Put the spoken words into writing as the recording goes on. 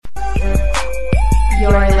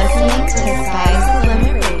You're listening to Sky's the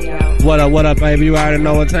Limit Radio. What up, baby? You already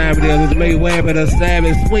know what time it is. It's me, Webber the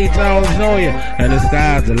Savage, Sweet Tones Jr. And the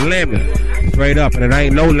sky's the limit. Straight up, and it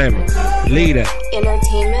ain't no limit. Lead it.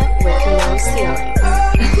 Entertainment with no ceiling.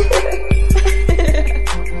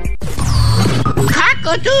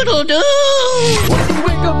 Cock-a-doodle-doo! When you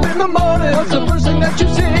wake up in the morning, what's the first thing that you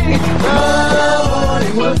see?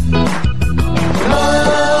 Hollywood.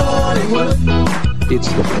 It's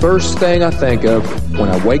the first thing I think of when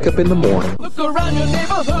I wake up in the morning. Look around your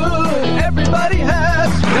neighborhood, everybody has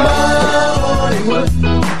Hollywood.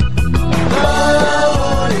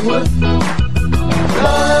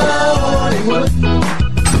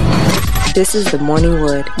 This is the Morning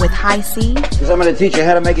Wood with High C. Because I'm going to teach you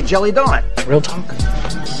how to make a jelly donut. Real talk.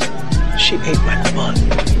 She ate my butt.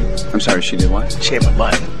 I'm sorry, she did what? She ate my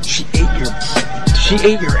butt. She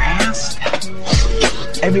ate your ass?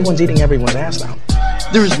 Everyone's eating everyone's ass now.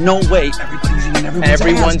 There is no way everybody's eating everyone's ass.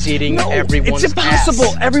 Everyone's eating everyone's It's impossible.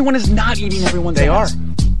 ass. Everyone is not eating everyone's They ass. are.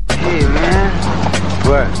 Hey, man.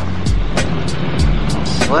 What?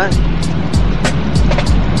 What?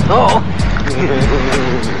 Oh.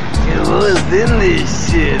 What's in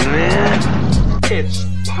this shit, man? It's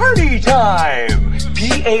party time!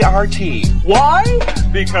 P-A-R-T. Why?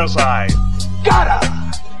 Because I gotta!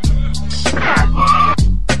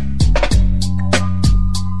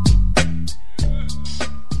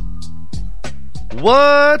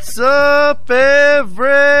 What's up,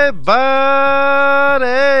 everybody?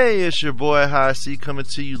 It's your boy High C coming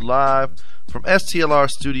to you live from STLR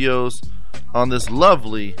Studios on this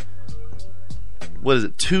lovely, what is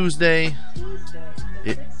it, Tuesday?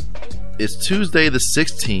 It's Tuesday the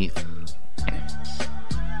 16th.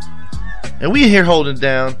 And we here holding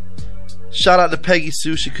down. Shout out to Peggy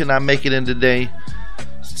Sue. She could not make it in today.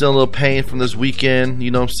 Still a little pain from this weekend. You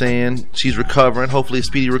know what I'm saying? She's recovering. Hopefully a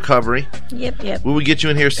speedy recovery. Yep. We will get you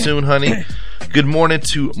in here soon, honey. Good morning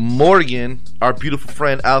to Morgan, our beautiful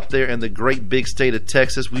friend out there in the great big state of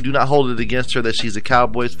Texas. We do not hold it against her that she's a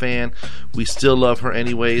Cowboys fan. We still love her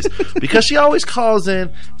anyways because she always calls in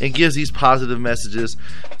and gives these positive messages.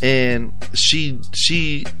 And she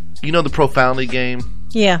you know the Profoundly game?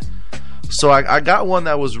 Yeah. So I got one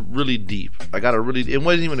that was really deep. It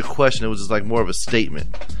wasn't even a question. It was just like more of a statement.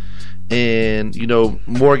 And, you know,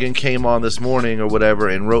 Morgan came on this morning or whatever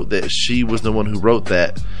and wrote that she was the one who wrote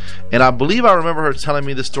that. And I believe I remember her telling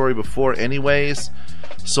me the story before anyways.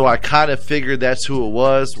 So I kind of figured that's who it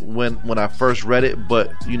was when I first read it.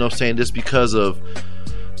 But, you know what I'm saying, just because of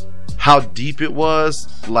how deep it was,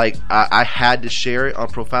 like I had to share it on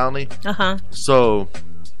Profoundly. Uh-huh. So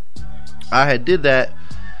I had did that.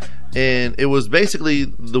 And it was basically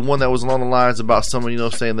the one that was along the lines about someone, you know,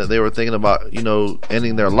 saying that they were thinking about, you know,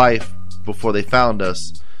 ending their life before they found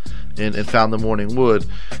us and found the Morning Wood.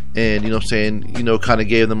 And, you know, saying, you know, kind of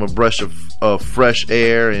gave them a brush of fresh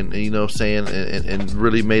air and you know, saying, and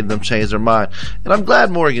really made them change their mind. And I'm glad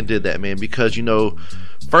Morgan did that, man, because, you know,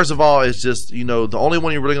 first of all, it's just, you know, the only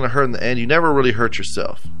one you're really going to hurt in the end, you never really hurt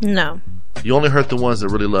yourself. No. You only hurt the ones that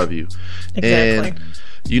really love you. Exactly. And,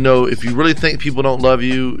 you know, if you really think people don't love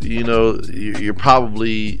you, you know, you're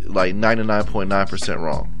probably like 99.9%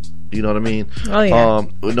 wrong. You know what I mean? Oh, yeah.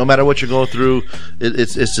 No matter what you're going through,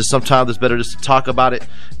 it's just sometimes it's better just to talk about it.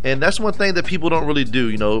 And that's one thing that people don't really do.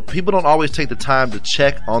 You know, people don't always take the time to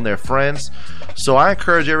check on their friends. So I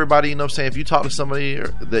encourage everybody, you know what I'm saying, if you talk to somebody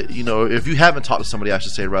that, you know, if you haven't talked to somebody, I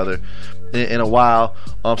should say rather, in a while,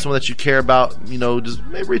 someone that you care about, you know, just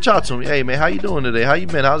maybe reach out to them. Hey, man, how you doing today? How you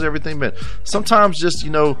been? How's everything been? Sometimes just, you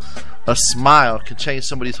know, a smile can change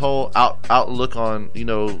somebody's whole outlook on, you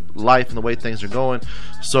know, life and the way things are going.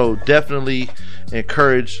 So definitely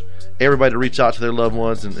encourage everybody to reach out to their loved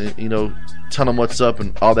ones and you know, tell them what's up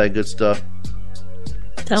and all that good stuff.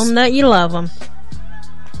 Tell them that you love them.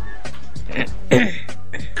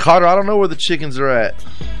 Carter, I don't know where the chickens are at.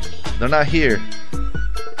 They're not here.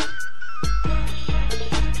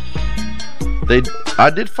 I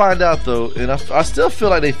did find out though, and I still feel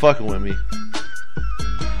like they fucking with me.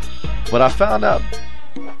 But I found out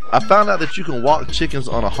that you can walk chickens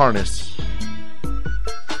on a harness.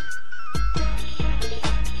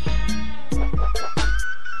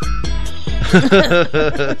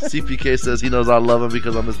 CPK says he knows I love him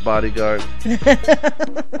because I'm his bodyguard.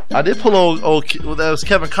 I did pull old that was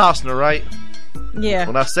Kevin Costner, right? Yeah.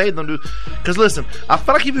 When I saved them, dude. Because listen, I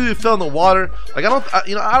felt like if he fell in the water, like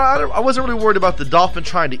I wasn't really worried about the dolphin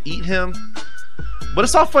trying to eat him. But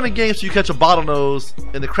it's all fun and games. So you catch a bottlenose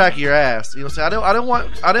in the crack of your ass. You know what I'm saying? I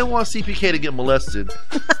didn't want CPK to get molested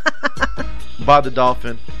by the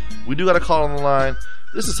dolphin. We do got a call on the line.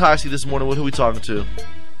 This is High C this morning. Who are we talking to?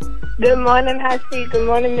 Good morning, Hussy. Good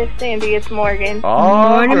morning, Miss Sandy. It's Morgan. Oh,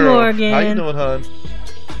 Morning, girl. Morgan. How you doing, hon?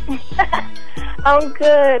 I'm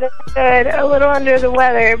good. A little under the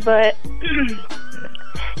weather, but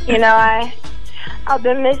you know, I've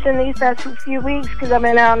been missing these past few weeks because I've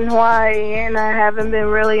been out in Hawaii and I haven't been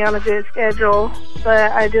really on a good schedule.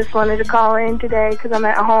 But I just wanted to call in today because I'm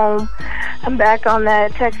at home. I'm back on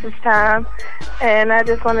that Texas time, and I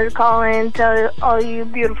just wanted to call in and tell all you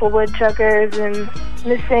beautiful woodchuckers and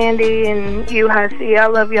Miss Sandy and you, Hussy, I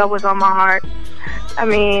love y'all with all my heart. I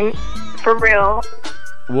mean, for real.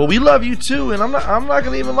 Well, we love you too, and I'm not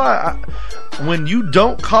gonna even lie. When you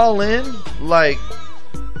don't call in, like,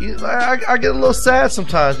 I get a little sad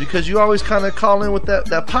sometimes because you always kind of call in with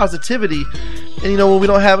that positivity, and when we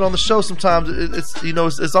don't have it on the show, sometimes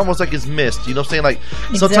it's almost like it's missed. You know what I'm saying? Like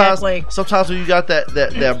sometimes when you got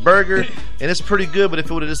that burger and it's pretty good, but if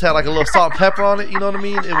it would have just had like a little salt and pepper on it, you know what I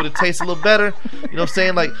mean? It would have tasted a little better. You know what I'm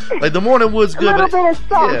saying? Like the morning wood's good, a little bit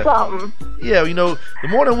of something. Yeah, the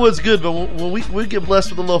morning wood's good, but when we get blessed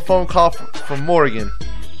with a little phone call from Morgan.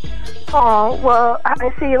 Oh, well, I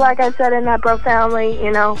see, like I said in that profoundly,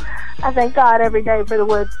 I thank God every day for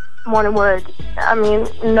the morning wood. I mean,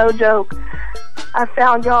 no joke. I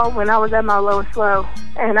found y'all when I was at my lowest low,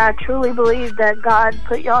 and I truly believe that God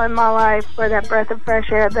put y'all in my life for that breath of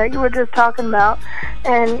fresh air that you were just talking about,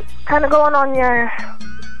 and kind of going on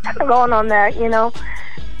that,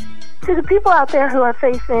 to the people out there who are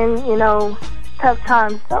facing, tough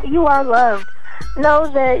times, you are loved.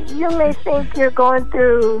 Know that you may think you're going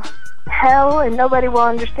through hell and nobody will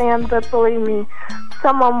understand, but believe me,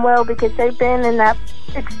 someone will, because they've been in that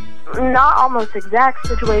not almost exact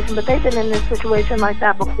situation, but they've been in this situation like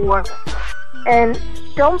that before. And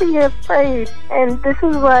don't be afraid. And this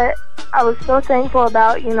is what I was so thankful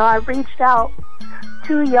about. I reached out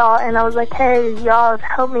to y'all and I was like, hey, y'all have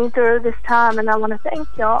helped me through this time and I want to thank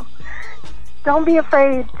y'all. Don't be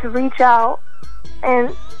afraid to reach out,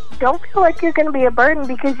 and don't feel like you're going to be a burden,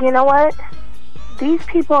 because you know what? These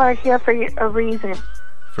people are here for a reason.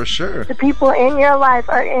 For sure. The people in your life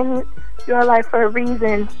are in your life for a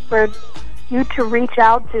reason, for you to reach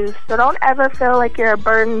out to. So don't ever feel like you're a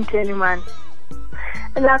burden to anyone.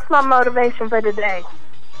 And that's my motivation for today.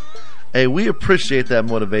 Hey, we appreciate that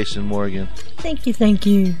motivation, Morgan. Thank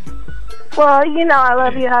you. Well, I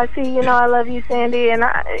love you, Hussy. I love you, Sandy. And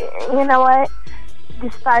you know what?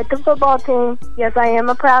 Despite the football team, yes, I am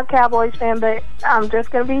a proud Cowboys fan, but I'm just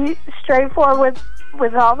going to be straightforward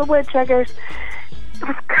with all the woodchuckers. It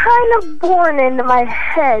was kind of born into my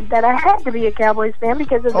head that I had to be a Cowboys fan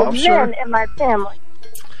because of the men in my family.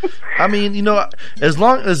 I mean, as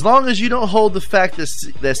long as you don't hold the fact that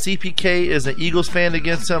CPK is an Eagles fan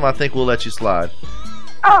against him, I think we'll let you slide.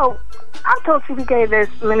 Oh, I've told CPK this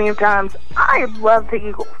many times. I love the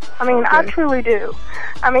Eagles. I mean, I truly do.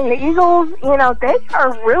 I mean, the Eagles, they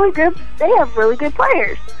are really good. They have really good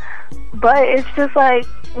players. But it's just like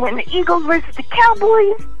when the Eagles versus the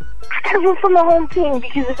Cowboys, I gotta root for my home team,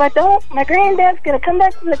 because if I don't, my granddad's gonna come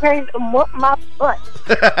back from the grave and whoop my butt.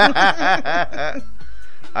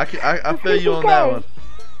 I feel you on that one.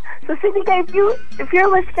 So CPK, if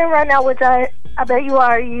you're listening right now, which I bet you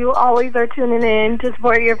are, you always are tuning in to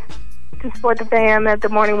support the fam at the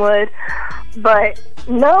Morning Wood. But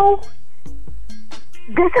no,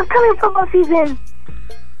 this upcoming football season,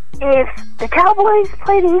 if the Cowboys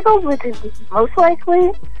play the Eagles, which is most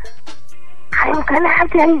likely, I'm going to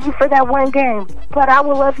have to hate you for that one game, but I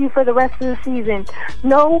will love you for the rest of the season.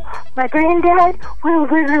 No, my granddad will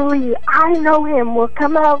literally, I know him, will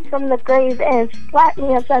come out from the grave and slap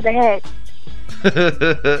me upside the head.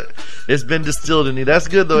 It's been distilled in you. That's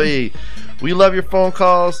good, though. Hey, we love your phone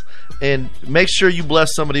calls, and make sure you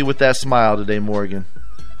bless somebody with that smile today, Morgan.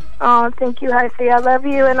 Oh, thank you, Hussy. I love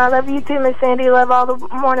you, and I love you too, Miss Sandy. Love all the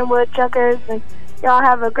Morning Woodchuckers, and y'all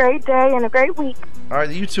have a great day and a great week. All right,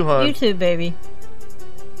 you too, hon. You too, baby.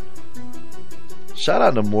 Shout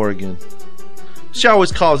out to Morgan. She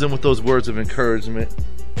always calls in with those words of encouragement.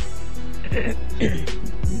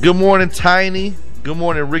 Good morning, Tiny. Good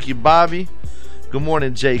morning, Ricky Bobby. Good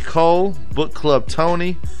morning, J. Cole. Book Club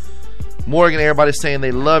Tony. Morgan, everybody's saying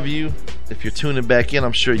they love you. If you're tuning back in,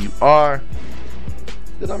 I'm sure you are.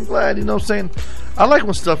 And I'm glad, you know what I'm saying? I like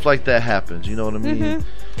when stuff like that happens, you know what I mean? Mm-hmm.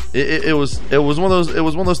 It was one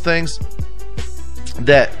of those things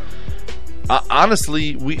that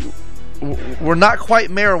honestly we're not quite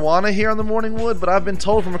marijuana here on the Morning Wood, but I've been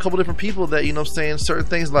told from a couple different people that, you know, saying certain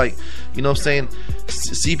things like, you know, saying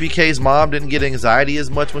CPK's mom didn't get anxiety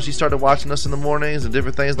as much when she started watching us in the mornings and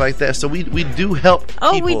different things like that. So we do help people.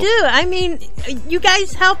 Oh, we do. I mean, you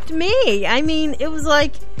guys helped me. I mean, it was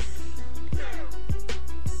like,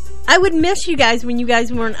 I would miss you guys when you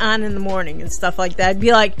guys weren't on in the morning and stuff like that. I'd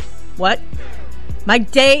be like, what? My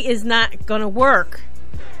day is not going to work.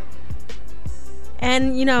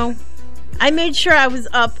 And, you know, I made sure I was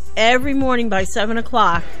up every morning by 7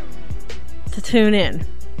 o'clock to tune in.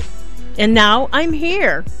 And now I'm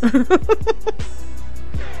here.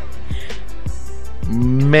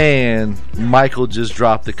 Man, Michael just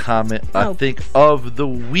dropped a comment, I think, of the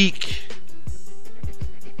week.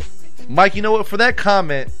 Mike, you know what? For that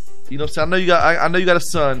comment, you know, so I know you got a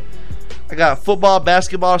son. I got football,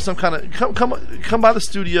 basketball, some kind of come by the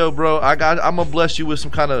studio, bro. I'm gonna bless you with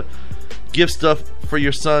some kind of gift stuff for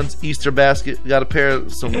your son's Easter basket. Got a pair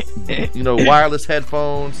of some, you know, wireless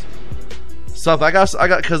headphones, something. I got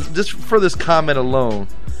because just for this comment alone,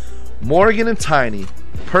 Morgan and Tiny,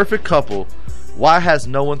 perfect couple. Why has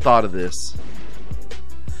no one thought of this?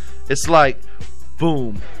 It's like,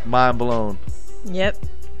 boom, mind blown. Yep.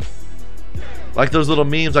 Like those little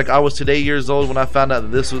memes, like I was today years old when I found out that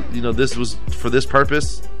this was, you know, this was for this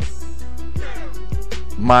purpose.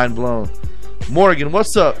 Mind blown. Morgan,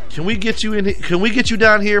 what's up? Can we get you in? Can we get you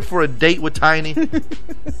down here for a date with Tiny?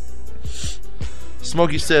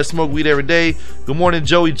 Smokey says smoke weed every day. Good morning,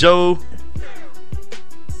 Joey Joe.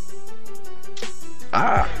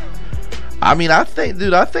 I mean, I think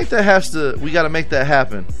that has to. We got to make that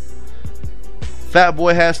happen. Fat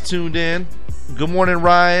Boy has tuned in. Good morning,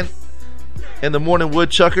 Ryan. And the Morning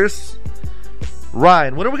Woodchuckers.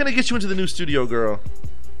 Ryan, when are we going to get you into the new studio, girl?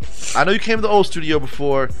 I know you came to the old studio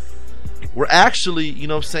before. We're actually, you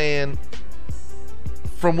know what I'm saying,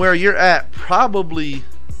 from where you're at, probably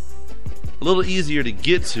a little easier to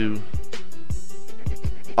get to.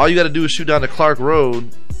 All you got to do is shoot down to Clark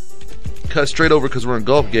Road, cut straight over because we're in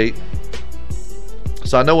Gulf Gate.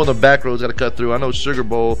 So I know when the back road's got to cut through. I know Sugar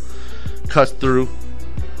Bowl cuts through.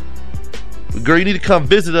 Girl, you need to come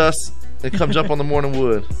visit us and come jump on the Morning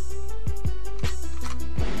Wood.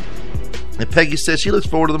 And Peggy says she looks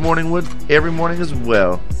forward to the Morning Wood every morning as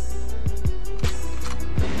well.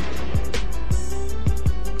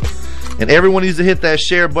 And everyone needs to hit that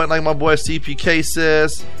share button like my boy CPK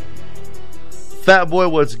says. Fat Boy,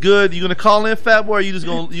 what's good? You gonna call in, Fat Boy, or you just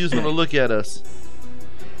gonna look at us?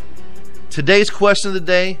 Today's question of the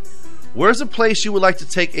day: where's a place you would like to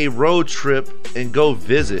take a road trip and go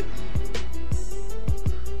visit?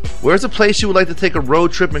 Where's a place you would like to take a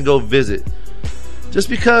road trip and go visit? Just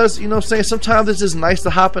because, you know what I'm saying, sometimes it's just nice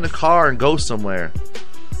to hop in a car and go somewhere.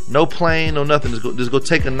 No plane, no nothing. Just go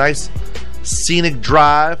take a nice scenic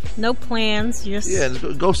drive. No plans. Just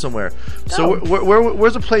go somewhere. Go. So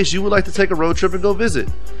where's a place you would like to take a road trip and go visit?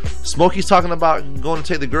 Smokey's talking about going to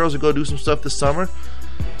take the girls to go do some stuff this summer.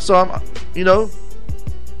 So I'm, you know,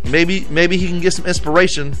 maybe he can get some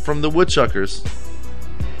inspiration from the Woodchuckers.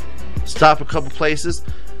 Stop a couple places.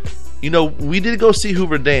 You know, we did go see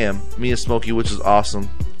Hoover Dam, me and Smokey, which is awesome.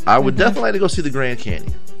 I would definitely like to go see the Grand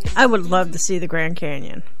Canyon. I would love to see the Grand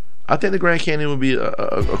Canyon. I think the Grand Canyon would be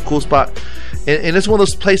a cool spot. And it's one of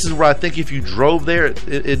those places where I think if you drove there,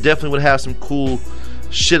 it definitely would have some cool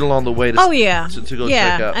shit along the way to go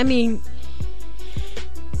check out. I mean,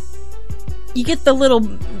 you get the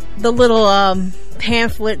little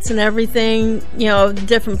pamphlets and everything, you know,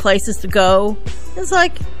 different places to go. It's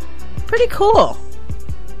like pretty cool.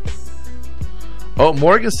 Oh,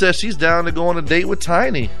 Morgan says she's down to go on a date with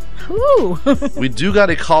Tiny. Ooh. We do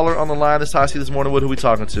got a caller on the line. This High this morning. Who we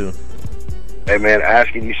talking to? Hey, man,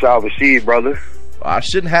 asking you shall receive, brother. I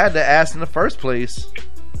shouldn't have to ask in the first place.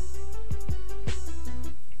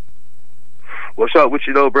 What's up with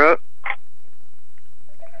you, though, bro?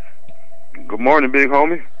 Good morning, big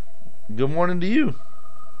homie. Good morning to you.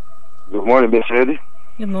 Good morning, Miss Eddie.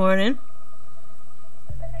 Good morning.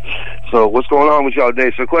 So, what's going on with y'all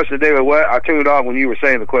today? So, question of the day, what? I tuned off when you were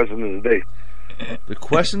saying the question of the day. The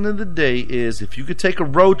question of the day is, if you could take a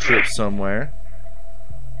road trip somewhere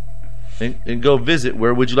and go visit,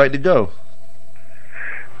 where would you like to go?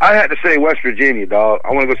 I had to say West Virginia, dog.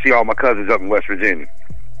 I want to go see all my cousins up in West Virginia.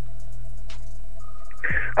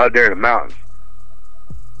 Out there in the mountains.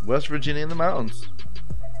 West Virginia in the mountains.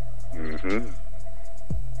 Mm-hmm.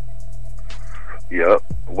 Yep.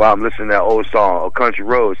 While I'm listening to that old song, "Oh Country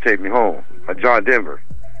Roads Take Me Home" by John Denver.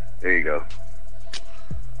 There you go.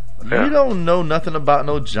 You don't know nothing about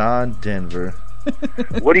no John Denver.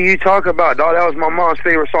 What are you talking about, dog? That was my mom's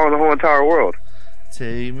favorite song in the whole entire world.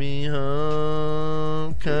 Take me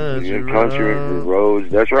home, country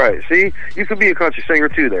roads. That's right. See, you could be a country singer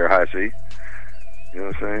too there, High C. You know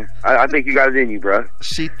what I'm saying? I think you got it in you, bro.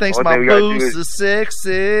 She thinks my boots are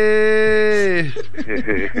sexy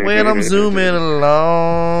when I'm zooming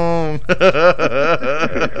along.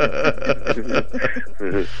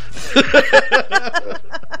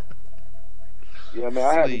 Yeah, man,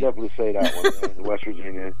 I had to definitely say that one, man, West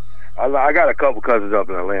Virginia. I got a couple cousins up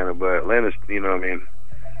in Atlanta, but Atlanta's, you know what I mean?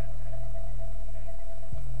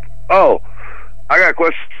 Oh, I got a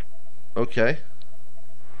question. Okay.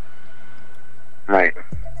 Right.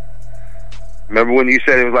 Remember when you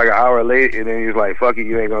said it was like an hour late, and then you was like, fuck it,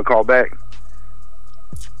 you ain't gonna call back?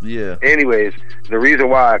 Yeah. Anyways, the reason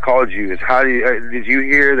why I called you is did you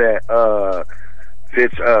hear that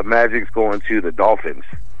Fitz Magic's going to the Dolphins?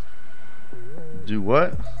 Do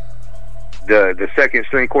what? The second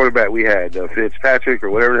string quarterback we had, Fitzpatrick or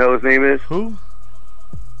whatever the hell his name is. Who?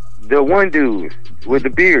 The one dude with the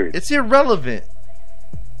beard. It's irrelevant.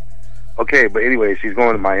 Okay, but anyways, he's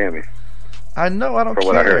going to Miami. I know. I don't For care.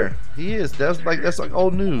 what I heard. He is. That's like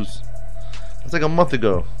old news. It's like a month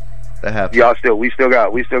ago that happened. We still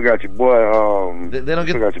got your boy. They don't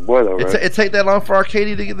get. Got your boy though, right? It take that long for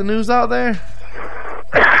Arcadia to get the news out there?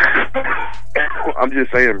 I'm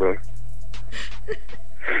just saying, bro.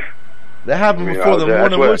 That happened before the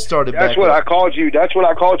Morning Wood started. That's what I called you. That's what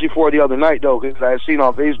I called you for the other night, though, because I had seen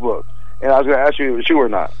on Facebook, and I was going to ask you if it was you or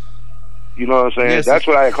not. You know what I'm saying? Yes, that's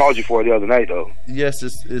what I had called you for the other night, though. Yes,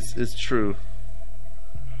 it's true.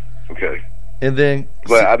 Okay. And then,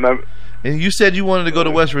 but I remember. And you said you wanted to go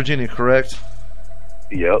to West Virginia, correct?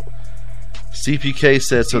 Yep. CPK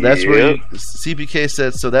said so. That's where CPK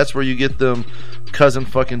said so. That's where you get them cousin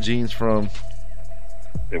fucking jeans from.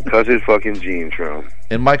 Them cousin fucking jeans from.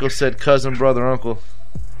 And Michael said cousin, brother, uncle.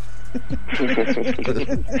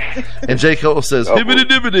 And J. Cole says hibbity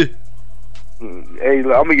dibbity. Hey, I'm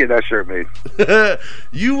gonna get that shirt made.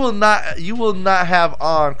 You will not have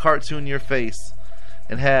on cartoon your face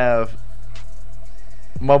and have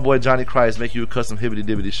my boy Johnny Christ make you a custom hibbity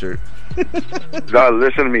dibbity shirt. No,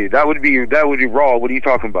 listen to me. That would be raw. What are you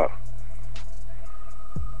talking about?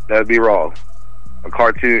 That'd be raw. A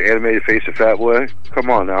cartoon animated face of Fat Boy.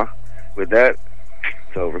 Come on now. With that,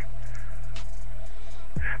 it's over.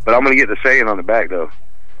 But I'm gonna get the saying on the back though,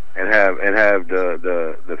 and have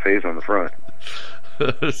the face on the front.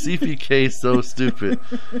 CPK is so stupid.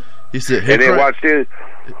 He said, "Hey, and then watch this."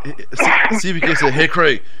 CPK said, "Hey,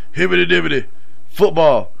 Craig, hibbity dibbity,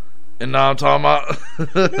 football." And now I'm talking about.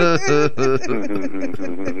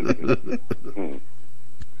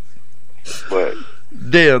 But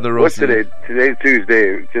damn, the roast. What's today? Today's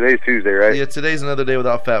Tuesday. Today's Tuesday, right? Yeah, today's another day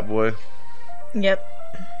without Fat Boy. Yep.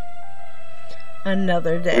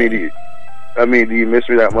 Another day. I mean, do you miss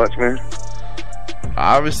me that much, man?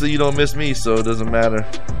 Obviously, you don't miss me, so it doesn't matter.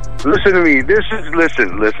 Listen to me. Listen,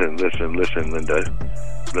 Linda.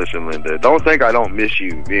 Listen, Linda. Don't think I don't miss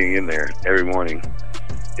you being in there every morning.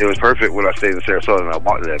 It was perfect when I stayed in Sarasota and I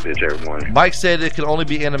walked to that bitch every morning. Mike said it can only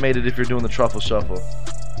be animated if you're doing the truffle shuffle.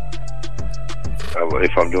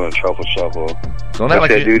 If I'm doing truffle shuffle, don't act like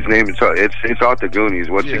that dude's name. It's off the Goonies.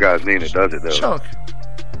 What's the guy's name that does it though? Chunk.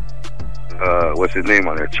 What's his name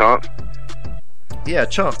on there? Chunk. Yeah,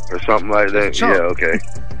 Chunk or something like that. Chunk. Yeah, okay.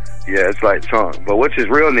 Yeah, it's like Chunk. But what's his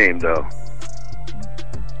real name though?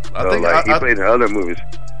 I think he played in other movies.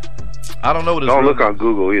 I don't know what his Don't real look name. on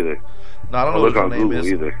Google either. No, I don't know what his real name is.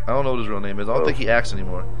 Either. I don't know what his real name is. I don't think he acts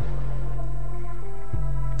anymore.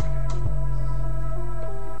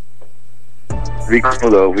 Be cool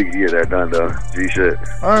though if we could get that done though. G shit.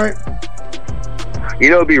 Alright. You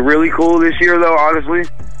know, it'd be really cool this year though, honestly,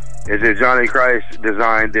 is that Johnny Christ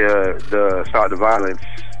designed the Stop the Violence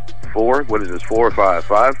 4. What is this, 4 or 5?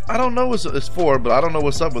 5? I don't know it's 4, but I don't know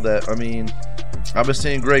what's up with that. I mean, I've been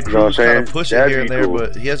seeing Greg Cruz kind of push it here and there,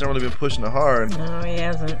 but he hasn't really been pushing it hard. No, he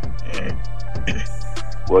hasn't.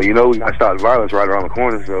 Well, you know, we got to stop the violence right around the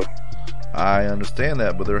corner, so. I understand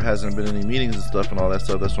that, but there hasn't been any meetings and stuff and all that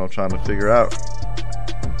stuff. That's what I'm trying to figure out.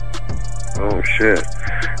 Oh, shit.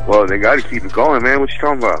 Well, they got to keep it going, man. What you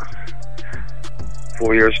talking about?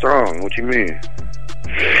 4 years strong. What you mean?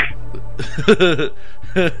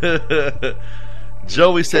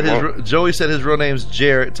 Joey said his real name's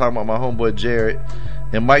Jarrett, talking about my homeboy Jarrett,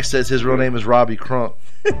 and Mike says his real name is Robbie Crunk.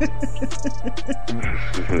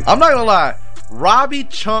 I'm not gonna lie, Robbie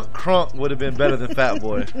Chunk Crunk would have been better than Fat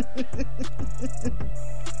Boy.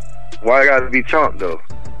 Why I gotta be Chunk though?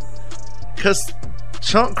 Cause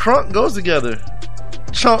Chunk Crunk goes together.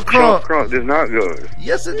 Chunk Crunk. Chunk Crunk does not go.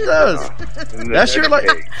 Yes, it does. That's your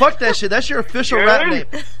fuck that shit. That's your official rap name.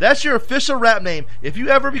 That's your official rap name. If you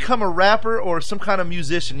ever become a rapper or some kind of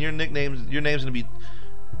musician, your name's gonna be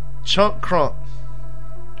Chunk Crunk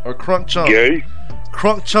or Crunk Chunk. Gay.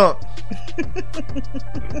 Crunk Chunk.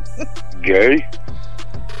 Gay.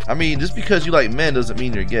 I mean, just because you like men doesn't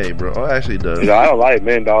mean you're gay, bro. Oh, it actually does. No, I don't like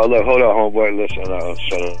men, dog. Look, hold on, homeboy. Listen,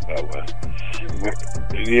 shut up that way.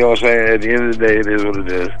 You know what I'm saying? At the end of the day, it is what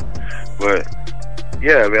it is. But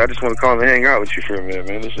Yeah, man, I just want to come and hang out with you for a minute,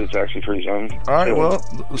 man. This is actually pretty something. All right, well,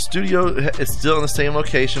 the studio is still in the same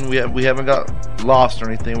location. We haven't got lost or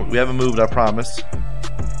anything. We haven't moved, I promise.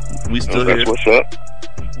 We still here. That's what's up.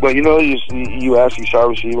 But you asked me,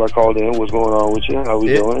 sorry, Steve. I called in. What's going on with you? How we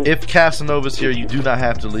doing? If Casanova's here, you do not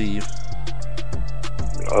have to leave.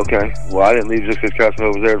 Okay. Well, I didn't leave just because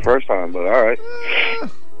Casanova was there the first time, but all right.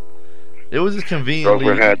 It was just convenient.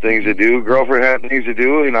 Girlfriend had things to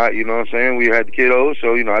do. And I, you know what I'm saying? We had the kiddos,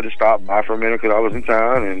 so, I just stopped by for a minute because I was in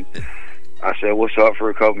town, and I said, what's up for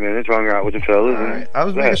a couple minutes, hung out with the fellas. Right. I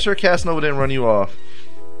was making sure Casanova didn't run you off.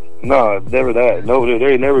 No, never that. No,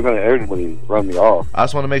 they're never going to everybody run me off. I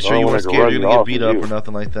just want to make sure you weren't scared you're going to get beat up or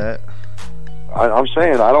nothing like that. I'm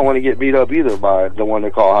saying I don't want to get beat up either by the one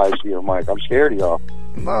they call High C or Mike. I'm scared of y'all.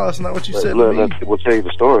 No, that's not what you said to me. We'll tell you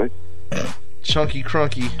the story. Chunky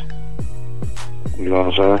Crunky. You know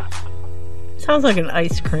what I'm saying? Sounds like an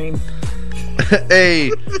ice cream.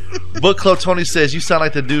 Hey, Book Club Tony says you sound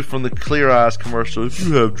like the dude from the Clear Eyes commercial. If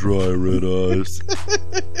you have dry red eyes.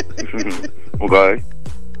 Okay.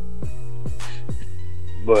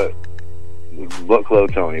 But Book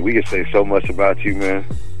Club Tony, we can say so much about you, man.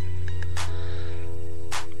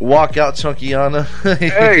 Walk out, Chunkyana.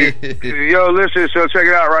 Hey, yo, listen, so check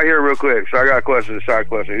it out right here real quick. So I got a side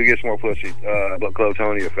question. Who gets more pussy, Book Club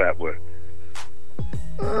Tony or Fat Boy?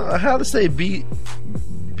 How to say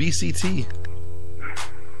BCT?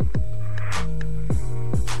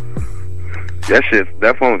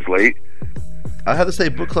 That phone's late. I had to say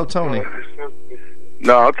Book Club Tony.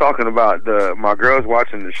 No, I'm talking about my girl's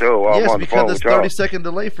watching the show while I'm on the phone with y'all. Yes, because there's 30-second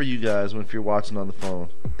delay for you guys if you're watching on the phone.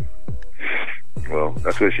 Well,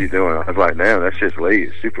 that's what she's doing. I was like, damn, that shit's late.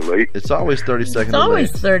 It's super late. It's always 30 seconds. It's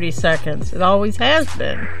always 30 seconds. It always has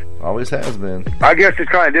been. Always has been. I guess it's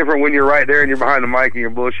kind of different when you're right there and you're behind the mic and you're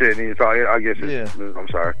bullshitting and you're talking. I guess it's, I'm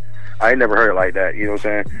sorry. I ain't never heard it like that. You know what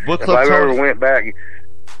I'm saying? Book if Club I Tony, ever went back...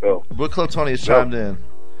 Book Club Tony has chimed in.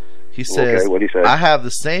 He says, okay, what'd he say? I have the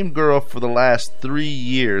same girl for the last 3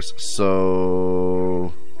 years,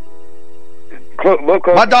 so...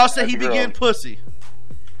 My dog said he be getting pussy.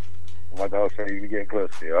 My dog said he be getting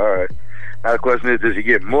pussy. All right. Now the question is, does he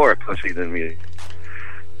get more pussy than me?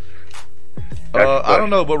 I don't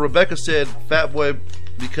know, but Rebecca said Fat Boy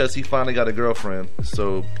because he finally got a girlfriend.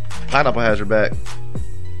 So Pineapple has your back.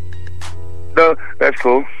 No, that's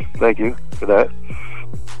cool. Thank you for that.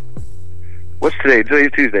 What's today?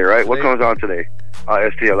 Today's Tuesday, right? What comes on today?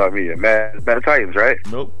 STLR Media. Mad Titans, right?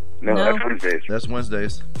 Nope. No, that's Wednesdays. That's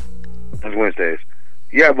Wednesdays. That's Wednesdays.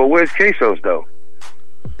 Yeah, but where's Quesos, though?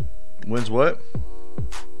 When's what?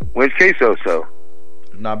 When's Quesos, though?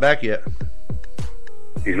 Not back yet.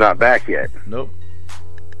 He's not back yet? Nope.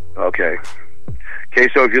 Okay.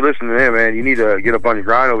 Queso, if you're listening to him, man, you need to get up on your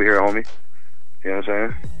grind over here, homie. You know what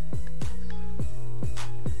I'm saying?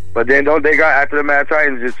 But then don't they got, after the Mad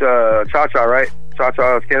Titans, it's Cha-Cha, right?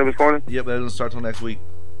 Cha-Cha's Cannabis Corner? Yep, that doesn't start till next week.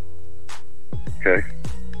 Okay.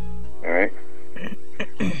 All right.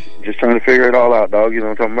 Just trying to figure it all out, dog. You know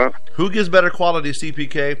what I'm talking about? Who gives better quality,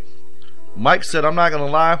 CPK? Mike said, I'm not going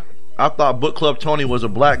to lie. I thought Book Club Tony was a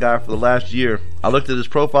black guy for the last year. I looked at his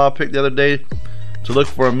profile pic the other day to look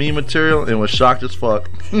for a meme material and was shocked as fuck.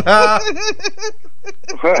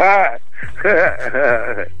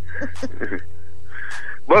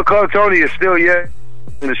 Book Club Tony is still yet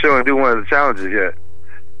in the show and do one of the challenges yet.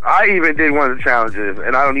 I even did one of the challenges,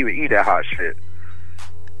 and I don't even eat that hot shit.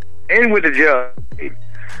 And with the gel.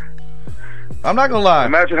 I'm not gonna lie.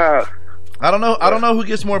 Imagine how. I don't know who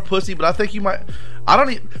gets more pussy, but I think you might. I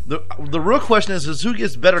don't. The real question is who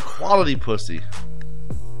gets better quality pussy?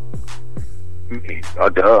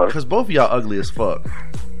 Duh. Because both of y'all ugly as fuck.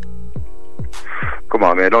 Come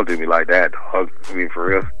on, man! Don't do me like that, dog. I mean, for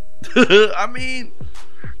real. I mean,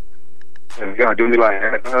 you gotta do me like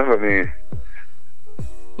that. I mean,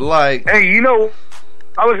 like, hey, you know,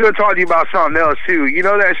 I was gonna talk to you about something else too. You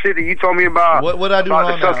know that shit that you told me about? What I do about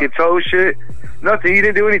wrong the sucking toe shit? Nothing. You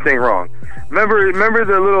didn't do anything wrong. Remember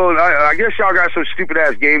the little? I guess y'all got some stupid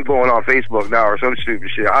ass game going on Facebook now or some stupid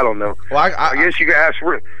shit. I don't know. Well, I guess you can ask.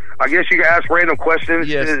 I guess you can ask random questions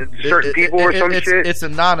to certain people or some shit. It's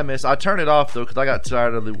anonymous. I turned it off though because I got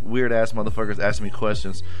tired of the weird ass motherfuckers asking me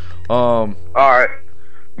questions. All right,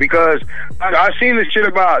 because I seen this shit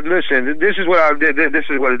about. Listen, this is what I did. This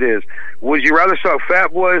is what it is. Would you rather suck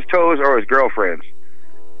Fat Boy's toes or his girlfriend's?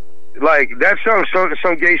 Like that's some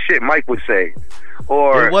gay shit Mike would say,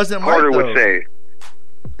 or it wasn't Carter Mike, would say.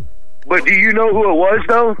 But do you know who it was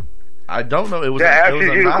though? I don't know. It was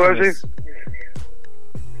anonymous.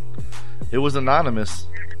 It was anonymous.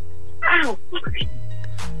 Ow.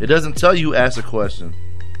 It doesn't tell you who asked a question.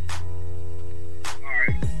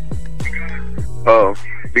 Oh,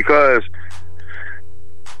 because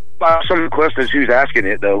by some of the questions who's asking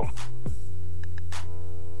it though.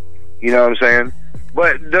 You know what I'm saying?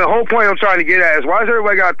 But the whole point I'm trying to get at is why does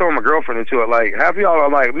everybody got to throw my girlfriend into it? Like half of y'all are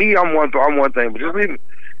like me. I'm one thing, but just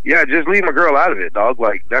leave my girl out of it, dog.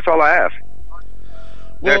 Like that's all I ask.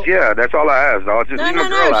 Well, that's all I ask, dog. Just leave my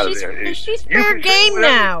girl out of it. She's fair game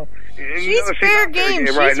now. She's fair game.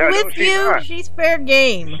 She's right now. with you. She's fair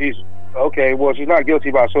game. She's okay. Well, she's not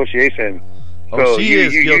guilty by association. Oh, she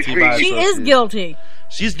is guilty by association. She is guilty.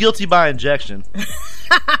 She's guilty by injection.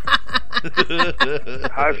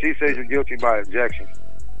 How she says she's guilty by injection?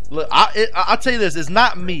 Look, I'll tell you this. It's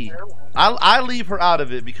not me. I leave her out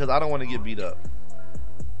of it because I don't want to get beat up.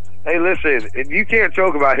 Hey, listen. If you can't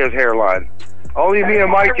joke about his hairline, only me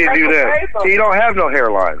and Mike can do that. He don't have no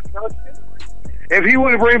hairline. If he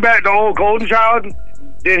would bring back the old golden child,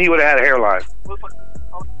 then he would have had a hairline.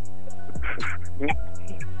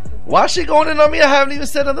 Why is she going in on me? I haven't even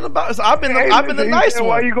said nothing about it. So I've been the nice one.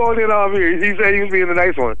 Why are you going in on me? He said he was being the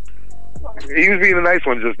nice one. He was being the nice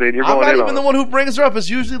one just then. I'm not even the one who brings her up. It's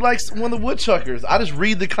usually like one of the woodchuckers. I just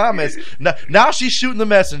read the comments. Now she's shooting the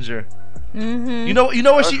messenger. Mm-hmm. You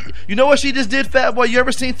know what she just did, Fat Boy? You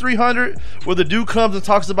ever seen 300 where the dude comes and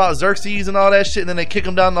talks about Xerxes and all that shit, and then they kick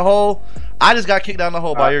him down the hole? I just got kicked down the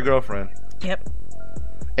hole by your girlfriend. Yep.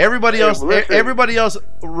 Everybody else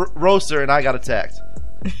roasts her, and I got attacked.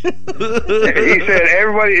 He said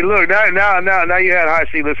everybody look now you had High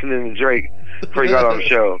C listening to Drake before he got on the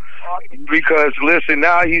show. Because listen,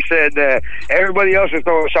 now he said that everybody else is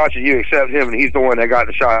throwing shots at you except him, and he's the one that got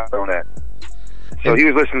the shot on that. So he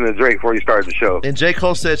was listening to Drake before he started the show. And J.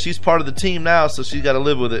 Cole said she's part of the team now, so she's got to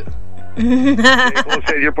live with it. J. Cole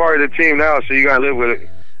said you're part of the team now, so you got to live with it.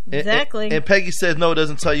 Exactly. And Peggy says no, it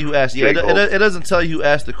doesn't tell you who asked. Yeah, it doesn't tell you who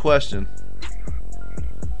asked the question.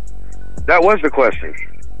 That was the question.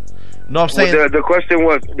 No, I'm saying the question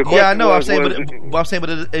was. The question I know. Was, I'm saying, but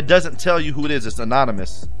it doesn't tell you who it is. It's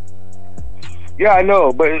anonymous. Yeah, I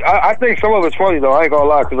know, but I think some of it's funny though. I ain't gonna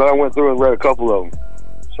lie, because I went through and read a couple of them.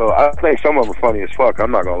 So I think some of them are funny as fuck.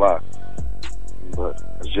 I'm not gonna lie, but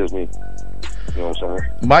it's just me. You know what I'm saying?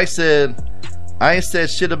 Mike said, "I ain't said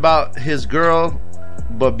shit about his girl,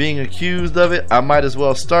 but being accused of it, I might as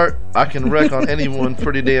well start. I can wreck on anyone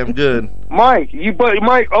pretty damn good." Mike, Mike.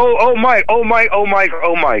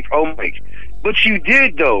 But you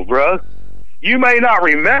did though, bruh. You may not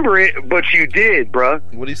remember it, but you did, bruh.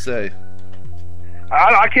 What'd he say?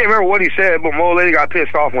 I can't remember what he said, but my old lady got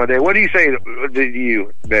pissed off one day. What did he say to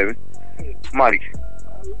you, baby? Mike.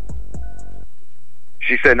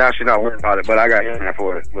 She said now she's not worried about it, but I got in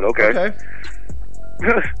for it. But okay.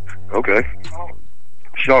 Okay.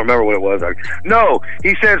 She don't remember what it was. No,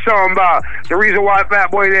 he said something about the reason why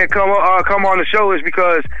Fat Boy didn't come on the show is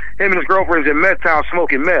because him and his girlfriend's in Meth Town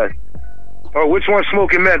smoking meth. Or which one's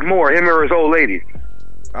smoking meth more, him or his old lady?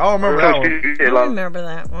 I don't remember that one. I don't remember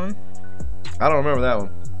that one. I don't remember that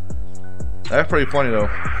one. That's pretty funny though.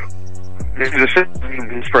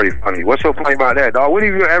 It's pretty funny. What's so funny about that, dog? What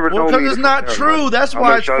have you ever told me? Because it's not true. That's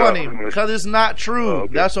why it's funny. Because it's not true. Oh,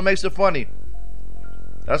 okay. That's what makes it funny.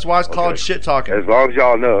 That's why it's called shit talking. As long as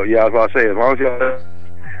y'all know. Yeah, I was about to say, as long as y'all know.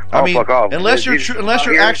 I mean, fuck off. unless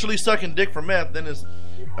you're actually sucking dick for meth, then it's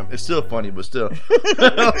still funny, but still.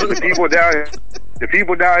 The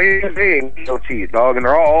people down here, they ain't no teeth, dog, and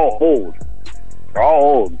they're all old. They're all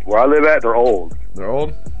old. Where I live at, they're old. They're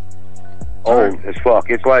old? Old as fuck.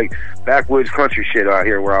 It's like backwoods country shit out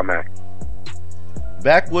here where I'm at.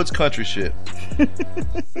 Backwoods country shit.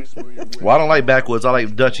 Well, I don't like backwoods. I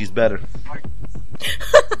like Dutchies better.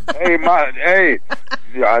 Hey.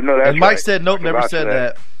 Yeah, I know that's and Mike right. said nope, never said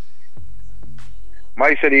that.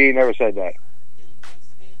 Mike said he ain't never said that.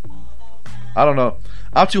 I don't know.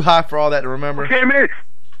 I'm too high for all that to remember.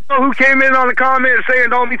 Who came in on the comment saying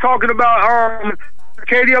don't be talking about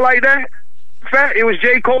Arcadia like that? In fact, it was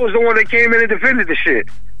J. Cole was the one that came in and defended the shit.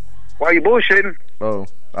 Why you bullshitting? Oh,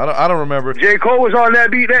 I don't remember. J. Cole was on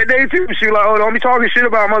that beat that day too. She was like, don't be talking shit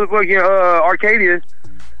about motherfucking Arcadia.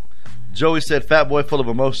 Joey said Fat Boy full of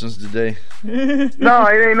emotions today. No,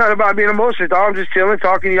 it ain't nothing about being emotional, dog. I'm just chilling,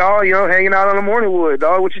 talking to y'all, hanging out on the morning wood,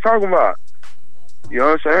 dog. What you talking about? You know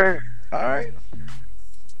what I'm saying? All right.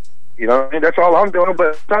 You know, that's all I'm doing.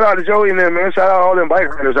 But shout out to Joey and them, man. Shout out to all them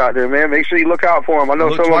bike riders out there, man. Make sure you look out for them. I know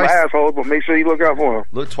some of them assholes, but make sure you look out for them.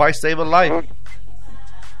 Look twice, save a life.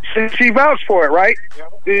 She vouched for it, right?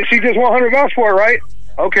 She just 100 vouched for it, right?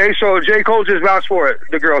 Okay, so J. Cole just vouched for it,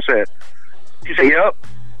 the girl said. She said, yep.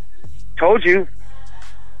 Told you.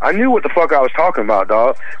 I knew what the fuck I was talking about,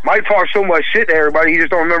 dog. Mike talks so much shit to everybody, he just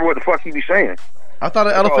don't remember what the fuck he be saying. I thought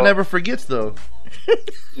an elephant never forgets, though.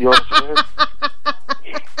 You know what I'm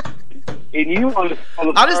saying? And you all the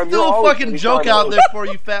time, I just you're threw a always fucking saying joke something out else. there for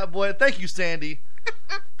you, fat boy. Thank you, Sandy.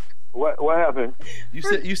 What happened?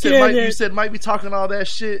 You said Mike be talking all that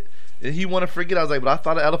shit, and he want to forget. I was like, but I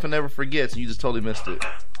thought an elephant never forgets, and you just totally missed it.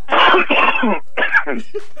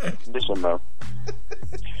 Listen, man.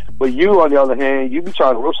 But you, on the other hand, you be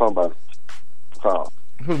trying to roast somebody. Carl.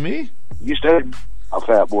 Who, me? You said a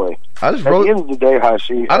fat boy. I just At the end of the day, I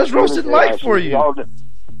just roasted Mike for you.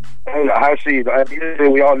 Hey, I see. At the end of the day,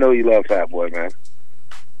 we all know you love fat boy, man.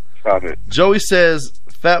 Stop it. Joey says,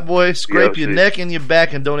 fat boy, scrape your see. neck and your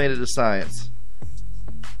back and donate it to science.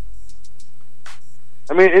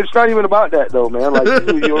 I mean, it's not even about that, though, man. Like,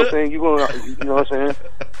 you know what I'm saying? You know what I'm saying?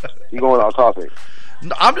 You going off topic.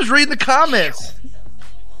 No, I'm just reading the comments.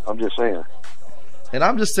 I'm just saying. And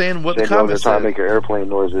I'm just saying what the They're comments trying to say. make airplane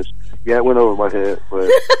noises. Yeah, it went over my head, but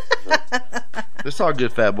It's all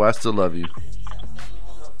good, fat boy. I still love you.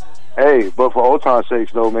 hey, but for old time's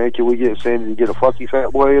sakes, though, man, can we get Sandy to get a fuck you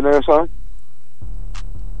fat boy in there or something?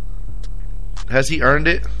 Has he earned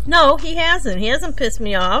it? No, he hasn't. He hasn't pissed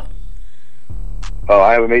me off. Oh,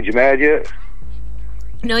 I haven't made you mad yet?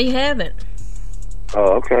 No, you haven't.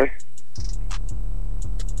 Oh, okay.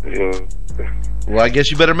 Yeah. Well, I guess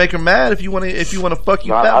you better make her mad if you want to fuck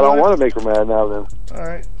you, No, fat I don't boy. want to make her mad now, then. All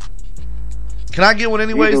right. Can I get one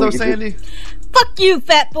anyways, You do, though, you Sandy? Fuck you,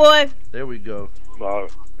 fat boy. There we go.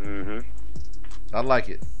 Mm-hmm. I like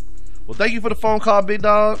it. Well, thank you for the phone call, big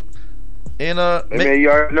dog. And Hey, man, you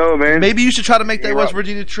already know, man. maybe you should try to make that Hey, West Rob.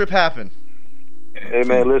 Virginia trip happen. Hey,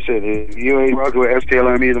 man, listen. If you ain't rocking with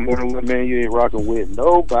STLME in the morning, man, you ain't rocking with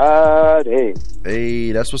nobody.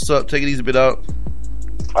 Hey, that's what's up. Take it easy, big dog.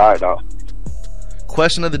 All right, dog.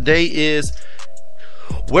 Question of the day is,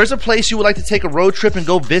 where's a place you would like to take a road trip and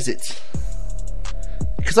go visit?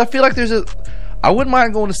 Because I feel like I wouldn't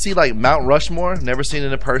mind going to see like Mount Rushmore. Never seen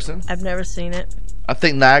it in person. I've never seen it. I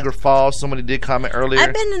think Niagara Falls. Somebody did comment earlier.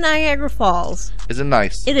 I've been to Niagara Falls. Is it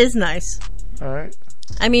nice? It is nice. All right.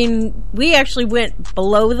 I mean, we actually went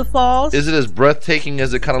below the falls. Is it as breathtaking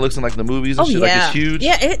as it kind of looks in like the movies and shit? yeah. Like it's huge?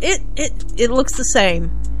 Yeah, it looks the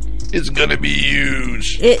same. It's gonna be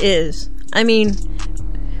huge. It is. I mean,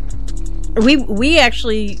 we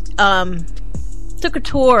actually took a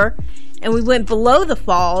tour and we went below the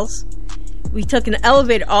falls. We took an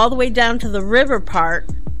elevator all the way down to the river part,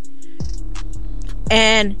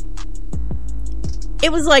 and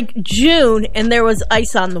it was like June and there was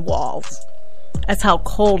ice on the walls. That's how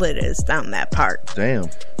cold it is down that part. Damn.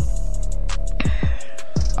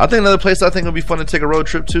 I think another place I think would be fun to take a road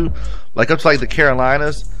trip to, like up to like the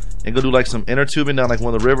Carolinas, and go do like some inner tubing down like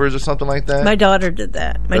one of the rivers or something like that. My daughter did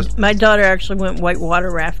that. My daughter actually went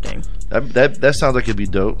whitewater rafting. That sounds like it'd be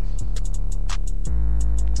dope.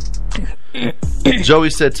 Joey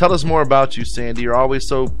said, "Tell us more about you, Sandy. You're always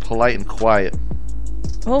so polite and quiet."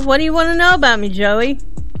 Well, what do you want to know about me, Joey?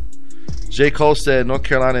 J. Cole said, "North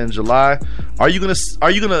Carolina in July. Are you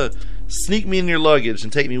gonna sneak me in your luggage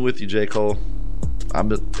and take me with you, J. Cole?"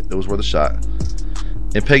 It was worth a shot.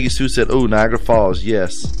 And Peggy Sue said, "Oh, Niagara Falls,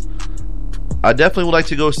 yes. I definitely would like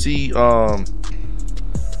to go see. I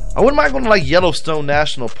wouldn't mind going to like Yellowstone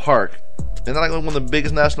National Park. Isn't that like one of the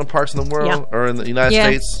biggest national parks in the world, Yeah. or in the United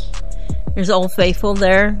States?" There's Old Faithful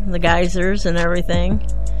there, the geysers and everything.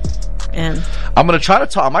 And I'm gonna try to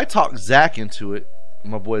talk. I might talk Zach into it.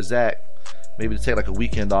 My boy Zach, maybe to take like a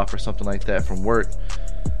weekend off or something like that from work.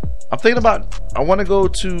 I'm thinking about. I want to go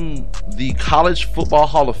to the College Football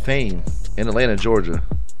Hall of Fame in Atlanta, Georgia.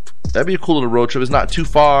 That'd be a cool little road trip. It's not too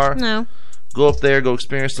far. No. Go up there, go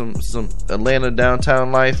experience some Atlanta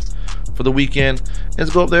downtown life for the weekend, and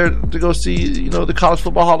just go up there to go see the College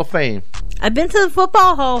Football Hall of Fame. I've been to the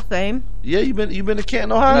Football Hall of Fame. Yeah, you've been to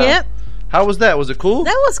Canton, Ohio. Yep. How was that? Was it cool?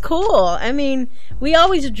 That was cool. I mean, we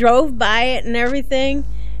always drove by it and everything,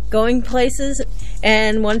 going places.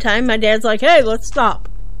 And one time my dad's like, "Hey, let's stop."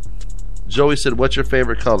 Joey said, "What's your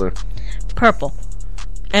favorite color?" Purple.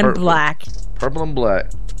 And Purple. black. Purple and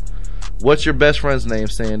black. What's your best friend's name,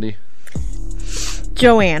 Sandy?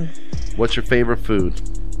 Joanne. What's your favorite food?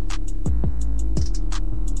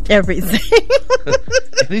 Everything.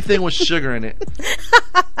 Anything with sugar in it.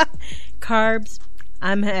 Carbs.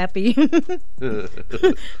 I'm happy.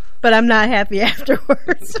 But I'm not happy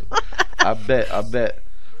afterwards. I bet.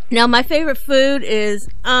 Now, my favorite food is,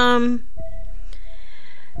 I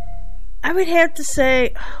would have to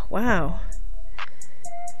say, wow.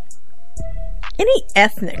 Any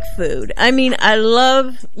ethnic food. I mean, I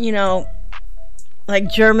love,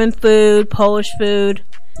 like German food, Polish food.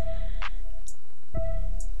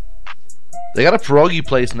 They got a pierogi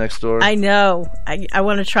place next door. I know. I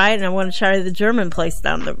want to try it, and I want to try the German place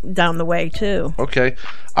down the way too. Okay,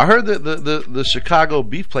 I heard that the Chicago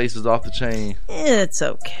beef place is off the chain. It's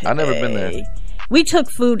okay. I've never been there. We took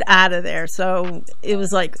food out of there, so it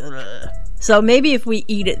was like, ugh. So maybe if we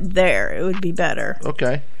eat it there, it would be better.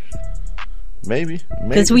 Okay, maybe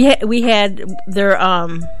because we had their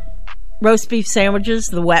roast beef sandwiches,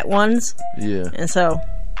 the wet ones. Yeah, and so.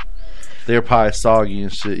 They're probably soggy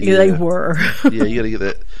and shit. Yeah, they were. Yeah, you gotta get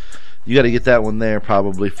that. You gotta get that one there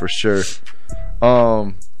probably for sure.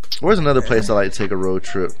 Where's another place I like to take a road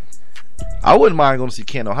trip? I wouldn't mind going to see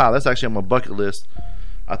Canton, Ohio. That's actually on my bucket list.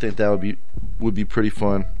 I think that would be pretty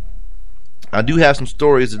fun. I do have some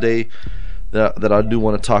stories today that I do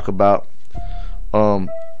want to talk about.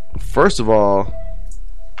 First of all,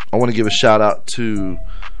 I want to give a shout out to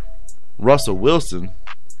Russell Wilson.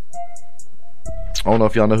 I don't know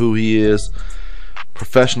if y'all know who he is.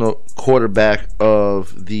 Professional quarterback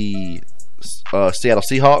of the Seattle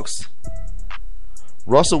Seahawks.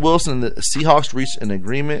 Russell Wilson and the Seahawks reached an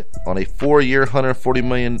agreement on a 4-year, $140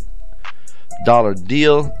 million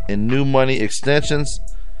deal in new money extensions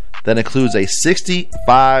that includes a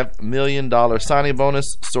 $65 million signing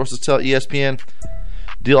bonus, sources tell ESPN.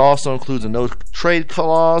 Deal also includes a no trade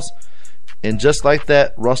clause. And just like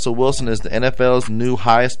that, Russell Wilson is the NFL's new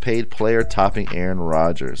highest paid player, topping Aaron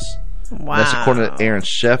Rodgers. Wow. That's according to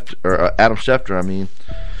Adam Schefter. I mean,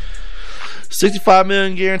 $65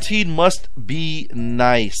 million guaranteed must be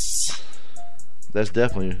nice. That's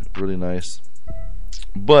definitely really nice.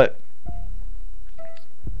 But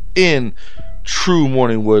in true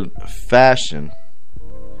Morningwood fashion,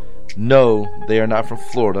 no, they are not from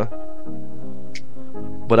Florida.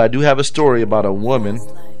 But I do have a story about a woman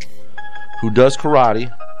who does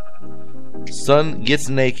karate, son gets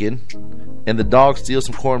naked, and the dog steals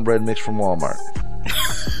some cornbread mix from Walmart.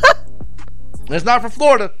 It's not from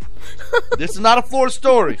Florida. This is not a Florida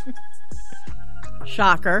story.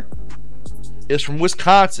 Shocker. It's from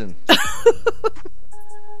Wisconsin.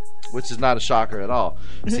 Which is not a shocker at all.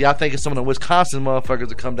 See, I think it's some of the Wisconsin motherfuckers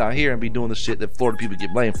that come down here and be doing the shit that Florida people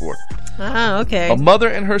get blamed for. Oh, okay. A mother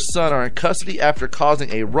and her son are in custody after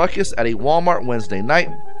causing a ruckus at a Walmart Wednesday night.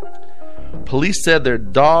 Police said their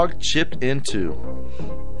dog chipped into.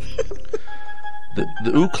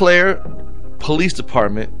 The Eau Claire Police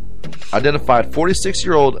Department identified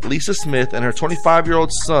 46-year-old Lisa Smith and her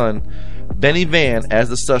 25-year-old son, Benny Van, as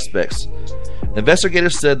the suspects.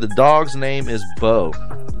 Investigators said the dog's name is Bo.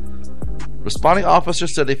 Responding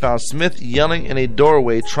officers said they found Smith yelling in a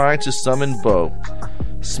doorway trying to summon Bo.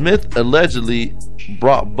 Smith allegedly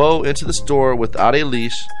brought Bo into the store without a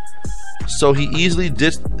leash, so he easily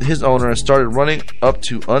ditched his owner and started running up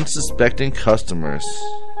to unsuspecting customers.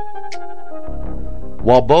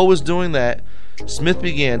 While Bo was doing that, Smith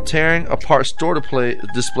began tearing apart store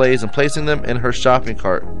displays and placing them in her shopping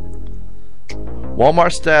cart.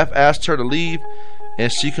 Walmart staff asked her to leave,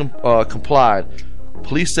 and she complied.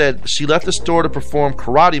 Police said she left the store to perform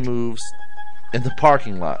karate moves in the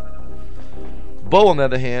parking lot. Bo, on the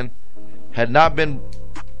other hand, had not been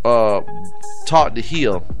taught to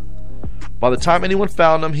heel. By the time anyone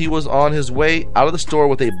found him, he was on his way out of the store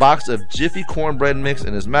with a box of Jiffy cornbread mix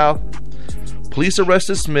in his mouth. Police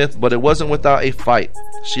arrested Smith, but it wasn't without a fight.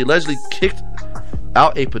 She allegedly kicked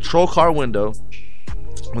out a patrol car window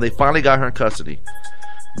when they finally got her in custody.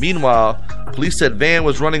 Meanwhile, police said Van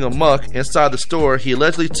was running amok inside the store. He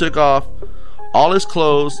allegedly took off all his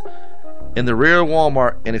clothes in the rear of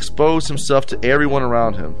Walmart and exposed himself to everyone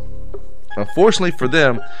around him. Unfortunately for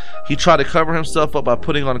them, he tried to cover himself up by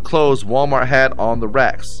putting on clothes Walmart had on the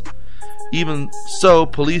racks. Even so,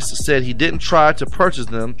 police said he didn't try to purchase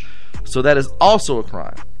them, so that is also a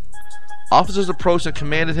crime. Officers approached and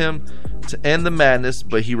commanded him to end the madness,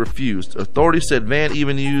 but he refused. Authorities said Van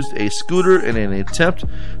even used a scooter in an attempt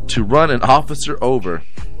to run an officer over.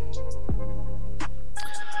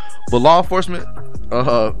 But law enforcement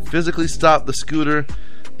physically stopped the scooter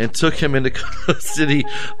and took him into custody.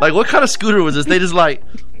 Like, what kind of scooter was this? They just like,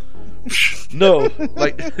 no,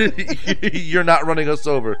 like, you're not running us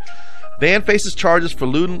over. Van faces charges for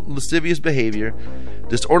lewd and lascivious behavior,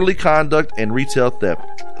 disorderly conduct, and retail theft.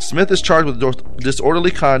 Smith is charged with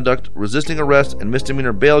disorderly conduct, resisting arrest, and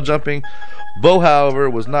misdemeanor bail jumping. Bo, however,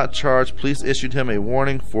 was not charged. Police issued him a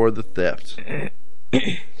warning for the theft.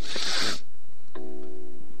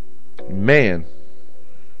 Man.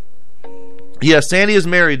 Yeah, Sandy is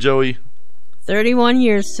married, Joey. 31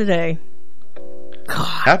 years today. God.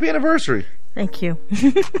 Happy anniversary. Thank you.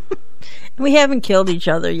 We haven't killed each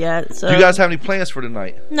other yet. So. Do you guys have any plans for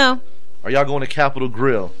tonight? No. Are y'all going to Capitol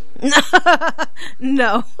Grill?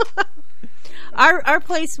 No. Our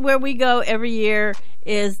place where we go every year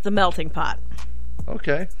is the Melting Pot.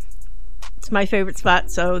 Okay. It's my favorite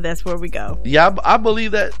spot, so that's where we go. Yeah, I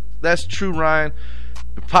believe that's true, Ryan.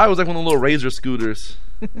 It probably was like one of the little Razor scooters.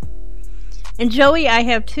 And Joey, I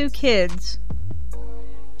have 2 kids.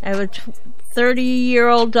 I have a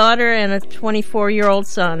 30-year-old daughter and a 24-year-old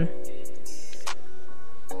son.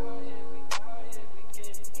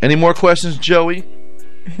 Any more questions, Joey?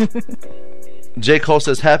 J. Cole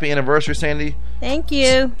says, "Happy anniversary, Sandy." Thank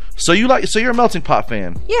you. So you're a Melting Pot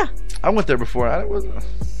fan? Yeah. I went there before.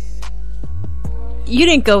 You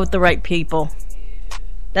didn't go with the right people.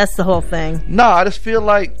 That's the whole thing. No, I feel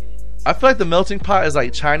like the Melting Pot is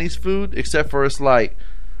like Chinese food, except for it's like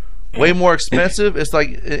way more expensive. It's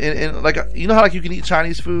like, in like, you know how like you can eat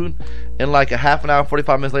Chinese food and like a half an hour,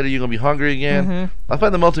 45 minutes later, you're gonna be hungry again. Mm-hmm. I feel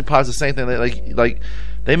like the Melting Pot is the same thing. Like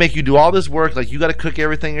they make you do all this work. Like you got to cook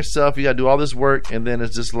everything yourself. You got to do all this work, and then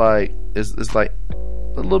it's just like it's like a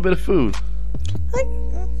little bit of food. Like,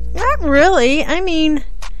 not really. I mean,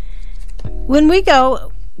 when we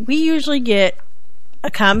go, we usually get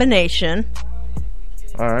a combination.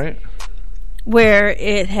 All right. Where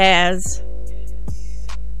it has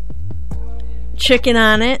chicken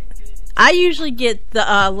on it. I usually get the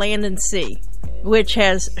Land and Sea, which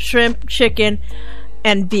has shrimp, chicken,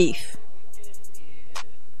 and beef.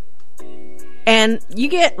 And you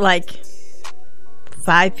get like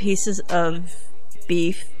 5 pieces of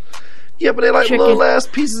beef. Yeah, but they're like chicken. Little ass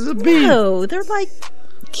pieces of beef. No, they're like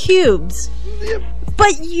cubes. Yeah.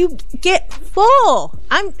 But you get full.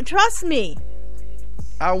 Trust me.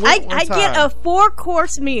 I get a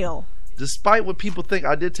 4-course meal. Despite what people think,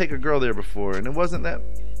 I did take a girl there before, and it was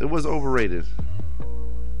overrated.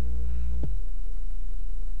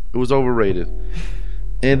 It was overrated.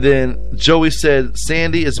 And then Joey said,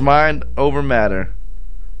 "Sandy is mind over matter.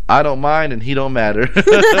 I don't mind and he don't matter."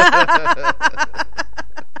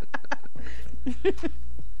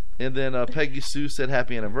 And then Peggy Sue said,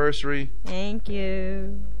 "Happy anniversary." Thank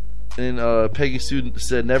you. And Peggy Sue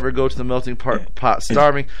said, "Never go to the Melting Pot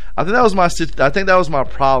starving." I think that was my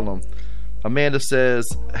problem. Amanda says,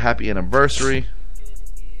 "Happy anniversary."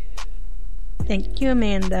 Thank you,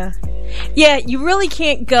 Amanda. Yeah, you really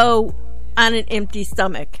can't go on an empty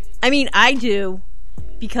stomach. I mean, I do,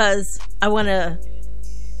 because I want to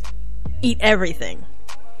eat everything.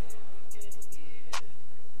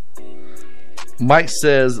 Mike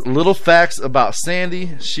says, "Little facts about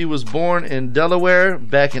Sandy. She was born in Delaware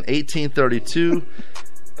back in 1832.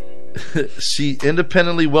 She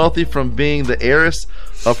independently wealthy from being the heiress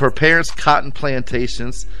of her parents' cotton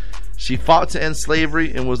plantations. She fought to end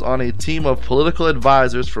slavery and was on a team of political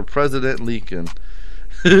advisors for President Lincoln.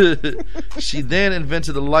 She then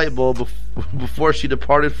invented the light bulb before she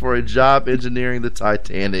departed for a job engineering the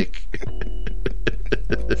Titanic."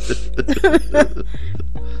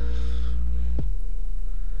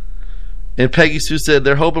 And Peggy Sue said,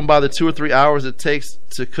 "They're hoping by the 2 or 3 hours it takes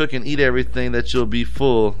to cook and eat everything that you'll be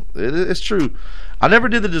full." It's true. I never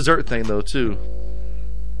did the dessert thing though, too.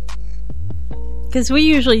 Because we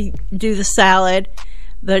usually do the salad,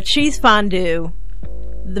 the cheese fondue,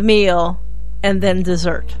 the meal, and then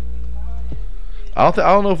dessert. I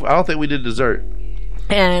don't think we did dessert.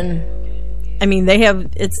 And I mean, they have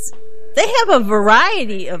a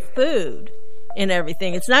variety of food and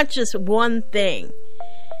everything. It's not just one thing.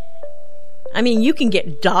 I mean, you can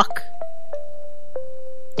get duck,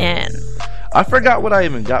 and I forgot what I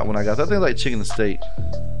even got when I got that. I think like chicken and steak.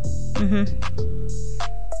 I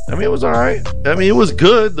mean, it was all right. I mean, it was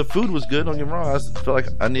good. The food was good. Don't get me wrong. I just felt like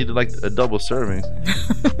I needed like a double serving.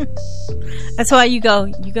 That's why you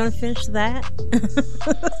go, "You gonna finish that?"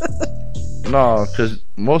 No, because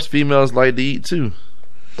most females like to eat too.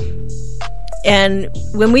 And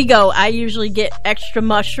when we go, I usually get extra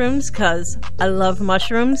mushrooms because I love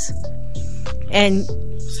mushrooms. And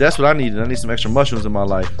see, that's what I needed. I need some extra mushrooms in my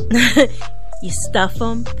life. You stuff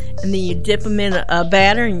them, and then you dip them in a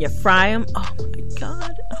batter, and you fry them. Oh my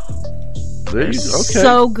god! There you go. Okay.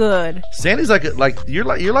 So good. Sandy's like you're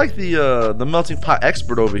like the Melting Pot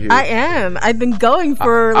expert over here. I am. I've been going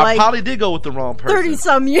for I probably did go with the wrong person.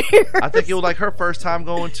 30-some years. I think it was like her first time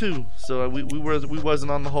going too. So we wasn't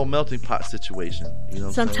on the whole Melting Pot situation. You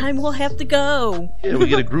know. Sometime we'll have to go. Yeah, we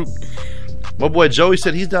get a group. My boy Joey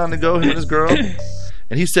said he's down to go. Him and his girl.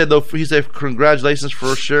 And he said congratulations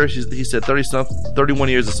for sure. He said 31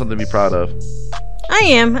 years is something to be proud of. I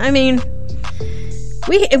am. I mean,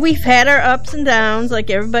 we've had our ups and downs like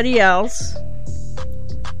everybody else,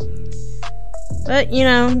 but you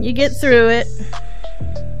know, you get through it.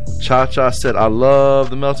 Cha Cha said, "I love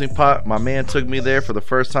the Melting Pot. My man took me there for the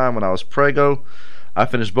first time when I was preggo. I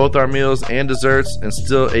finished both our meals and desserts and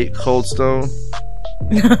still ate Cold Stone.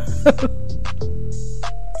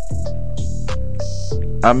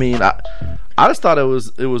 I mean, I just thought it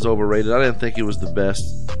was overrated. I didn't think it was the best,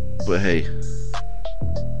 but hey.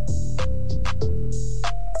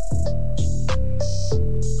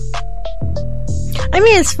 I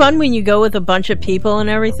mean, it's fun when you go with a bunch of people and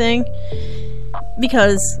everything,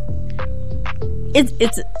 because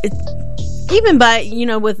it's even by, you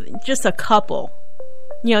know, with just a couple,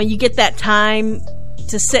 you know, you get that time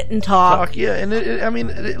to sit and talk. Yeah, and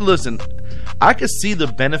listen, I could see the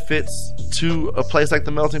benefits to a place like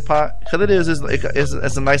the Melting Pot, because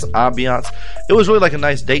it's a nice ambiance. It was really like a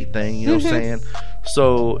nice date thing, you know what I'm saying?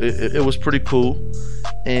 So it was pretty cool.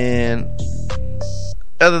 And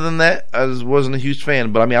other than that, I just wasn't a huge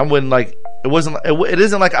fan. But I mean, I wouldn't like. It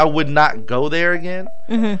isn't like I would not go there again.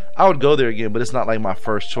 I would go there again, but it's not like my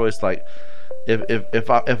first choice. Like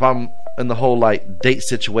if I'm in the whole like date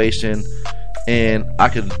situation, and I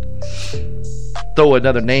could throw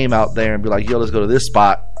another name out there and be like, yo, let's go to this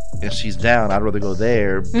spot, and she's down, I'd rather go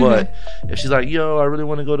there. But if she's like, yo, I really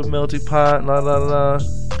want to go to Melting Pot, la la la,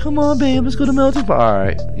 come on babe, let's go to Melting Pot. All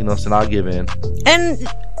right, you know, so I'll give in. And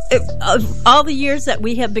of all the years that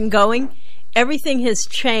we have been going, everything has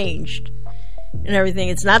changed and everything.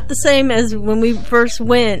 It's not the same as when we first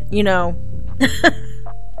went, you know,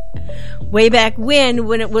 way back when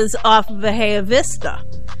it was off of Bahia Vista.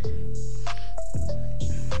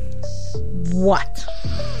 What?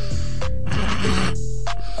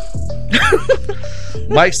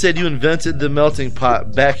 Mike said you invented the melting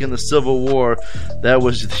pot back in the Civil War. That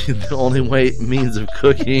was the only means of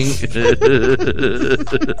cooking.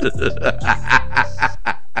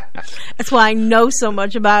 That's why I know so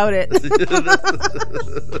much about it.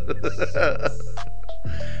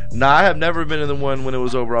 Nah, I have never been in the one when it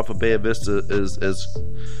was over off of Bahia Vista. As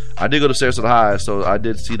I did go to Sarasota High, so I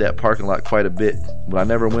did see that parking lot quite a bit, but I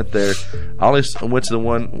never went there. I only went to the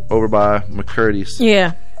one over by McCurdy's.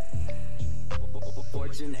 Yeah.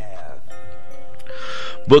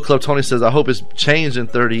 Book Club Tony says, I hope it's changed in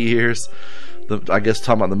 30 years. I guess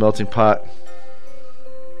talking about the melting pot.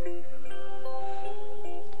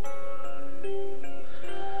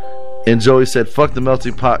 And Joey said, fuck the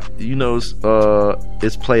melting pot. You know,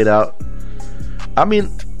 it's played out. I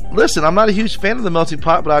mean, listen, I'm not a huge fan of the melting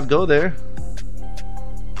pot, but I'd go there.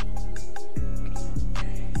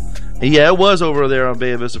 And yeah, it was over there on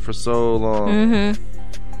Bahia Vista for so long.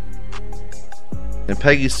 And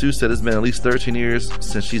Peggy Sue said it's been at least 13 years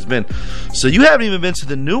since she's been. So you haven't even been to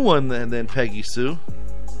the new one then Peggy Sue.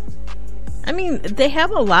 I mean, they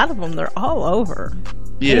have a lot of them. They're all over.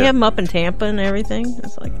 Yeah. They have them up in Tampa and everything.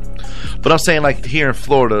 It's like, but I'm saying like here in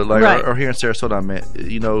Florida, like right. or here in Sarasota, I meant,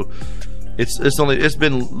 you know, it's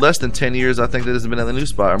been less than 10 years. I think that it's been at the new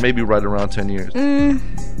spot, or maybe right around 10 years.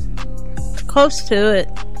 Close to it.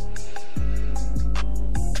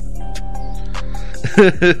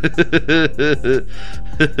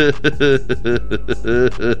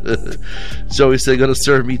 Joey said, gonna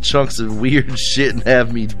serve me chunks of weird shit and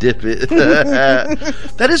have me dip it.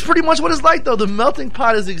 That is pretty much what it's like, though. The melting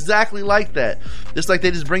pot is exactly like that. It's like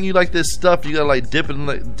they just bring you like this stuff, you gotta like dip it in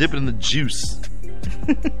the juice.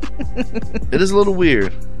 It is a little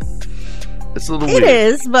weird. It's a little weird. It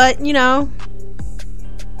is, but you know,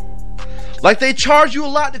 like they charge you a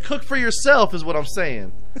lot to cook for yourself is what I'm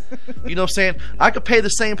saying. You know what I'm saying? I could pay the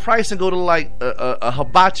same price and go to like a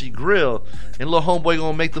hibachi grill, and little homeboy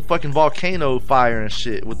gonna make the fucking volcano fire and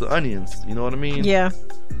shit with the onions. You know what I mean? Yeah.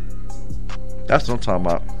 That's what I'm talking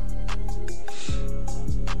about.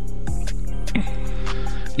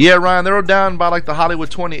 Yeah, Ryan, they're down by like the Hollywood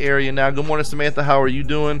 20 area now. Good morning, Samantha. How are you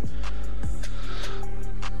doing?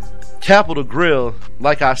 Capital Grill,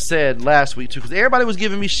 like I said last week too, because everybody was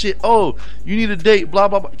giving me shit. Oh, you need a date, blah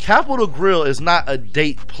blah blah. Capital Grill is not a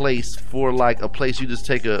date place for like a place you just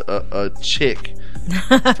take a chick.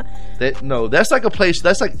 That's like a place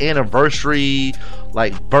that's like anniversary,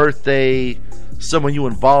 like birthday, someone you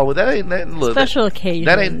involved with. That ain't that. Look, special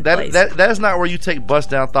occasion. That's not where you take Bust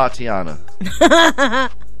Down Tatiana.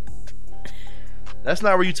 That's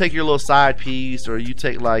not where you take your little side piece, or you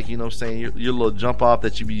take like, you know what I'm saying, your little jump off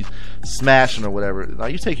that you be smashing or whatever. Now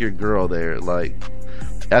you take your girl there, like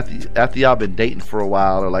after y'all been dating for a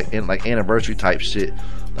while, or like in like anniversary type shit,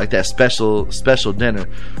 like that special dinner.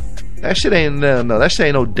 That shit ain't that shit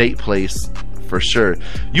ain't no date place for sure.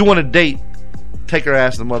 You want to date, take her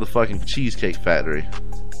ass to the motherfucking Cheesecake Factory.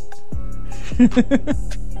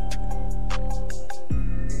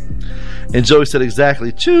 And Joey said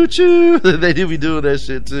exactly. Choo choo. They do be doing that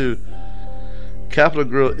shit too. Capitol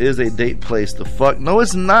Grill is a date place. The fuck? No,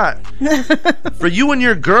 it's not. For you and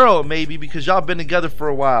your girl, maybe, because y'all been together for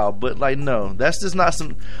a while. But, like, no. That's just not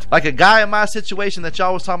some... Like, a guy in my situation that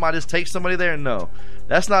y'all was talking about just take somebody there? No.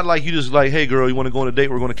 That's not like you just like, hey, girl, you want to go on a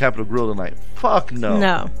date? We're going to Capitol Grill tonight. Fuck no.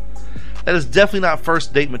 No. That is definitely not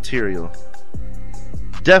first date material.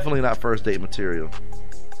 Definitely not first date material.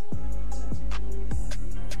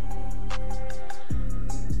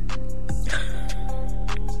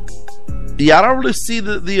 Yeah, I don't really see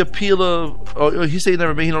the appeal of. Oh, he said he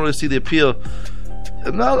never been. He don't really see the appeal.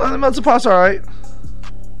 No, I'm not surprised. All right.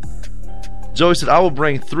 Joey said, "I will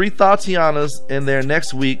bring 3 Tatianas in there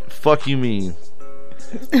next week." Fuck you mean?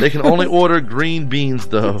 They can only order green beans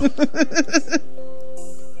though.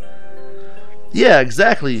 Yeah,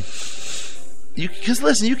 exactly. Because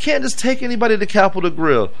listen, you can't just take anybody to Capitol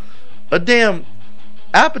Grill. A damn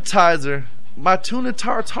appetizer, my tuna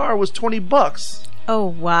tartare was $20. Oh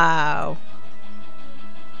wow.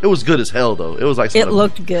 It was good as hell though. It was like it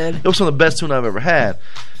looked good. It was some of the best tuna I've ever had.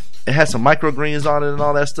 It had some microgreens on it and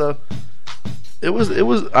all that stuff. It was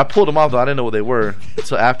I pulled them off though. I didn't know what they were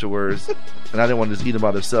until afterwards. And I didn't want to just eat them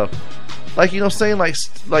by themselves. Like, you know what I'm saying?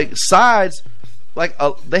 Like sides, like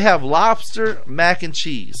they have lobster mac and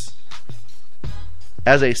cheese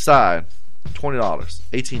as a side. $20,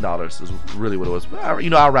 $18 is really what it was. You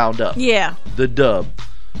know, I round up. Yeah. The dub.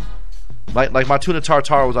 Like my tuna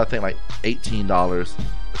tartare was, I think, like $18 or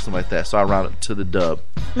something like that. So I rounded to the dub.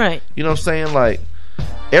 Right. You know what I'm saying? Like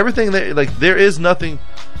everything that, like, there is nothing.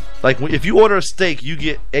 Like, if you order a steak, you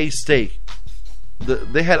get a steak.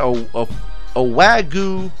 They had a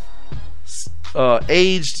Wagyu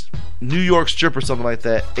aged New York strip or something like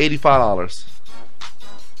that. $85.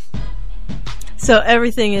 So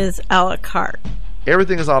everything is a la carte.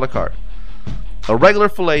 Everything is a la carte. A regular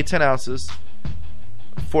filet, 10 ounces,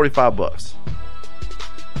 $45.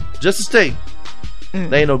 Just a steak.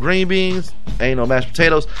 There ain't no green beans. Ain't no mashed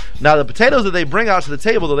potatoes. Now the potatoes that they bring out to the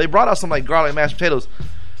table, though, they brought out some like garlic mashed potatoes.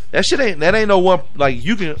 That ain't no one. Like,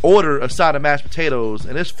 you can order a side of mashed potatoes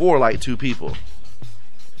and it's for like 2 people.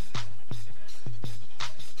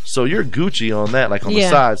 So you're Gucci on that, like on the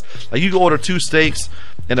sides. Like, you can order 2 steaks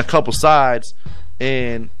and a couple sides,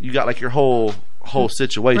 and you got like your whole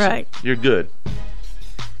situation. Right. You're good.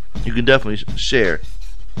 You can definitely share.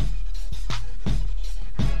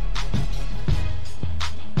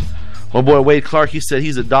 My boy Wade Clark, he said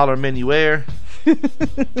he's a dollar menuaire.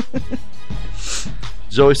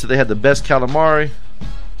 Joey said they had the best calamari,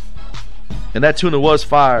 and that tuna was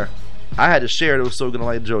fire. I had to share it. It was so good. I'm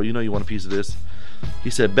like, Joe, you know you want a piece of this. He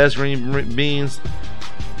said best green beans.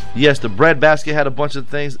 Yes, the bread basket had a bunch of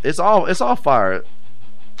things. It's all fire.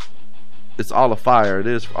 It's all a fire. It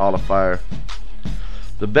is all a fire.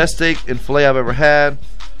 The best steak and filet I've ever had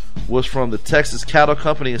was from the Texas Cattle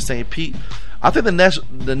Company in St. Pete. I think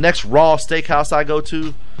the next raw steakhouse I go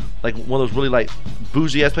to, like one of those really like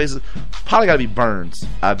bougie ass places, probably got to be Burns.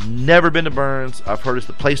 I've never been to Burns. I've heard it's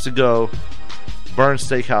the place to go. Burns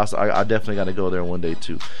Steakhouse, I definitely got to go there one day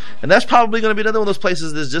too. And that's probably going to be another one of those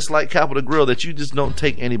places that's just like Capitol Grill that you just don't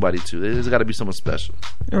take anybody to. There's got to be someone special.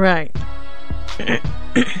 Right.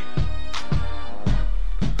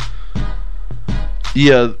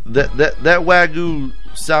 Yeah, that Wagyu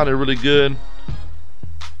sounded really good.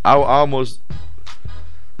 I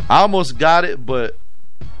almost got it, but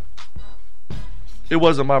it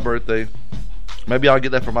wasn't my birthday. Maybe I'll get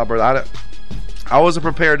that for my birthday. I wasn't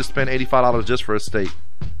prepared to spend $85 just for a steak.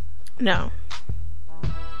 No.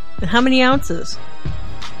 How many ounces?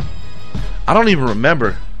 I don't even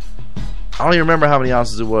remember. I don't even remember how many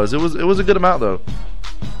ounces it was. It was a good amount though.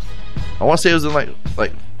 I want to say it was in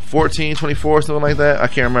like 14, 24, something like that. I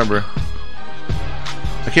can't remember.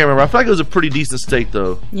 I feel like it was a pretty decent steak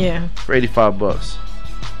though. Yeah. For $85.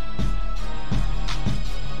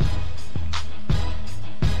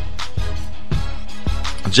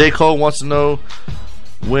 J. Cole wants to know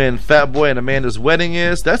when Fat Boy and Amanda's wedding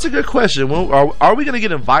is. That's a good question. Are we going to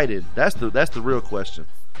get invited? That's the real question.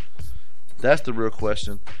 That's the real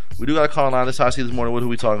question. We do got a call line. This is how I see this morning. Who are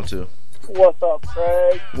we talking to? What's up,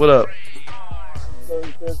 Craig? What up?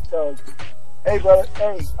 Hey, brother.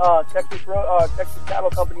 Hey, Texas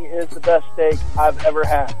Cattle Company is the best steak I've ever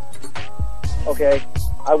had. Okay,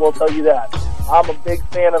 I will tell you that. I'm a big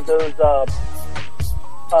fan of those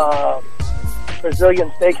Brazilian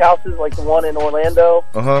steakhouses, like the one in Orlando,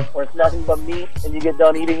 where it's nothing but meat, and you get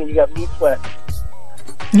done eating and you got meat sweat.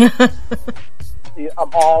 See, I'm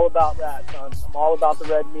all about that, son. I'm all about the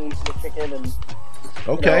red meat, the chicken, and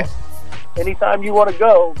okay. Anytime you want to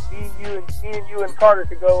go, me and you and Carter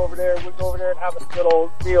could go over there. We'll go over there and have a good old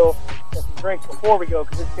meal and some drinks before we go,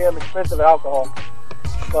 because it's damn expensive alcohol.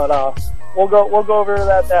 But we'll go over to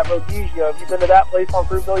that Rhodesia. Have you been to that place on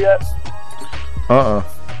Fruitville yet?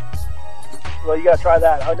 Well, you gotta try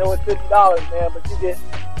that. I know it's $50, man, but you get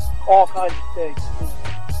all kinds of steaks.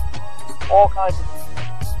 All kinds of steaks.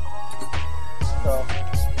 So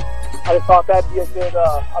I just thought that'd be a good.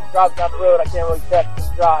 I'm driving down the road. I can't really text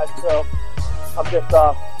and drive, so I'm just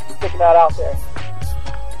sticking that out there.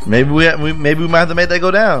 Maybe we might have to make that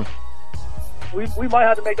go down. We might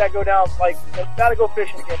have to make that go down. Like, we gotta go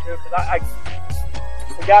fishing again, too, because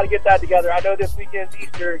we gotta get that together. I know this weekend's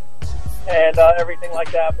Easter and everything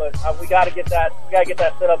like that, but we gotta get that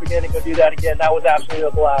set up again and go do that again. That was absolutely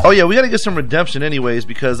a blast. Oh yeah, we gotta get some redemption anyways,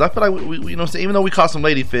 because I feel like we even though we caught some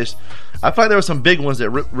ladyfish, I feel like there were some big ones that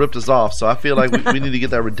ripped us off. So I feel like we need to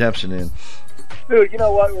get that redemption in. Dude, you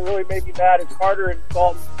know what really made me mad is Carter and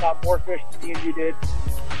Dalton caught more fish than me and you did.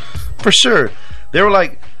 For sure, they were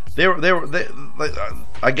like. They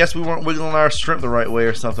I guess we weren't wiggling our shrimp the right way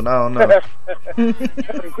or something. I don't know.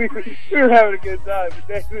 we were having a good time,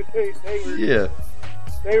 but they were. Yeah.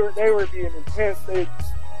 They were being intense. They were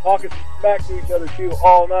talking some smack to each other too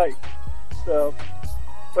all night. So,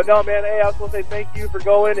 but no, man. Hey, I just want to say thank you for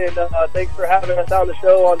going and thanks for having us on the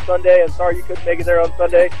show on Sunday. And sorry you couldn't make it there on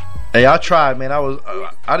Sunday. Hey, I tried, man. I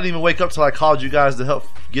didn't even wake up till I called you guys to help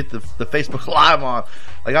get the Facebook Live on.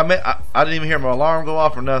 Like I didn't even hear my alarm go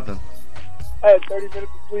off or nothing. I had 30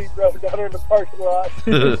 minutes of sleep, bro, down there in the parking lot.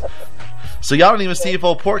 So y'all didn't even see if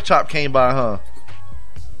old Pork Chop came by, huh?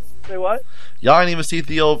 Say what? Y'all didn't even see if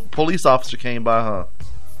the old police officer came by, huh?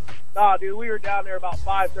 Nah, dude, we were down there about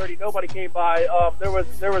 5:30. Nobody came by. There was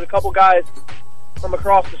a couple guys from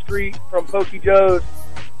across the street from Pokey Joe's.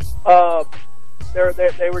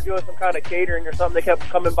 They were doing some kind of catering or something. They kept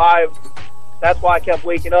coming by. That's why I kept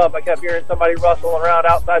waking up. I kept hearing somebody rustling around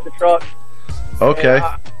outside the truck. Okay.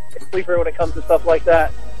 I'm a sleeper when it comes to stuff like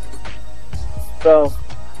that. So,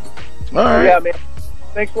 all right. Yeah, man.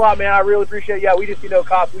 Thanks a lot, man. I really appreciate it. Yeah, we just,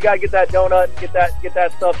 cops. We got to get that donut and get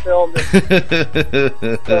that stuff filmed.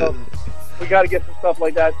 So, we got to get some stuff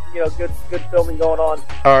like that. Good filming going on.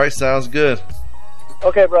 All right, sounds good.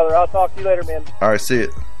 Okay, brother. I'll talk to you later, man. All right, see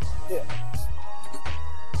it. Yeah.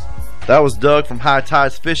 That was Doug from High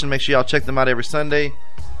Tides Fishing. Make sure y'all check them out every Sunday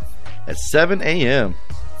at 7 a.m.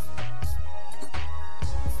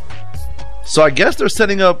 So I guess they're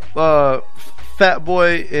setting up Fat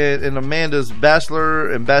Boy and Amanda's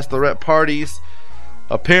bachelor and bachelorette parties.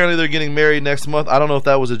 Apparently they're getting married next month. I don't know if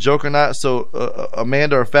that was a joke or not. So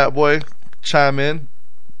Amanda or Fat Boy, chime in.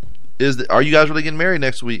 Are you guys really getting married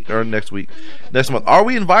next month? Are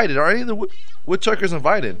we invited? Are any of the Woodchuckers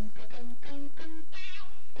invited?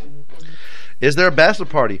 Is there a bachelor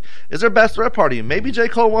party? Is there a bachelorette party? Maybe J.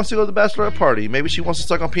 Cole wants to go to the bachelorette party. Maybe she wants to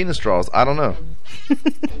suck on penis straws. I don't know.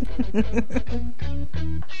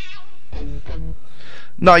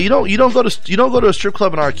 No, you don't go to a strip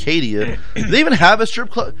club in Arcadia. Do they even have a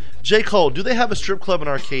strip club? J. Cole, do they have a strip club in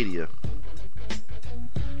Arcadia?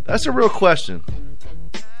 That's a real question.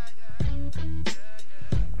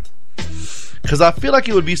 Because I feel like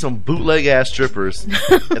it would be some bootleg ass strippers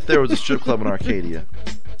if there was a strip club in Arcadia.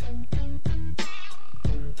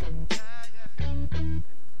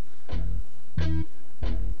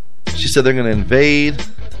 She said they're going to invade.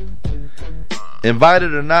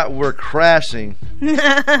 Invited or not, we're crashing.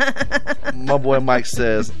 My boy Mike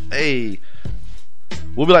says, "Hey,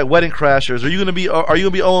 we'll be like wedding crashers. Are you gonna be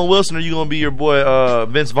Owen Wilson, or are you gonna be your boy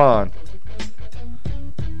Vince Vaughn?"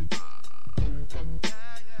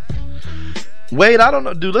 Wait, I don't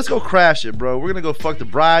know, dude. Let's go crash it, bro. We're gonna go fuck the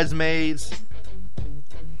bridesmaids.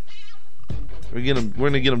 We're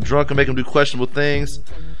gonna get them drunk and make them do questionable things.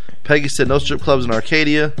 Peggy said no strip clubs in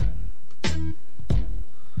Arcadia.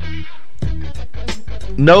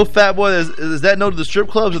 No, Fat Boy, is that no to the strip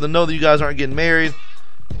clubs or the no that you guys aren't getting married?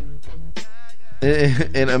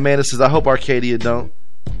 And Amanda says, I hope Arcadia don't.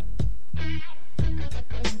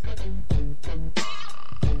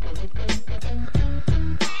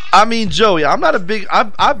 I mean, Joey, I'm not a big.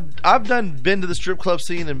 I've been to the strip club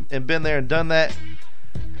scene and been there and done that.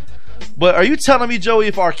 But are you telling me, Joey,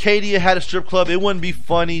 if Arcadia had a strip club, it wouldn't be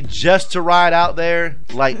funny just to ride out there,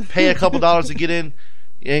 like pay a couple dollars to get in,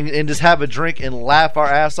 and just have a drink and laugh our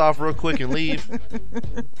ass off real quick and leave?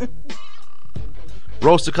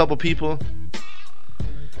 Roast a couple people.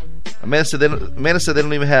 Amanda said they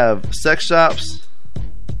don't even have sex shops.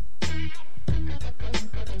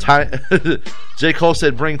 J. Cole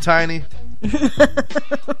said bring Tiny. And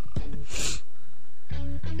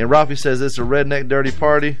Rafi says it's a redneck dirty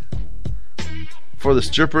party for the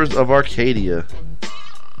strippers of Arcadia.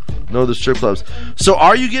 No, the strip clubs. So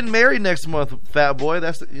are you getting married next month, Fat Boy?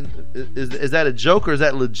 Is that a joke or is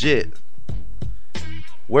that legit?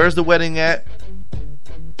 Where's the wedding at?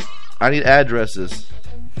 I need addresses.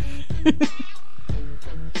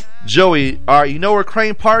 Joey, all right, you know where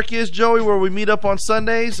Crane Park is, Joey, where we meet up on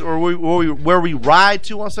Sundays? Or where we ride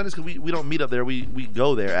to on Sundays? Because we don't meet up there. We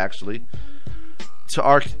go there, actually.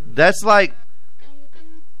 That's like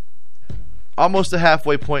almost a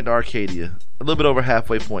halfway point to Arcadia. A little bit over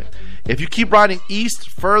halfway point. If you keep riding east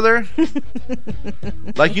further,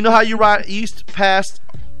 like you know how you ride east past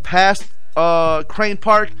Crane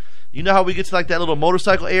Park, you know how we get to like that little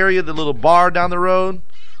motorcycle area, the little bar down the road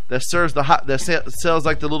that serves sells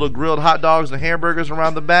like the little grilled hot dogs and hamburgers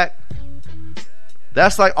around the back.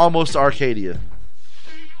 That's like almost Arcadia.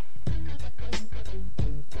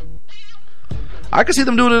 I can see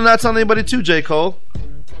them doing it and not telling anybody too, J. Cole.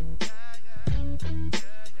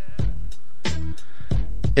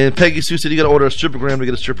 And Peggy Sue said you gotta order a strippogram to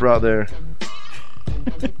get a stripper out there.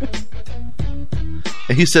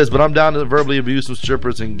 And he says, but I'm down to verbally abuse some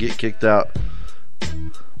strippers and get kicked out.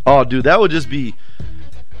 Oh, dude, that would just be...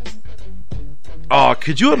 Oh,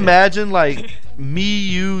 could you imagine, like, me,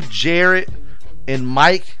 you, Jarrett, and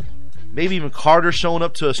Mike, maybe even Carter showing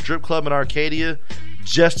up to a strip club in Arcadia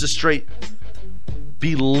just to straight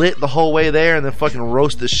be lit the whole way there and then fucking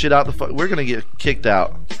roast the shit out the fuck? We're gonna get kicked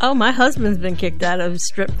out. Oh, my husband's been kicked out of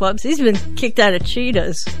strip clubs. He's been kicked out of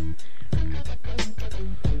Cheetahs.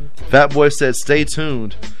 Fat Boy said, stay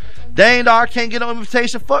tuned. Dang, dog, can't get no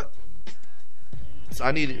invitation. Fuck.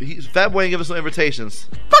 So Fat Boy ain't give us no invitations.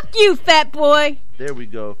 Fuck you, Fat Boy. There we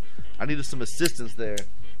go. I needed some assistance there.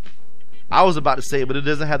 I was about to say it, but it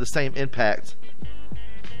doesn't have the same impact.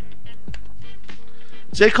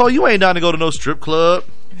 J. Cole, you ain't down to go to no strip club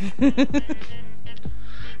and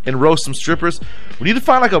roast some strippers. We need to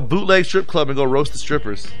find like a bootleg strip club and go roast the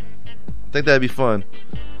strippers. I think that'd be fun.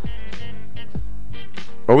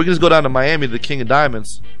 Or we can just go down to Miami to the King of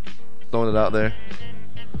Diamonds. Throwing it out there.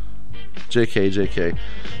 JK.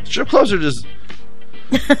 Strip clubs are just...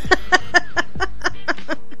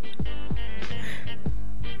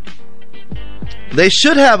 They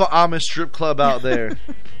should have an Amish strip club out there.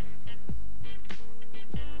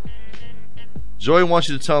 Joey wants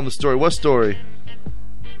you to tell him the story. What story?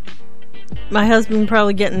 My husband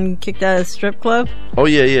probably getting kicked out of the strip club. Oh,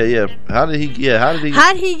 yeah. How did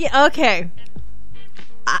he... Okay.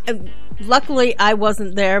 Luckily, I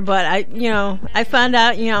wasn't there, but I found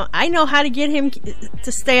out, I know how to get him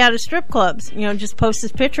to stay out of strip clubs. Just post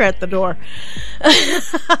his picture at the door.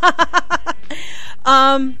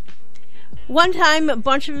 One time, a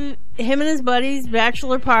bunch of him and his buddies,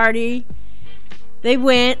 bachelor party, they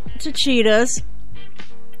went to Cheetah's,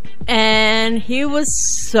 and he was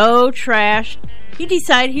so trashed, he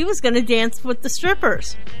decided he was going to dance with the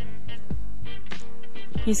strippers.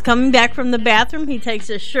 He's coming back from the bathroom. He takes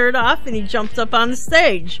his shirt off and he jumps up on the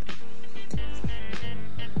stage.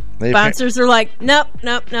 Bouncers are like, nope.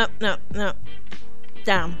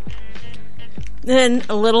 Down. Then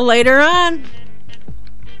a little later on,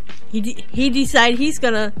 he decided he's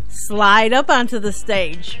going to slide up onto the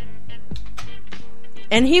stage.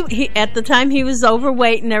 And he at the time he was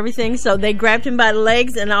overweight and everything, so they grabbed him by the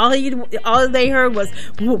legs, and all they heard was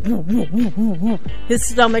whoop, whoop, whoop, whoop, whoop. His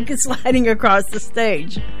stomach is sliding across the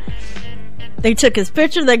stage. They took his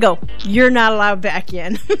picture. They go, "You're not allowed back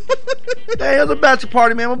in." Hey, it was a bachelor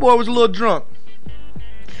party, man. My boy was a little drunk.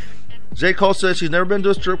 J. Cole says she's never been to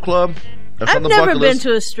a strip club. That's I've never been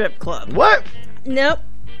to a strip club. What? Nope.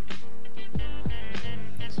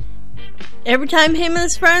 Every time him and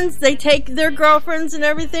his friends, they take their girlfriends and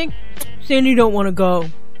everything. Sandy don't want to go.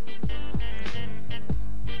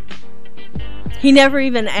 He never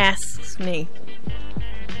even asks me.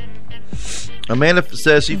 Amanda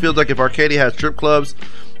says she feels like if Arcadia had strip clubs,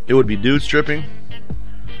 it would be dudes stripping.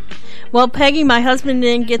 Well, Peggy, my husband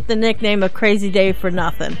didn't get the nickname of Crazy Dave for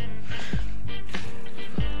nothing.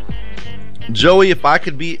 Joey, if I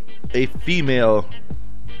could be a female,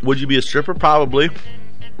 would you be a stripper? Probably.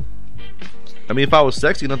 I mean, if I was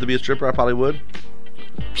sexy enough to be a stripper, I probably would.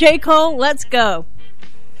 J. Cole, let's go.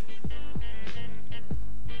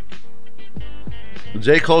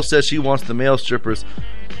 J. Cole says she wants the male strippers.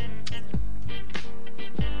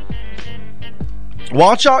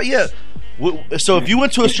 Watch out, yeah. So if you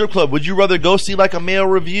went to a strip club, would you rather go see like a male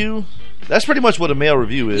review? That's pretty much what a male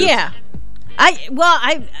review is. Yeah.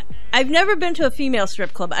 I've never been to a female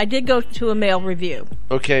strip club. I did go to a male review.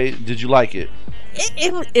 Okay, did you like it?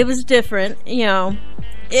 It was different, Do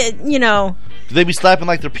they be slapping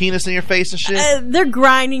like their penis in your face and shit? They're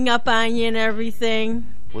grinding up on you and everything.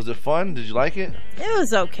 Was it fun? Did you like it? It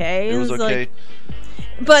was okay. It was okay.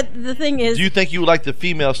 But the thing is, do you think you would like the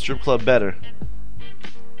female strip club better?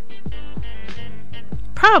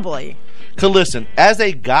 Probably. Cause listen, as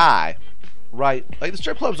a guy, right? Like the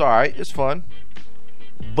strip club's all right, it's fun.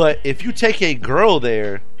 But if you take a girl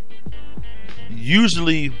there,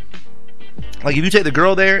 usually, like if you take the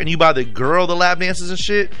girl there and you buy the girl the lap dances and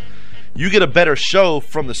shit, you get a better show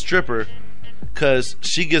from the stripper because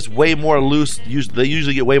she gets way more loose. They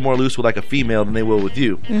usually get way more loose with like a female than they will with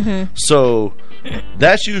you. Mm-hmm. So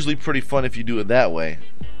that's usually pretty fun if you do it that way.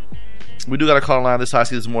 We do got a call line. This High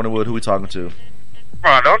C this morning, Wood. Who we talking to?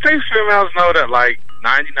 Bro, don't these females know that like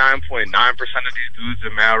 99.9% of these dudes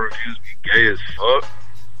in male reviews be gay as fuck?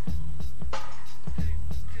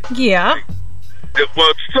 Yeah.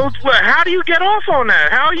 Well, so how do you get off on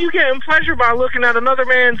that? How are you getting pleasure by looking at another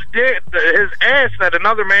man's dick, his ass that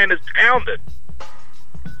another man is pounding?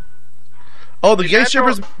 Oh, the gay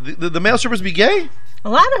strippers, the male strippers be gay? A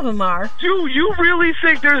lot of them are. Do you really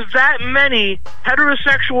think there's that many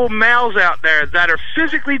heterosexual males out there that are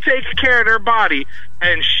physically taking care of their body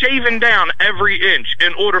and shaving down every inch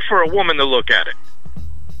in order for a woman to look at it?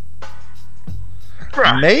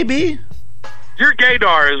 Bruh. Maybe. Your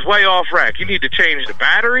gaydar is way off rack. You need to change the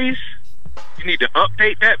batteries. You need to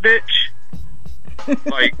update that bitch.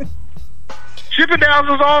 Like,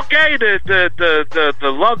 Chippendales is all gay. The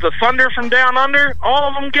Love the Thunder from Down Under, all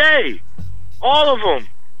of them gay. All of them.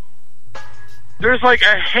 There's like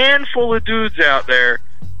a handful of dudes out there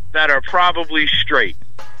that are probably straight.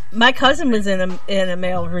 My cousin was in a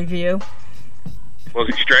male review. Was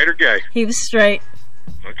he straight or gay? He was straight.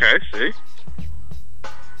 Okay, see.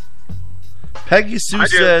 Peggy Sue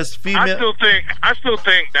says female. I still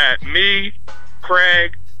think that me,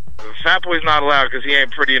 Craig, Fat Boy's not allowed because he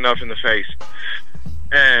ain't pretty enough in the face,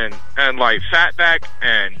 and like Fatback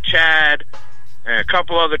and Chad and a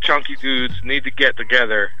couple other chunky dudes need to get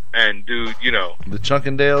together and do, you know, the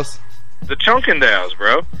Chunkendales. The Chunkendales,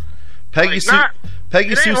 bro. Peggy like, Sue.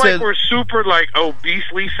 Peggy Sue like said we're super like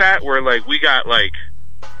obesely fat, where like we got like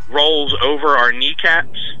rolls over our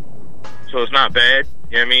kneecaps, so it's not bad.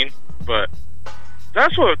 You know what I mean? But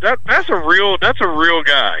that's a real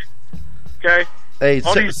guy. Okay. Hey,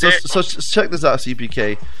 so check this out,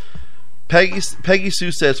 CPK. Peggy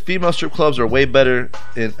Sue says female strip clubs are way better,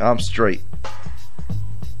 and I'm straight.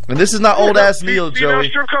 And this is not old ass Neil, Joey. Female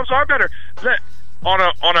strip clubs are better.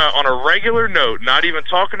 On a regular note, not even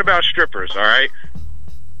talking about strippers, all right?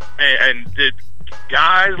 And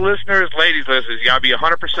guys, listeners, ladies, listeners, you gotta be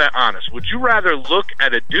 100% honest. Would you rather look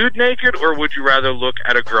at a dude naked, or would you rather look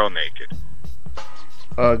at a girl naked?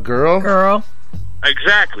 Girl? Girl.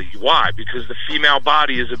 Exactly. Why? Because the female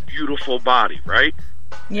body is a beautiful body, right?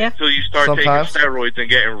 Yeah. So you start Sometimes. taking steroids and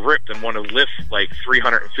getting ripped and want to lift like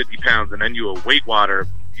 350 pounds, and then you're a weightlifter.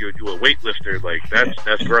 Like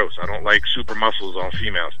that's gross. I don't like super muscles on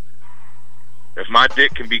females. If my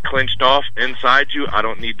dick can be clenched off inside you, I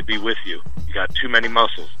don't need to be with you. You got too many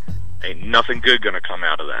muscles. Ain't nothing good gonna come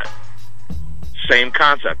out of that. Same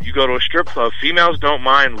concept. You go to a strip club, females don't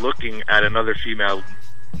mind looking at another female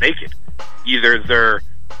naked. Either they're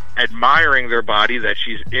admiring their body, that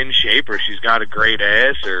she's in shape, or she's got a great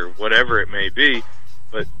ass, or whatever it may be.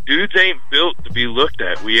 But dudes ain't built to be looked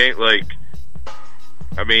at. We ain't like,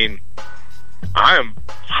 I mean, I am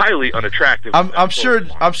highly unattractive. I'm sure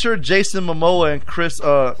Jason Momoa and Chris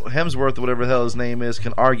Hemsworth, or whatever the hell his name is,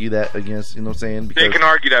 can argue that against, you know what I'm saying? They can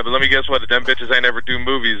argue that, but let me guess what, them bitches ain't ever do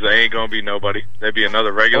movies, they ain't gonna be nobody. They'd be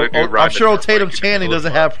another regular dude. I'm sure Tatum Channing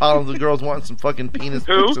doesn't have problems with girls wanting some fucking penis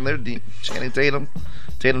pics in their Channing Tatum.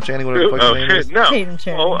 Tatum Channing, whatever the fuck his name is. No. Tatum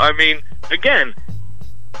Channing. Well, I mean, again,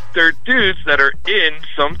 they're dudes that are in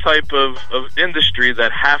some type of industry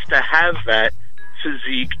that have to have that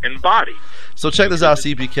physique and body. So check this out,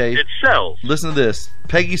 CPK. It sells. Listen to this.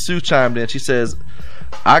 Peggy Sue chimed in. She says,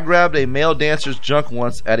 I grabbed a male dancer's junk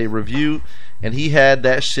once at a review, and he had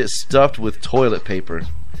that shit stuffed with toilet paper.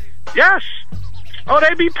 Yes. Oh,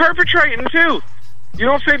 they be perpetrating, too. You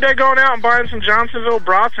don't think they're going out and buying some Johnsonville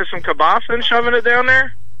brats or some kielbasa and shoving it down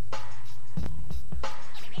there?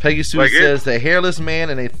 Peggy Sue says, the hairless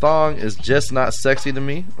man in a thong is just not sexy to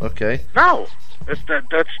me. Okay. No.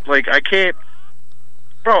 That's like, I can't.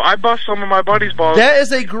 Bro, I bust some of my buddies' balls. That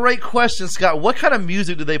is a great question, Scott. What kind of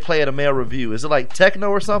music do they play at a male review? Is it like techno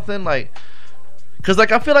or something? Like, because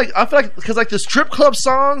like I feel like because like the strip club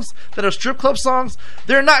songs that are strip club songs,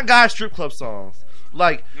 they're not guy strip club songs.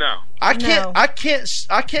 Like, no, I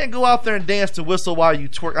can't go out there and dance to Whistle While You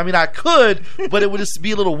Twerk. I mean, I could, but it would just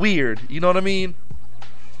be a little weird. You know what I mean?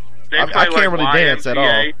 They I play can't like really YMCA. dance at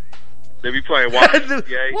all. They be playing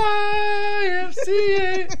YMCA.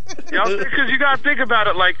 YMCA. Because you gotta think about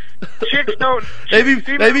it. Like chicks don't. They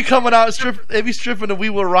be coming out they be stripping the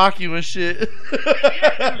We Will Rock You and shit.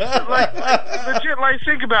 like legit. Like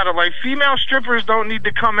think about it. Like female strippers don't need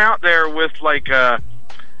to come out there with like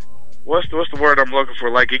what's the word I'm looking for?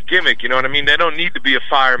 Like a gimmick, you know what I mean? They don't need to be a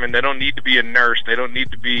fireman. They don't need to be a nurse. They don't need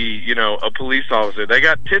to be, a police officer. They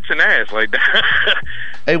got tits and ass like that.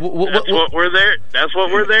 Hey, that's what we're there. That's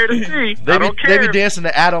what we're there to see. I don't care. They be dancing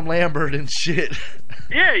to Adam Lambert and shit.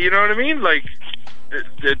 Yeah, you know what I mean? Like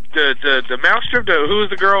the mouth strip. Who was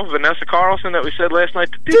the girl? Vanessa Carlson that we said last night.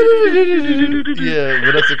 Yeah,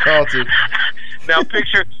 Vanessa Carlson. Now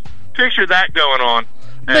picture that going on.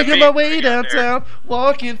 Making my way downtown,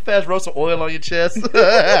 walking fast, roll some oil on your chest. No,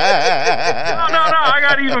 I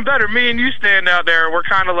got even better. Me and you stand out there, and we're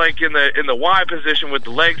kind of like in the Y position with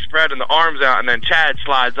the legs spread and the arms out, and then Chad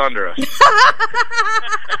slides under us. You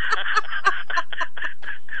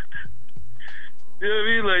know what I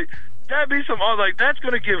mean? Like that'd be that's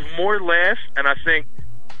gonna give more laughs, and I think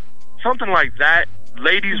something like that.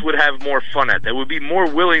 Ladies would have more fun at. They would be more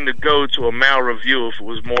willing to go to a male review if it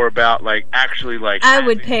was more about actually I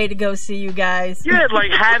would pay to go see you guys. Yeah,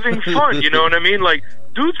 having fun. You know what I mean? Like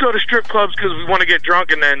dudes go to strip clubs because we want to get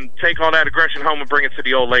drunk and then take all that aggression home and bring it to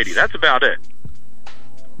the old lady. That's about it.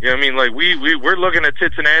 You know what I mean? Like we're looking at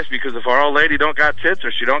tits and ass because if our old lady don't got tits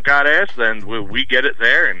or she don't got ass, then we get it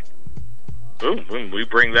there and boom, we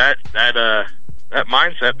bring that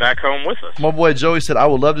mindset back home with us. My boy Joey said, I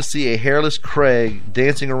would love to see a hairless Craig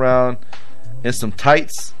dancing around in some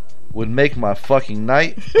tights. Would make my fucking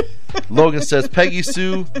night. Logan says, Peggy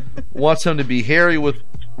Sue wants him to be hairy with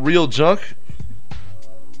real junk.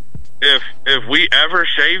 If we ever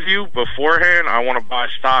shave you beforehand, I want to buy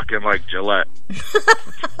stock in Gillette.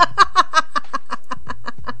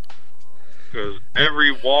 Because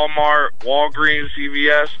every Walmart, Walgreens,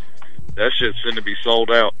 CVS, that shit's going to be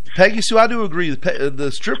sold out. Peggy Sue, I do agree.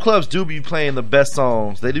 The strip clubs do be playing the best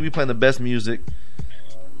songs. They do be playing the best music.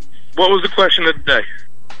 What was the question of the day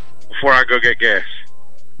before I go get gas?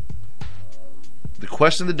 The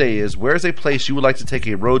question of the day is, where's a place you would like to take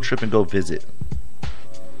a road trip and go visit?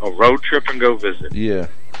 A road trip and go visit? Yeah.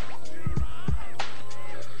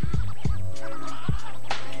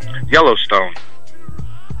 Yellowstone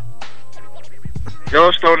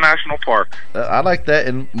National Park. I like that,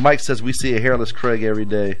 and Mike says we see a hairless Craig every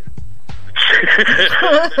day.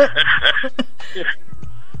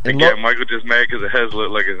 Again, Michael just mad because it has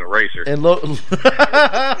looked like it's an eraser. And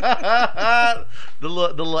the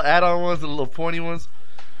little add-on ones, the little pointy ones.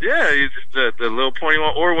 Yeah, it's just the little pointy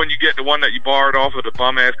one, or when you get the one that you borrowed off of the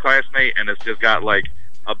bum-ass classmate, and it's just got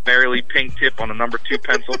a barely pink tip on a number 2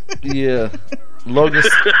 pencil. Yeah. Logan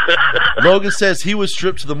says he was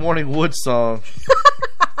stripped to the Morning Wood song.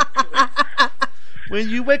 When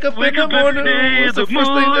you wake up in the morning, what's the first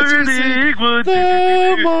thing that you see?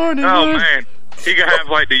 The Morning Wood. Oh man, he could have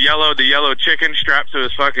the yellow chicken strapped to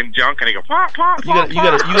his fucking junk, and he go pop pop pop. You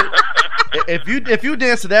gotta. If you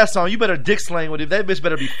dance to that song, you better dick slang with it. That bitch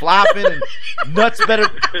better be flopping, and nuts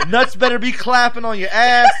better be clapping on your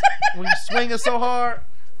ass when you swinging so hard.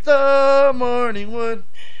 The Morning Wood.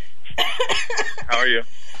 How are you?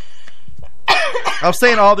 I'm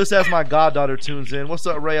saying all this as my goddaughter tunes in. What's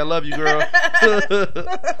up, Ray? I love you, girl.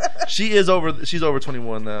 She's over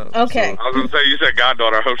 21 now. Okay. So. I was gonna say, you said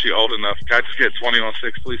goddaughter. I hope she's old enough. Can I just get 20 on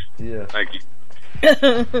 6, please? Yeah. Thank you.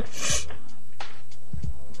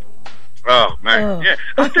 Oh man, yeah.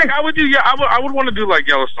 I think I would do. Yeah, I would want to do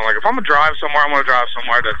Yellowstone. If I'm gonna drive somewhere, I want to drive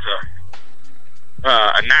somewhere that's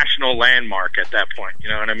a national landmark at that point. You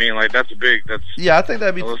know what I mean? That's big. Yeah, I think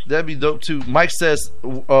that'd be dope too. Mike says,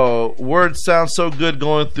 words sound so good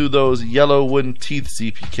going through those yellow wooden teeth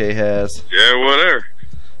CPK has. Yeah, whatever.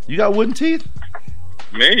 You got wooden teeth?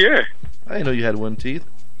 Me, yeah. I didn't know you had wooden teeth.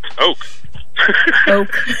 Oak.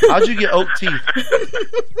 How'd you get oak teeth?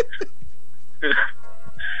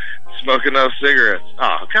 Smoking those cigarettes.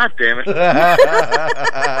 Oh, god damn it.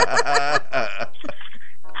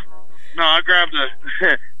 No, I grabbed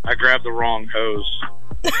the wrong hose.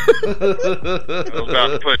 I was about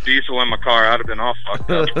to put diesel in my car. I'd have been all fucked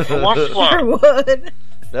up.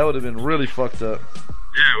 That would have been really fucked up.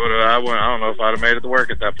 Yeah, I don't know if I'd have made it to work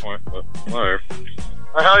at that point, but whatever.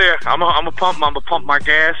 Hell yeah, I'm gonna pump my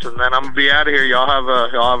gas, and then I'm gonna be out of here. Y'all have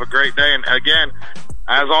a great day, and again,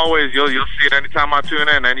 as always, you'll see it anytime I tune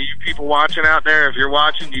in. Any of you people watching out there, if you're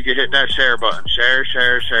watching, you can hit that share button. Share.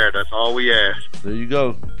 That's all we ask. There you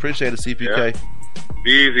go. Appreciate it, CPK. Yeah.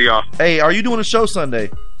 Be easy, y'all. Hey, are you doing a show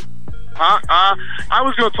Sunday? I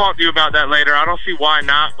was going to talk to you about that later. I don't see why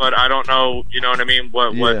not, but I don't know, you know what I mean,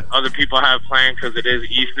 what other people have planned, because it is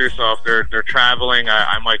Easter, so if they're traveling,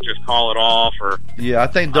 I might just call it off. Or I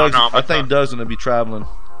think Doug's going to be traveling.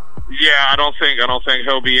 Yeah, I don't think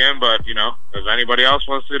he'll be in, but, you know, if anybody else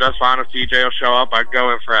wants to, that's fine. If TJ will show up, I'd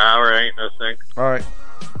go in for an hour. Ain't no thing. All right,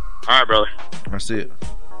 brother. I see it.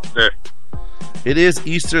 Yeah. It is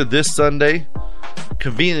Easter this Sunday,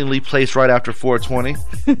 conveniently placed right after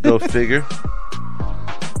 420. Go figure.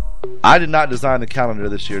 I did not design the calendar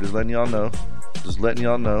this year, just letting y'all know.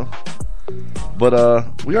 But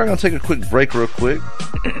we are going to take a quick break real quick.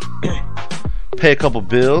 Pay a couple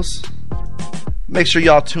bills. Make sure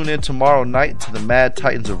y'all tune in tomorrow night to the Mad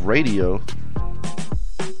Titans of Radio.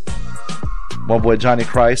 My boy Johnny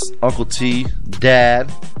Christ, Uncle T,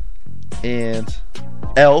 Dad, and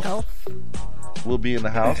Elf will be in the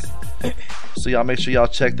house. So y'all make sure y'all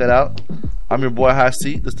check that out. I'm your boy High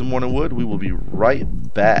C. This is the Morning Wood. We will be right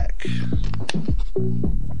back.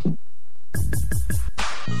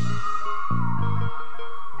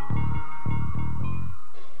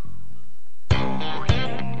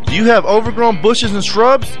 Do you have overgrown bushes and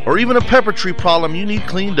shrubs, or even a pepper tree problem you need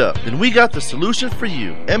cleaned up? Then we got the solution for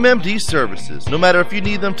you. MMD Services. No matter if you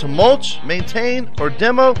need them to mulch, maintain, or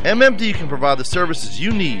demo, MMD can provide the services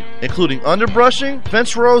you need, including underbrushing,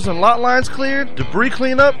 fence rows and lot lines cleared, debris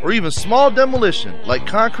cleanup, or even small demolition like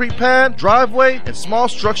concrete pad, driveway, and small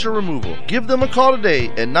structure removal. Give them a call today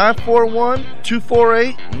at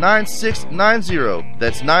 941-248-9690.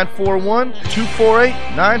 That's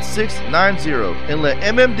 941-248-9690. And let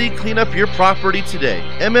MMD clean up your property today.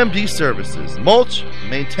 MMD Services. Mulch,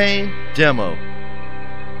 maintain, demo.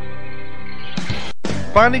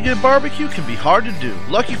 Finding good barbecue can be hard to do.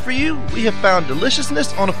 Lucky for you, we have found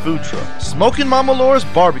deliciousness on a food truck. Smoking Mama Laura's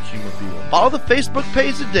Barbecue Mobile. Follow the Facebook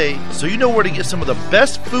page today so you know where to get some of the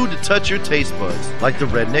best food to touch your taste buds, like the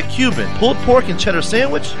Redneck Cuban, pulled pork and cheddar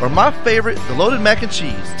sandwich, or my favorite, the loaded mac and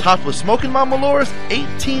cheese, topped with Smoking Mama Laura's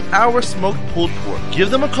 18-hour smoked pulled pork. Give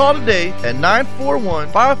them a call today at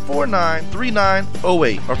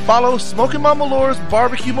 941-549-3908 or follow Smoking Mama Laura's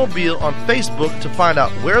Barbecue Mobile on Facebook to find out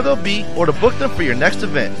where they'll be or to book them for your next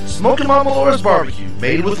event. Smoking Mama Laura's Barbecue,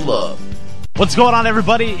 made with love. What's going on,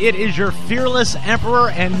 everybody? It is your fearless emperor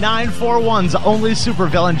and 941's only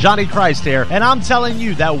supervillain, Johnny Christ here, and I'm telling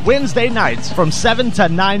you that Wednesday nights from 7 to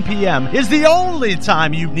 9 p.m. is the only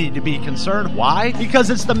time you need to be concerned. Why? Because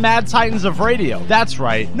it's the Mad Titans of Radio. That's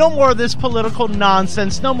right. No more of this political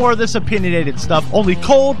nonsense, no more of this opinionated stuff, only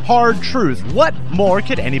cold, hard truth. What more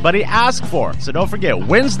could anybody ask for? So don't forget,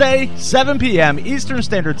 Wednesday, 7 p.m. Eastern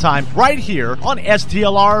Standard Time, right here on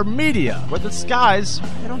STLR Media, where the skies,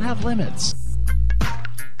 they don't have limits.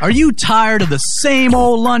 Are you tired of the same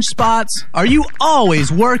old lunch spots? Are you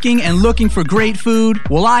always working and looking for great food?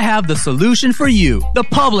 Well, I have the solution for you. The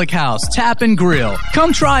Public House Tap and Grill.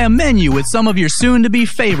 Come try a menu with some of your soon-to-be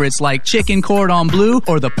favorites like chicken cordon bleu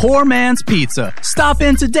or the poor man's pizza. Stop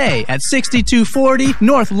in today at 6240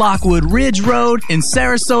 North Lockwood Ridge Road in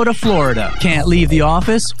Sarasota, Florida. Can't leave the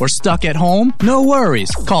office or stuck at home? No worries.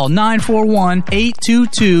 Call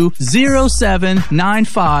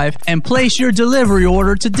 941-822-0795 and place your delivery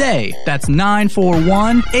order today. That's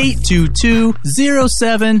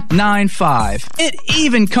 941-822-0795. It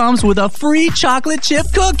even comes with a free chocolate chip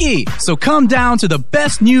cookie. So come down to the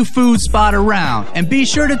best new food spot around and be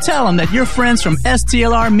sure to tell them that your friends from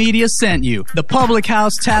STLR Media sent you. The Public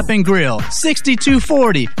House Tap and Grill,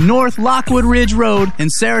 6240 North Lockwood Ridge Road in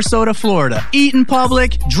Sarasota, Florida. Eat in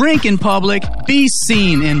public, drink in public, be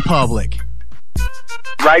seen in public.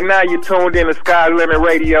 Right now, you're tuned in to Sky's Limit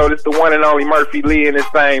Radio. This is the one and only Murphy Lee in this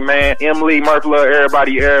thing, man. M. Lee, Murphy love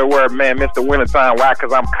everybody everywhere, man. Mr. Wintertime. Why?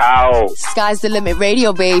 Because I'm cold. Sky's the limit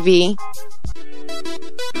radio, baby.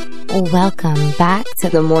 Welcome back to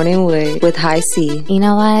The Morning Wood with High C. You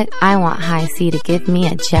know what? I want High C to give me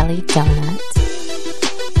a jelly donut.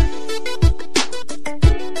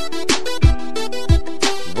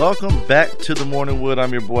 Welcome back to The Morning Wood.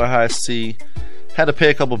 I'm your boy High C. Had to pay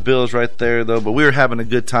a couple bills right there, though, but we were having a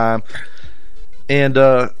good time. And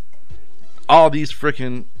all these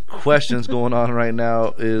freaking questions going on right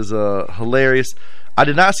now is hilarious. I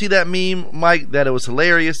did not see that meme, Mike, that it was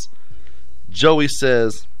hilarious. Joey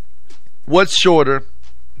says, what's shorter,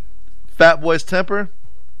 Fat Boy's temper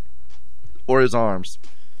or his arms?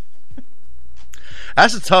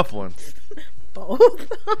 That's a tough one.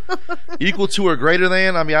 Both. Equal to or greater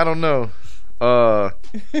than? I mean, I don't know. And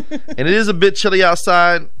it is a bit chilly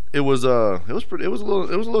outside. It was a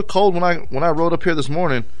little cold when I rode up here this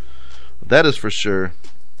morning. That is for sure.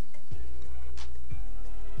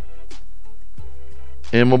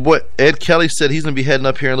 And my boy Ed Kelly said he's going to be heading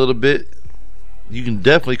up here in a little bit. You can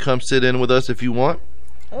definitely come sit in with us if you want.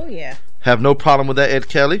 Oh, yeah. Have no problem with that, Ed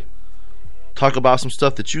Kelly. Talk about some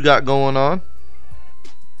stuff that you got going on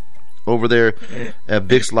over there at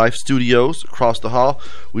Bix Life Studios across the hall.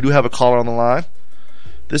 We do have a caller on the line.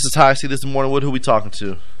 This is High C. This is Morning Wood. Who we talking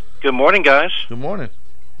to? Good morning, guys. Good morning.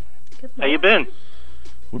 How you been?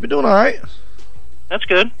 We've been doing all right. That's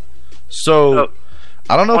good. So,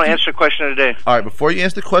 I don't know. I want to answer the question of the day. All right, before you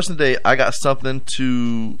answer the question of the day, I got something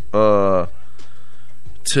to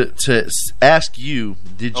ask you.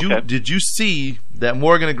 Did you see that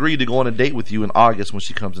Morgan agreed to go on a date with you in August when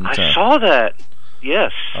she comes into town? I saw that.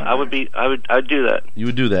 Yes, I'd do that. You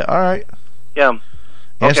would do that. All right. Yeah.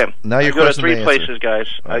 Okay. Now your I go to question 3 places, guys.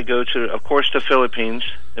 I go to, of course, the Philippines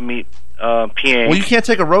to meet Piang. Well, you can't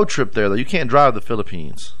take a road trip there though. You can't drive the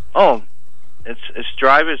Philippines. Oh, it's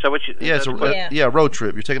drive. Is that what you? Yeah, it's a road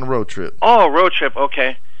trip. You're taking a road trip. Oh, road trip.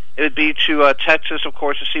 Okay. It would be to Texas, of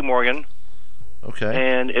course, to see Morgan.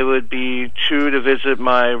 Okay. And it would be to visit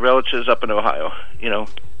my relatives up in Ohio. You know,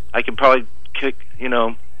 I could probably do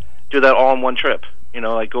that all in one trip. You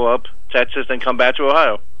know, like go up Texas and come back to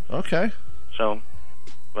Ohio. Okay. So,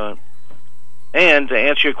 and to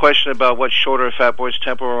answer your question about what shorter Fat Boy's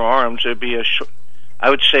temper or arms, it'd be I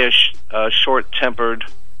would say a short-tempered,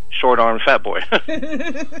 short-armed Fat Boy.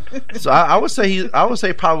 So I would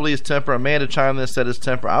say probably his temper. Amanda chimed in and said his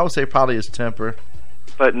temper. I would say probably his temper.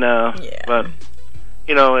 But no. Yeah. But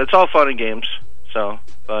it's all fun and games. So,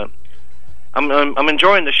 but I'm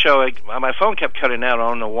enjoying the show. My phone kept cutting out. I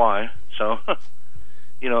don't know why. So,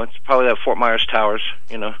 it's probably that Fort Myers Towers.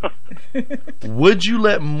 Would you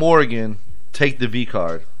let Morgan take the V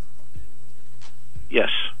card? Yes.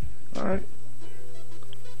 All right.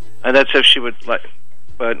 And that's if she would like.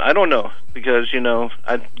 But I don't know because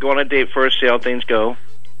I'd go on a date first, see how things go.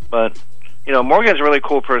 But Morgan's a really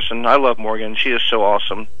cool person. I love Morgan. She is so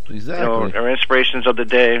awesome. Exactly. Her inspirations of the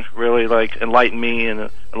day really enlighten me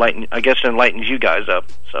and enlightens you guys up.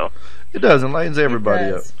 So it does enlightens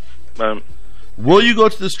everybody up. Will you go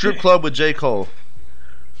to the strip club with J. Cole?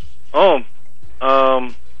 Oh,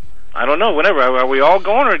 I don't know. Whenever are we all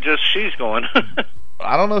going or just she's going?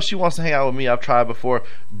 I don't know if she wants to hang out with me. I've tried before.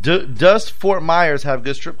 Does Fort Myers have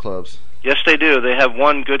good strip clubs? Yes, they do. They have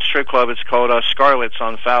one good strip club. It's called Scarlett's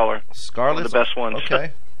on Fowler. Scarlett's? One of the best ones.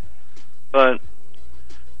 Okay. But,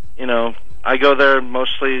 I go there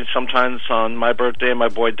mostly sometimes on my birthday and my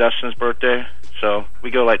boy Dustin's birthday. So we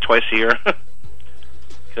go like twice a year.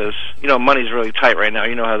 Because, money's really tight right now.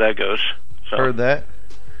 You know how that goes. So. Heard that.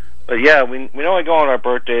 But yeah, we only go on our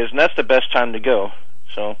birthdays, and that's the best time to go.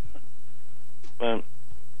 So,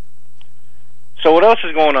 so what else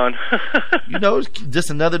is going on? Just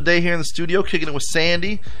another day here in the studio, kicking it with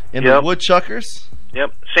Sandy and the Woodchuckers.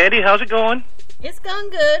 Yep. Sandy, how's it going? It's going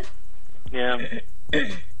good. Yeah.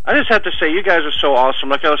 I just have to say, you guys are so awesome.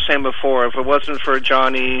 Like I was saying before, if it wasn't for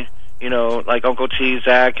Johnny, like Uncle T,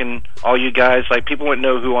 Zach, and all you guys, people wouldn't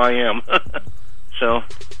know who I am. So,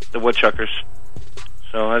 the Woodchuckers.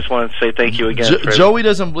 So I just want to say thank you again. Joey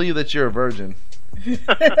doesn't believe that you're a virgin.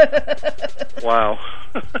 Wow.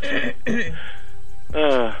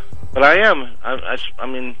 But I am. I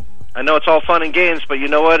mean, I know it's all fun and games, but you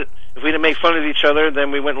know what? If we didn't make fun of each other,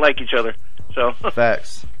 then we wouldn't like each other. So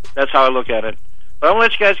facts. That's how I look at it. But I'm going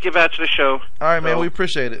to let you guys get back to the show. All right, man. We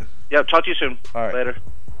appreciate it. Yep. Talk to you soon. All right. Later.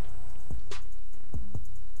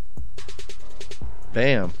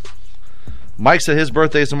 Bam. Mike said his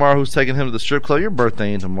birthday is tomorrow. Who's taking him to the strip club? Your birthday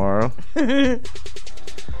ain't tomorrow.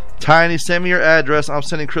 Tiny, send me your address. I'm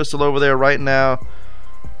sending Crystal over there right now.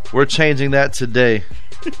 We're changing that today.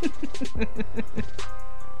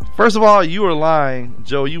 First of all, you are lying,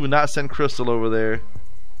 Joe. You would not send Crystal over there.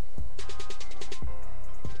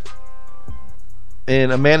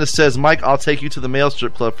 And Amanda says, Mike, I'll take you to the male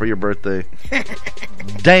strip club for your birthday.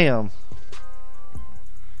 Damn.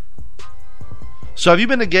 So have you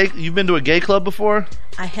been to a gay club before?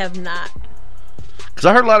 I have not. Because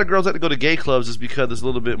I heard a lot of girls like to go to gay clubs just because it's a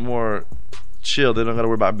little bit more chill. They don't got to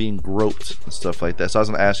worry about being groped and stuff like that. So I was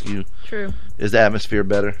going to ask you, True. Is the atmosphere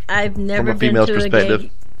better? I've never from a been female's to perspective? a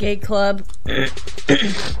gay club.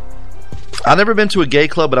 I've never been to a gay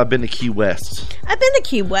club, but I've been to Key West. I've been to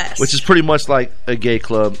Key West. Which is pretty much like a gay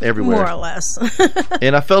club everywhere. More or less.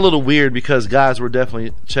 And I felt a little weird because guys were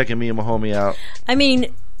definitely checking me and my homie out. I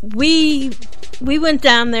mean, we went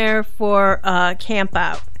down there for camp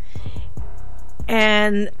out.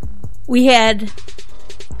 And we had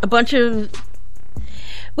a bunch of...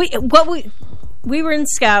 We were in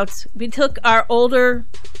Scouts. We took our older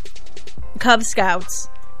Cub Scouts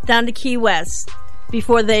down to Key West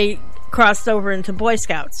before they crossed over into Boy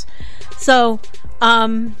Scouts. So,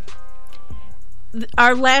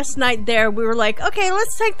 our last night there, we were like, okay,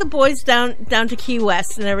 let's take the boys down to Key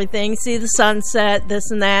West and everything, see the sunset,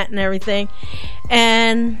 this and that and everything,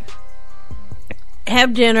 and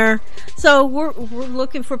have dinner. So we're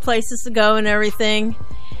looking for places to go and everything,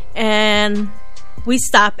 and we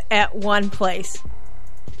stop at one place,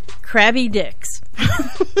 Krabby Dick's.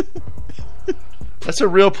 That's a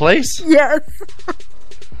real place? Yes.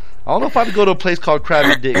 I don't know if I'd go to a place called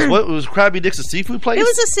Krabby Dick's. What was Krabby Dick's, a seafood place? It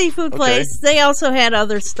was a seafood place. They also had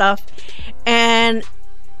other stuff. And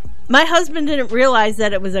my husband didn't realize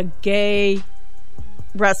that it was a gay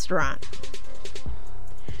restaurant.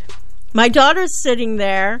 My daughter's sitting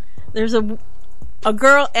there. There's a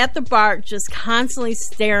girl at the bar just constantly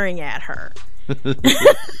staring at her.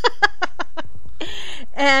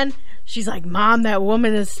 And she's like, Mom, that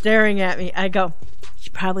woman is staring at me. I go, she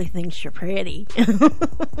probably thinks you're pretty.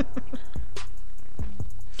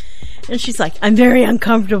 And she's like, I'm very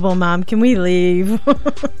uncomfortable, Mom. Can we leave?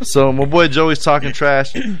 So my boy Joey's talking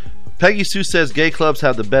trash. Peggy Sue says gay clubs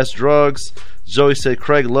have the best drugs. Joey said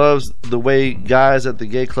Craig loves the way guys at the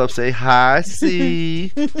gay club say hi,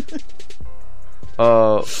 see.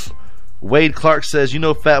 Wade Clark says, you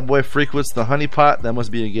know Fat Boy frequents the Honey Pot. That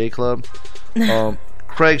must be a gay club.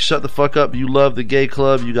 Craig, shut the fuck up. You love the gay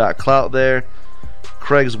club. You got clout there.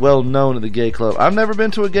 Craig's well known at the gay club. I've never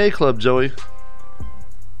been to a gay club, Joey.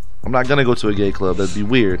 I'm not gonna go to a gay club. That'd be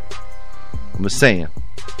weird. I'm just saying.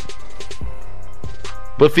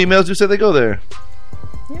 But females do say they go there.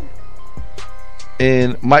 Yeah.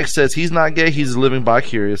 And Mike says he's not gay. He's living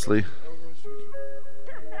vicariously.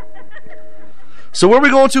 So where are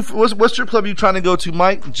we going to? What strip club are you trying to go to,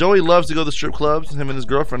 Mike? Joey loves to go to strip clubs. Him and his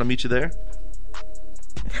girlfriend will meet you there.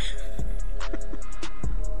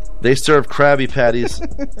 They serve Krabby Patties.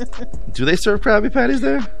 Do they serve Krabby Patties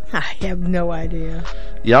there? I have no idea.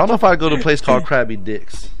 Yeah, I don't know if I'd go to a place called Krabby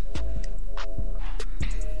Dick's.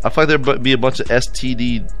 I feel like there'd be a bunch of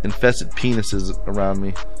STD-infested penises around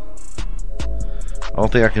me. I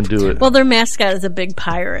don't think I can do it. Well, their mascot is a big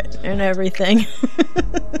pirate and everything.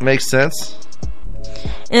 Makes sense.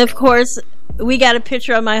 And of course, we got a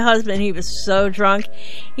picture of my husband. He was so drunk.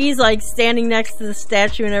 He's like standing next to the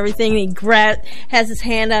statue and everything. And he has his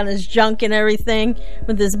hand on his junk and everything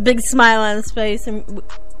with this big smile on his face. And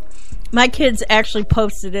my kids actually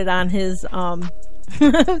posted it on his timeline.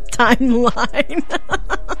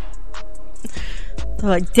 They're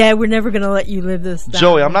like, Dad, we're never going to let you live this down.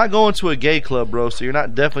 Joey, I'm not going to a gay club, bro. So you're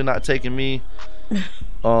definitely not taking me.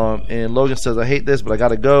 And Logan says, I hate this, but I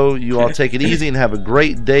gotta go. You all take it easy and have a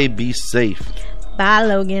great day. Be safe. Bye,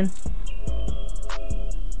 Logan.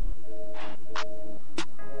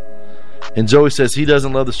 And Joey says he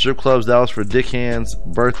doesn't love the strip clubs. That was for Dick Hand's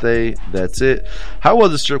birthday. That's it. How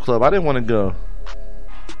was the strip club? I didn't want to go.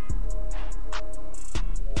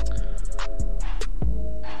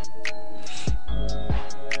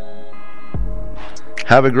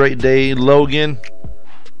 Have a great day, Logan.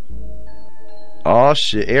 Oh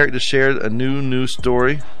shit, Eric just shared a new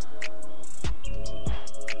story.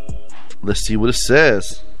 Let's see what it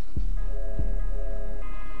says.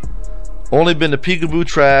 Only been to Peekaboo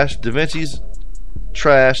Trash, Da Vinci's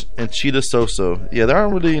Trash, and Cheetah So-So. Yeah, there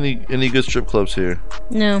aren't really any good strip clubs here.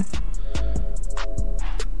 No.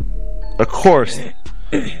 Of course.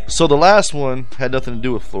 So the last one had nothing to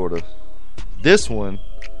do with Florida. This one,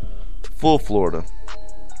 full Florida.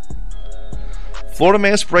 Florida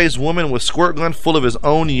man sprays woman with squirt gun full of his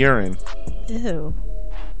own urine. Ew.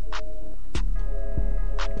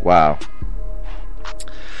 Wow.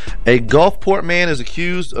 A Gulfport man is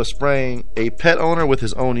accused of spraying a pet owner with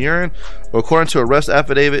his own urine. According to arrest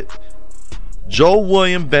affidavit, Joel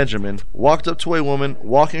William Benjamin walked up to a woman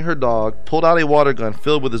walking her dog, pulled out a water gun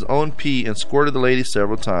filled with his own pee, and squirted the lady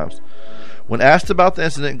several times. When asked about the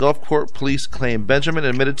incident, Gulfport police claimed Benjamin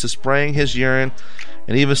admitted to spraying his urine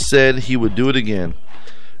and even said he would do it again.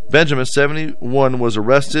 Benjamin, 71, was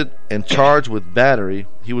arrested and charged with battery.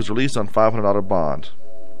 He was released on $500 bond.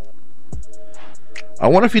 I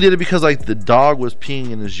wonder if he did it because like the dog was peeing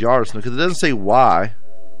in his yard or something, because it doesn't say why.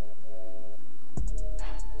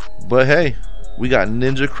 But hey, we got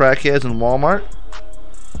ninja crackheads in Walmart.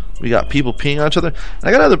 We got people peeing on each other.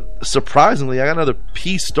 And surprisingly, I got another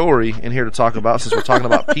pee story in here to talk about, since we're talking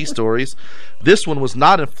about pee stories. This one was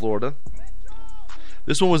not in Florida.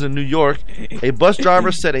 This one was in New York. A bus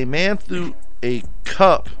driver said a man threw a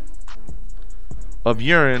cup of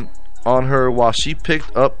urine on her while she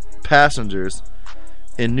picked up passengers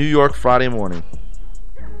in New York Friday morning.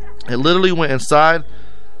 It literally went inside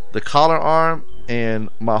the collar arm and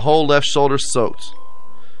my whole left shoulder soaked.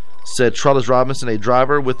 said Trellis Robinson, a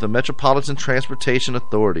driver with the Metropolitan Transportation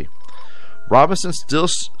Authority. Robinson still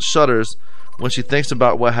shudders when she thinks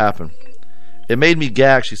about what happened. It made me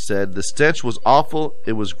gag, she said. The stench was awful.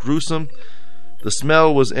 It was gruesome. The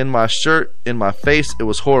smell was in my shirt, in my face. It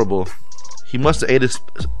was horrible. He must have ate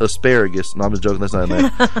asparagus. No, I'm just joking. That's not in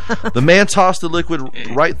there. The man tossed the liquid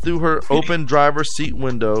right through her open driver's seat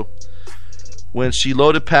window when she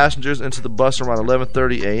loaded passengers into the bus around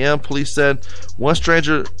 11:30 a.m. Police said one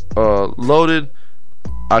stranger loaded.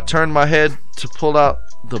 I turned my head to pull out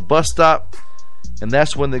the bus stop, and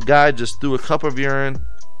that's when the guy just threw a cup of urine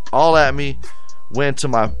all at me, went to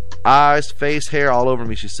my eyes, face, hair, all over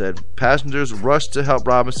me, she said. Passengers rushed to help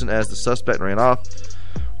Robinson as the suspect ran off.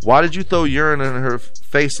 Why did you throw urine in her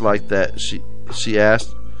face like that? She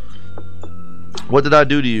asked. What did I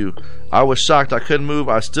do to you? I was shocked. I couldn't move.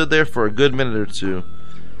 I stood there for a good minute or two.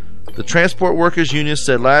 The Transport Workers Union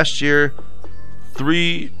said last year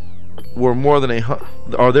there were more than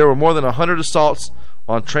 100 assaults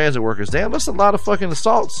on transit workers. Damn, that's a lot of fucking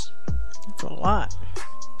assaults. That's a lot.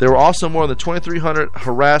 There were also more than 2,300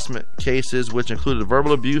 harassment cases, which included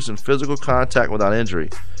verbal abuse and physical contact without injury.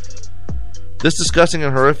 This disgusting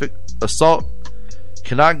and horrific assault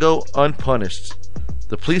cannot go unpunished.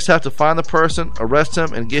 The police have to find the person, arrest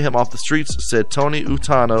him, and get him off the streets, said Tony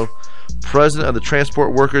Utano, president of the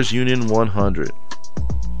Transport Workers Union 100.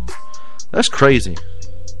 That's crazy.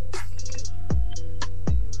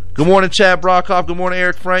 Good morning, Chad Brockhoff. Good morning,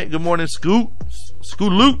 Eric Frank. Good morning, Scoot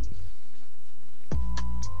Luke.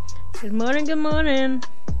 Good morning, good morning.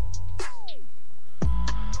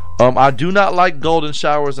 I do not like golden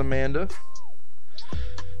showers, Amanda.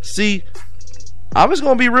 See, I'm just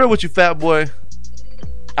gonna be real with you, fat boy.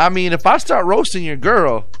 I mean, if I start roasting your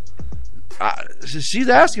girl, she's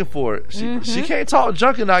asking for it. She can't talk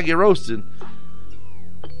junk and not get roasted.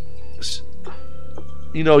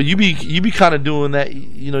 You know, you be kind of doing that.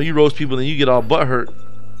 You know, you roast people and you get all butthurt,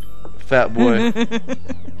 fat boy.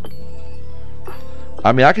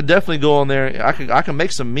 I mean, I could definitely go on there. I can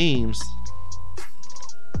make some memes.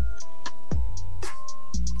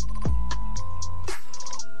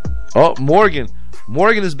 Oh, Morgan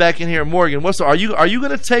is back in here. Morgan, what's are you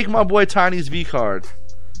gonna take my boy Tiny's V card?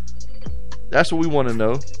 That's what we want to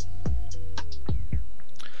know.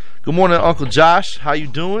 Good morning, Uncle Josh. How you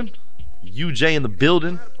doing? UJ in the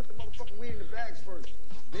building.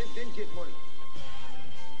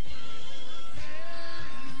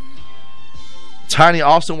 Tiny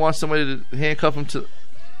also wants somebody to handcuff him to.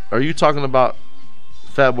 Are you talking about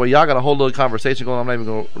fat boy? Y'all got a whole little conversation going on. I'm not even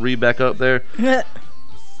gonna read back up there.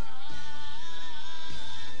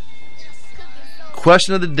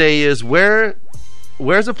 Question of the day is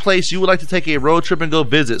where's a place you would like to take a road trip and go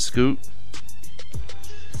visit, Scoot?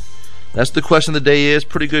 That's the question of the day is.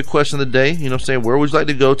 Pretty good question of the day. You know what I'm saying? Where would you like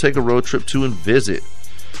to go take a road trip to and visit?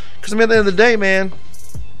 Because I mean, at the end of the day, man,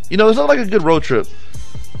 you know, there's not like a good road trip.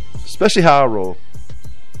 Especially how I roll.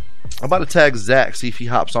 I'm about to tag Zach, see if he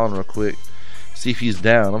hops on real quick. See if he's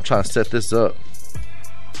down. I'm trying to set this up.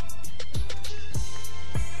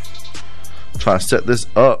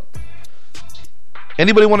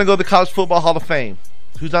 Anybody want to go to the College Football Hall of Fame?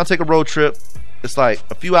 Who's down to take a road trip? It's like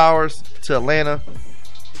a few hours to Atlanta.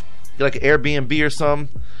 Get like an Airbnb or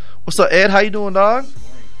something. What's up, Ed? How you doing, dog?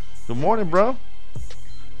 Good morning, bro.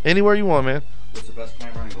 Anywhere you want, man. What's the best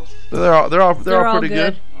camera angles? They're all pretty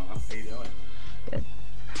good. How you doing? Good.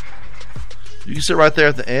 You can sit right there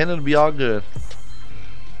at the end. It'll be all good.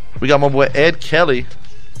 We got my boy Ed Kelly,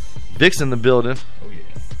 Vic's in the building. Oh yeah.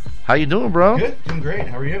 How you doing, bro? Good. Doing great.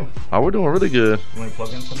 How are you? Oh, we're doing really good. You want to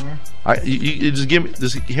plug in somewhere? You just give me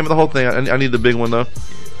the whole thing. I need the big one though.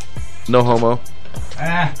 No homo.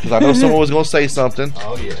 Because I know someone was gonna say something.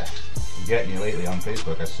 Oh yeah. I'm getting you lately on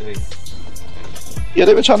Facebook. I see. Yeah,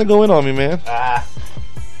 they've been trying to go in on me, man.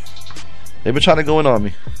 They've been trying to go in on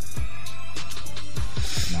me.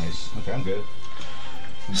 Nice. Okay, I'm good.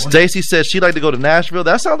 Stacy said she'd like to go to Nashville.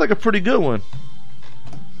 That sounds like a pretty good one.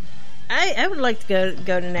 I would like to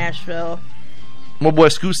go to Nashville. My boy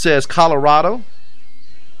Scoot says Colorado.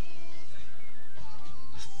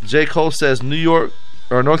 J. Cole says New York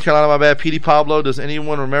or North Carolina. My bad. Petey Pablo. Does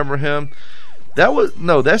anyone remember him?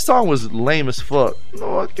 That song was lame as fuck.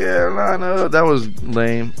 North Carolina. That was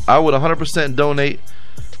lame. I would 100% donate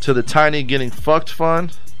to the Tiny Getting Fucked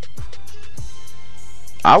Fund.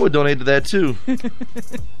 I would donate to that too.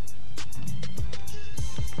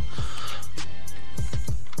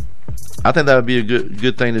 I think that would be a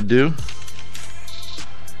good thing to do.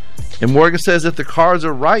 And Morgan says if the cards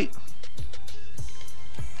are right,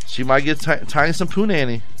 she might get Tiny some poo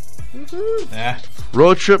nanny.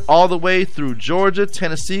 Road trip all the way through Georgia,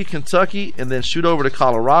 Tennessee, Kentucky, and then shoot over to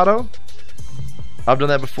Colorado. I've done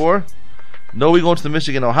that before. No, we going to the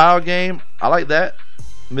Michigan-Ohio game. I like that.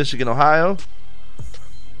 Michigan-Ohio.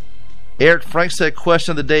 Eric Frank said,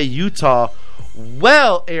 question of the day, Utah.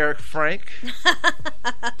 Well, Eric Frank,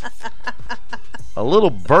 a little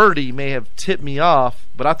birdie may have tipped me off,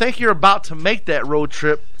 but I think you're about to make that road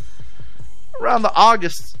trip around the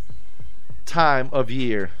August time of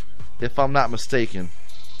year, if I'm not mistaken.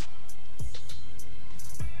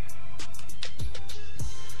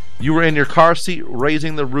 You were in your car seat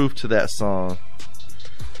raising the roof to that song.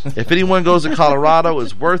 If anyone goes to Colorado,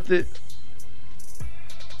 it's worth it.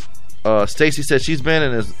 Stacy said she's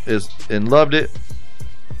been and loved it.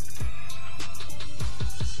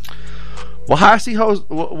 Well, High C host,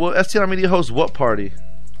 will STR Media host what party?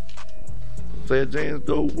 Say James,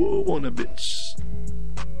 go woo on a bitch.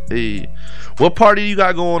 Hey, what party you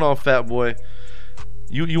got going on, Fat Boy?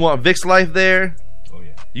 You want Vic's Life there? Oh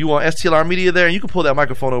yeah. You want STLR Media there? And you can pull that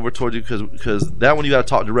microphone over towards you because that one you got to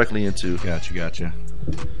talk directly into. Gotcha.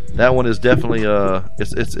 That one is definitely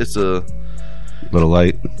it's a little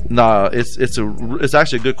light. Nah, it's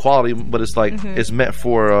actually a good quality, but it's like it's meant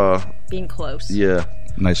for being close. Yeah,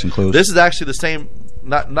 nice and close. This is actually the same,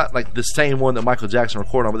 not like the same one that Michael Jackson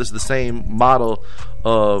recorded on, but this is the same model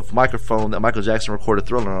of microphone that Michael Jackson recorded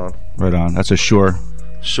Thriller on. Right on. That's a Shure,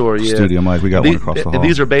 yeah. Studio mic. We got one across the hall.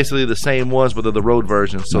 These are basically the same ones, but they're the Rode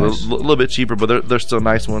versions, so nice. They're a little bit cheaper, but they're still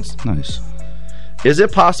nice ones. Nice. Is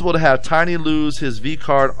it possible to have Tiny lose his V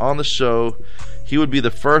card on the show? He would be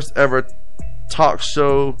the first ever talk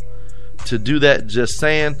show to do that. Just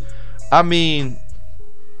saying. I mean,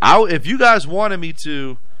 if you guys wanted me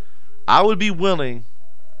to, I would be willing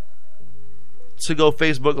to go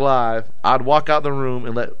Facebook Live. I'd walk out the room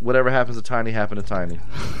and let whatever happens to Tiny happen to Tiny.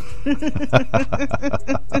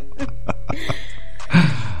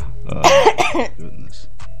 Oh, goodness.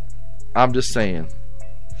 I'm just saying.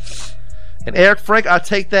 And Eric Frank, I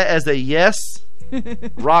take that as a yes.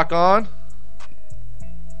 Rock on.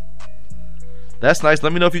 That's nice.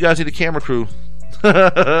 Let me know if you guys need a camera crew.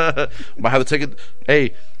 Might have to take it.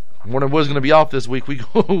 Hey, Morning Wood's going to be off this week. We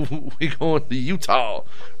going to Utah.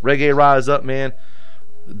 Reggae Rise Up, man.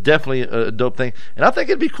 Definitely a dope thing. And I think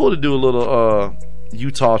it'd be cool to do a little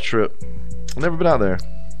Utah trip. I've never been out there.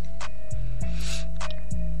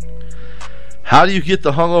 How do you get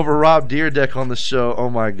the hungover Rob Deerdeck on the show? Oh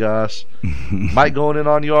my gosh. Mike going in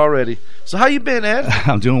on you already. So how you been, Ed?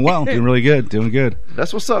 I'm doing well. Doing really good. Doing good.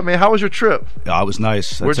 That's what's up, man. How was your trip? It was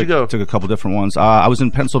nice. Where'd you go? Took a couple different ones. I was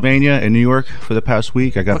in Pennsylvania and New York for the past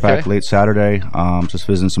week. I got back late Saturday. Just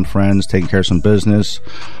visiting some friends, taking care of some business.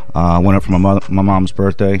 Went up for my mom's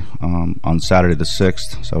birthday on Saturday the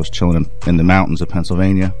 6th. So I was chilling in the mountains of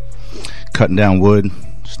Pennsylvania, cutting down wood,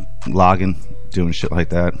 just logging, doing shit like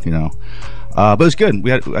that, you know. But it was good.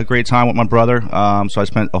 We had a great time with my brother. So I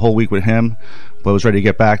spent a whole week with him, but was ready to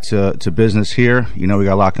get back to business here. You know, we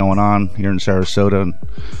got a lot going on here in Sarasota, and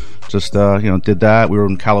just did that. We were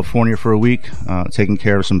in California for a week, taking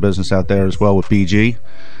care of some business out there as well with BG.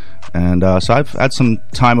 And so I've had some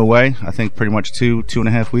time away. I think pretty much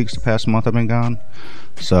 2.5 weeks the past month I've been gone.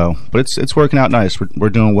 So, but it's working out nice. We're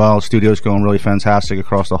doing well. Studio's going really fantastic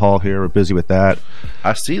across the hall here. We're busy with that.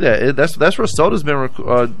 I see that. That's where Soda's been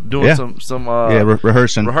doing some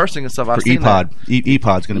rehearsing and stuff. I've seen EPOD.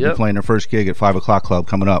 EPOD's going to be playing their first gig at 5 O'Clock Club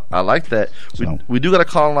coming up. I like that. So. We do got a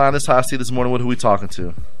call line. This is how I see this morning. Who we talking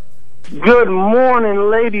to? Good morning,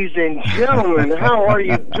 ladies and gentlemen. How are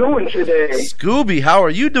you doing today? Scooby, how are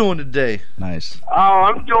you doing today? Nice.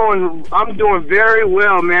 Oh, I'm doing very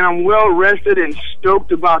well, man. I'm well rested and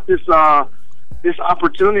stoked about this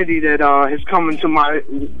opportunity that has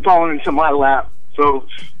fallen into my lap. So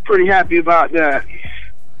pretty happy about that.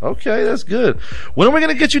 Okay, that's good. When are we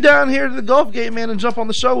gonna get you down here to the Gulf Gate, man, and jump on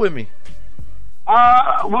the show with me?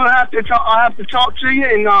 We'll have to talk. I'll have to talk to you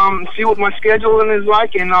and see what my scheduling is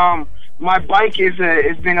like. And my bike is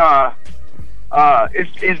down.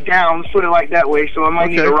 Let's put it like that way. So I might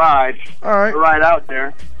need a ride. All right, a ride out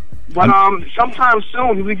there. But sometime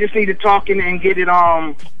soon we just need to talk and get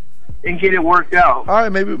it worked out. All right,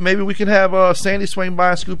 maybe we can have Sandy swing by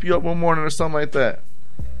and scoop you up one morning or something like that.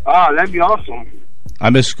 That'd be awesome. I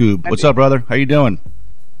miss Scoob. What's up, brother? How you doing?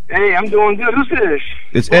 Hey, I'm doing good. Who's this?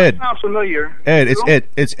 It's Ed. Sounds familiar. Ed, it's Ed.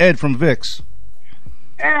 It's Ed from Vic's.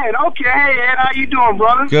 Ed, okay. Hey, Ed, how you doing,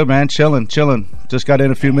 brother? Good, man. Chilling. Just got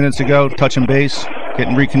in a few minutes ago, touching base,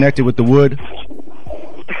 getting reconnected with the wood.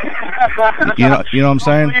 You know what I'm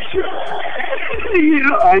saying?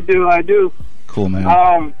 I do. Cool,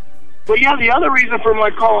 man. But yeah, the other reason for my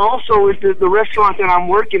call also is the restaurant that I'm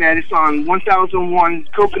working at. It's on 1001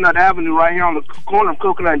 Coconut Avenue, right here on the corner of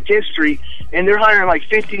Coconut and 10th Street, and they're hiring like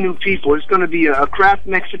 50 new people. It's going to be a craft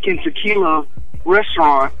Mexican tequila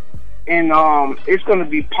restaurant, and it's going to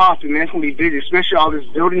be popping, man. It's going to be busy, especially all this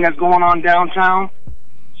building that's going on downtown.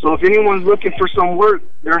 So if anyone's looking for some work,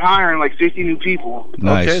 they're hiring like 50 new people.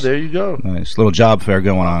 Nice. Okay, there you go. Nice. Little job fair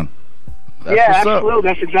going on. Yeah, absolutely.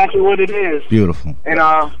 That's exactly what it is. Beautiful. And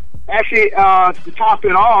actually, to top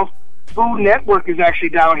it off, Food Network is actually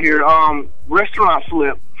down here. Restaurant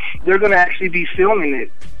Flip. They're going to actually be filming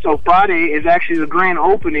it. So Friday is actually the grand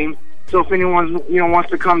opening. So if anyone wants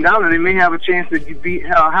to come down there, they may have a chance to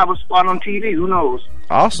have a spot on TV. Who knows?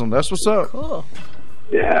 Awesome. That's what's up. Cool.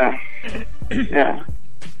 Yeah. Yeah.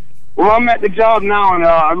 Well, I'm at the job now, and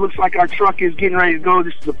it looks like our truck is getting ready to go.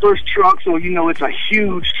 This is the first truck, so it's a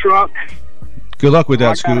huge truck. Good luck with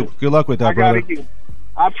that, Scoop. Good luck with that, brother.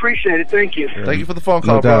 I appreciate it. Thank you. Thank you for the phone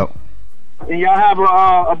call, No doubt. And y'all have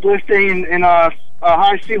a blessed day. And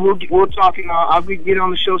High C, we'll talk. And I'll get on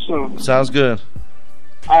the show soon. Sounds good.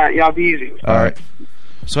 All right, y'all be easy. All right.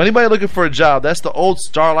 So anybody looking for a job, that's the old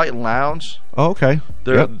Starlight Lounge. Oh, okay.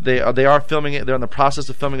 They are filming it. They're in the process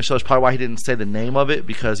of filming a show. That's probably why he didn't say the name of it,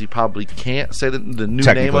 because he probably can't say the new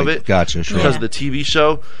name of it. Gotcha, sure. Because of the TV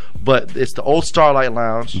show. But it's the old Starlight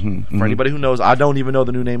Lounge. For anybody who knows, I don't even know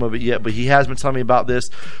the new name of it yet, but he has been telling me about this.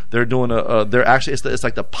 They're doing it's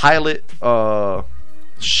like the pilot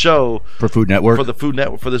show for Food Network, for the Food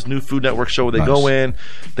Network, for this new Food Network show where they Nice. go in,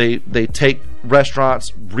 they take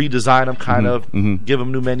restaurants, redesign them, kind of give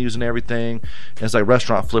them new menus and everything. And it's like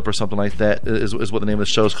Restaurant Flip or something like that is what the name of the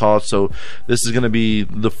show is called. So this is going to be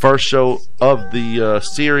the first show of the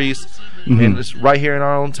series, and it's right here in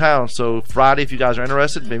our own town. So Friday, if you guys are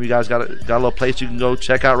interested, maybe you guys got a little place you can go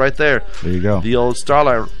check out right there. There you go. The old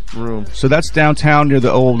Starlight Room. So that's downtown near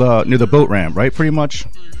the old near the boat ramp, right? Pretty much.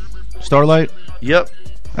 Starlight. Yep.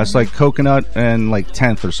 That's like Coconut and like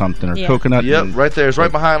 10th or something, or Coconut. Yep, and right there. It's right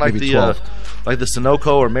behind like maybe the 12th. like the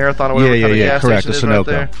Sunoco or Marathon or whatever kind of gas correct. station The is Sunoco.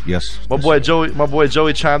 right there. Yes. My boy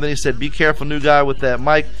Joey chimed in. He said, "Be careful, new guy with that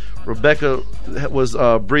mic." Rebecca was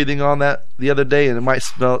breathing on that the other day, and it might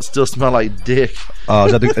still smell like dick. Oh,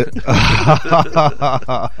 is that the?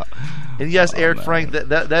 And yes, Eric Frank,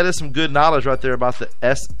 that is some good knowledge right there about the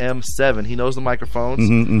SM7. He knows the microphones.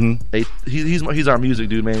 He's our music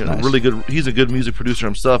dude, man. Nice. Really good. He's a good music producer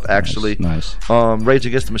himself, actually. Nice. Rage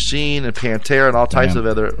Against the Machine and Pantera and all types of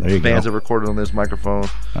other There you bands go. have recorded on this microphone.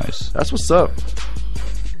 Nice. That's what's up.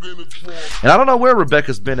 And I don't know where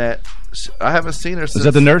Rebecca's been at. I haven't seen her since. Is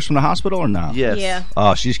that the nurse from the hospital or not? Yes. Yeah.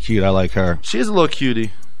 Oh, she's cute. I like her. She's a little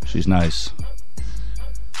cutie. She's nice.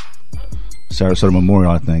 Sarasota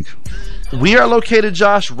Memorial, I think. We are located,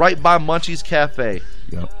 Josh, right by Munchie's Cafe.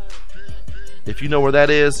 Yep. If you know where that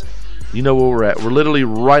is, you know where we're at. We're literally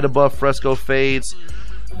right above Fresco Fades.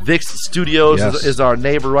 Vix Studios Yes. is our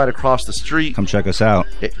neighbor right across the street. Come check us out.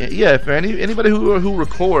 Yeah, if anybody who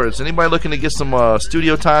records, anybody looking to get some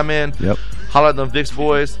studio time in, Yep. holler at them Vix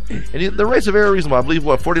boys. And the rates are very reasonable. I believe,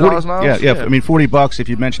 what, $40 an hour? Yeah. I mean, $40. If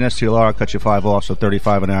you mention STLR, I'll cut you $5 off, so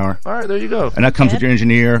 $35 an hour. All right, there you go. And that comes with your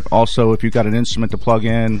engineer. Also, if you've got an instrument to plug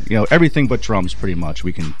in, everything but drums, pretty much,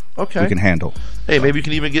 we can handle. Hey, maybe you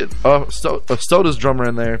can even get a Soda's drummer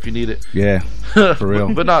in there if you need it. Yeah, for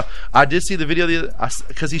real. But no, I did see the video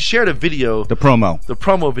because he shared a video. The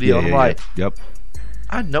promo video. Yeah, I'm like, yep.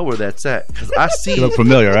 I know where that's at because I see. You look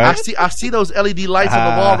familiar, right? I see those LED lights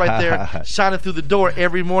on the wall right there shining through the door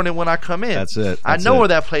every morning when I come in. That's it. I know where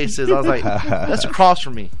that place is. I was like, that's across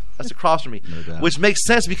from me. That's across from me, which makes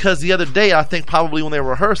sense because the other day I think probably when they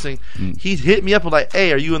were rehearsing, he hit me up and like,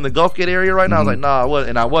 "Hey, are you in the Gulf Gate area right now?" I was like, "Nah, I wasn't,"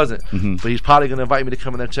 and I wasn't. But he's probably going to invite me to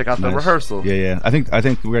come in there and check out the rehearsal. Yeah. I think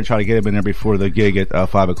we're going to try to get him in there before the gig at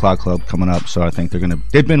 5 o'clock club coming up. So I think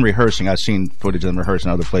they've been rehearsing. I've seen footage of them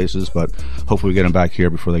rehearsing other places, but hopefully we get them back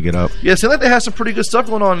here before they get up. Yeah, it seems like they have some pretty good stuff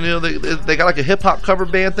going on. They got like a hip hop cover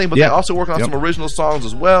band thing, but they also working on some original songs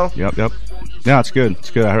as well. Yep. Yeah, it's good.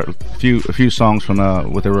 It's good. I heard a few songs from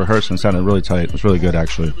what they were rehearsing. It sounded really tight. It was really good,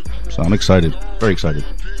 actually. So I'm excited. Very excited.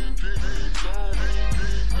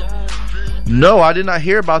 No, I did not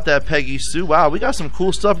hear about that, Peggy Sue. Wow, we got some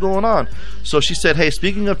cool stuff going on. So she said, hey,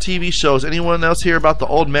 speaking of TV shows, anyone else hear about the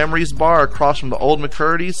Old Memories Bar across from the Old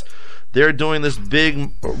McCurdy's? They're doing this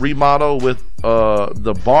big remodel with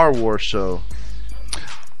the Bar War show.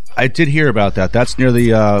 I did hear about that. That's near the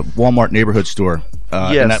Walmart neighborhood store.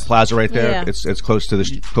 In that plaza right there. Yeah. It's closer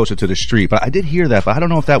to the street. But I did hear that, but I don't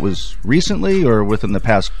know if that was recently or within the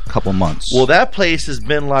past couple months. Well, that place has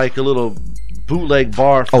been like a little bootleg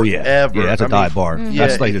bar forever. Oh yeah, that's a dive bar. Yeah,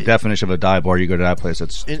 that's like the definition of a dive bar. You go to that place.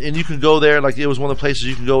 It's and you can go there. Like it was one of the places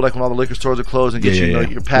you can go, like when all the liquor stores are closed, and get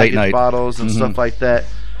your packaged bottles and stuff like that.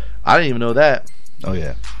 I didn't even know that. Oh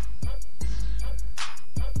yeah,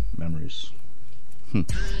 memories.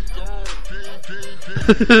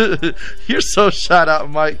 You're so shot out,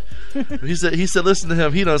 Mike. He said, listen to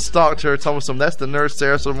him. He done stalked her. Told him that's the nurse,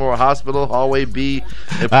 Sarasota Memorial Hospital, hallway B,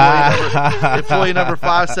 employee number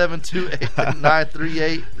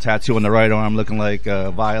 5728938. Tattoo on the right arm, looking like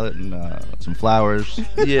violet and some flowers.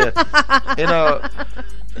 Yeah, and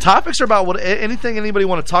topics are about anything anybody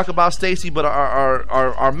want to talk about, Stacy. But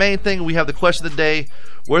our main thing, we have the question of the day: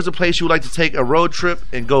 where's a place you would like to take a road trip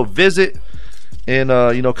and go visit? And,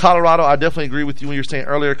 Colorado, I definitely agree with you when you were saying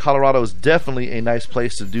earlier. Colorado is definitely a nice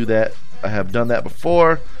place to do that. I have done that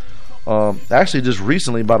before. Actually, just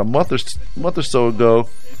recently, about a month or so ago,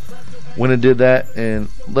 went and did that. And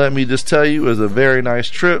let me just tell you, it was a very nice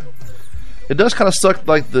trip. It does kind of suck,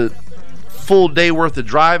 like, the full day worth of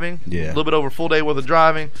driving. Yeah. A little bit over a full day worth of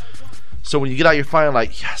driving. So when you get out, you're finally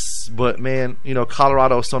like, yes. But, man,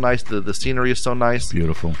 Colorado is so nice. The scenery is so nice.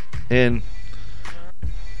 Beautiful. And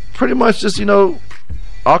pretty much just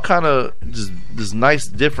all kind of just this nice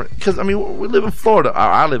different, because we live in Florida.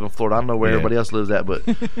 I live in Florida. I don't know where everybody else lives at, but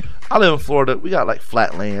I live in Florida. We got like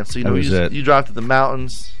flat land, so you drive to the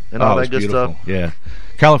mountains and all that good stuff. Yeah,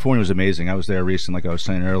 California was amazing. I was there recently, like I was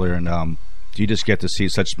saying earlier, and you just get to see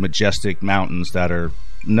such majestic mountains that are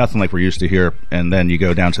nothing like we're used to here. And then you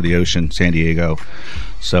go down to the ocean, San Diego.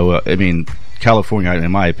 So California,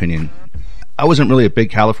 in my opinion, I wasn't really a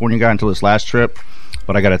big California guy until this last trip.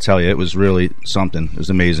 But I got to tell you, it was really something. It was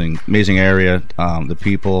amazing area. The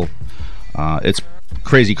people, it's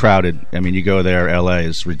crazy crowded. You go there, LA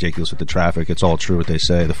is ridiculous with the traffic. It's all true what they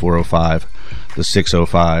say. The 405, the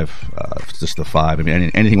 605, just the 5.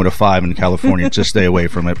 Anything with a 5 in California, just stay away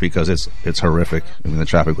from it because it's horrific. The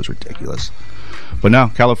traffic was ridiculous. But no,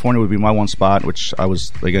 California would be my one spot, which I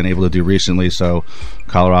was again able to do recently. So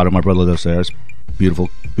Colorado, my brother lives there. It's beautiful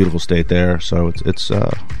state there. So it's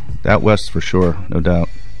out west for sure, no doubt.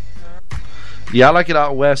 Yeah, I like it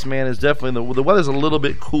out west, man. It's definitely the weather's a little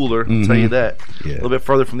bit cooler. I'll tell you that. Yeah. A little bit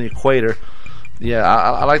further from the equator. Yeah,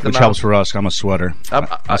 I like the which helps for us. I'm a sweater.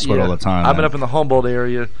 I sweat all the time. I've been up in the Humboldt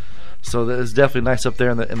area, so it's definitely nice up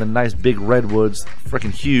there in the nice big redwoods.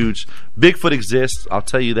 Freaking huge. Bigfoot exists. I'll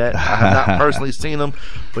tell you that. I have not personally seen them,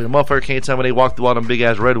 but the motherfucker can't tell me they walk through all them big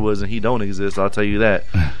ass redwoods and he don't exist. I'll tell you that,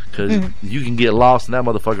 because you can get lost in that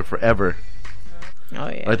motherfucker forever. Oh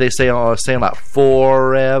yeah, like they say on saying like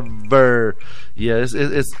forever. Yeah, it's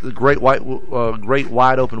a great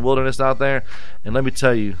wide open wilderness out there, and let me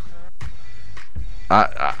tell you,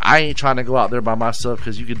 I ain't trying to go out there by myself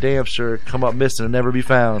because you could damn sure come up missing and never be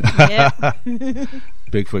found. Yeah.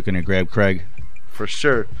 Bigfoot gonna grab Craig for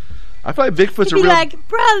sure. I feel like Bigfoot's a real like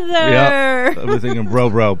brother. Yep. I'm thinking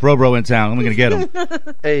bro in town. I'm gonna get him.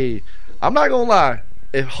 Hey, I'm not gonna lie.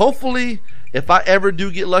 If I ever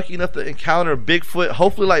do get lucky enough to encounter Bigfoot,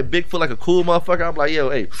 hopefully like Bigfoot, like a cool motherfucker, I'm like, yo,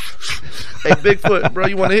 hey Bigfoot, bro,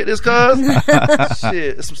 you want to hit this cuz?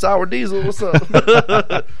 Shit, it's some sour diesel. What's up?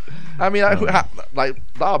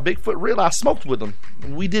 Bigfoot real. I smoked with him.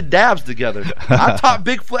 We did dabs together. I taught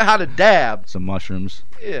Bigfoot how to dab. Some mushrooms.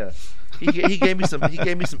 Yeah, he gave me some. He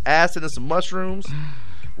gave me some acid and some mushrooms.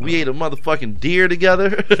 We ate a motherfucking deer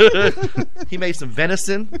together. He made some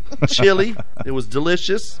venison chili. It was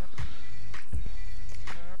delicious.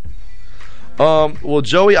 Well,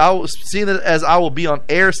 Joey, I was seeing it as I will be on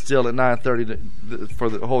air still at 9:30 for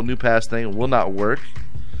the whole New Pass thing. It will not work.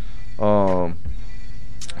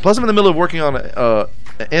 Plus, I'm in the middle of working on an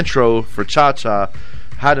intro for Cha Cha.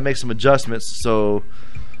 Had to make some adjustments, so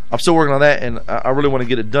I'm still working on that, and I really want to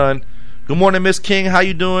get it done. Good morning, Miss King. How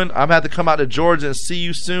you doing? I'm gonna have to come out to Georgia and see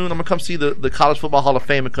you soon. I'm gonna come see the College Football Hall of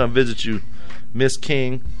Fame and come visit you, Miss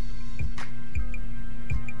King.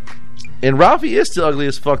 And Ralphie is still ugly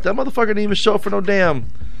as fuck. That motherfucker didn't even show up for no damn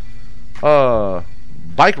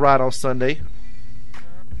bike ride on Sunday.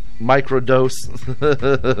 Microdose.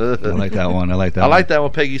 I like that one. I like that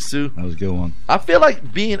one, Peggy Sue. That was a good one. I feel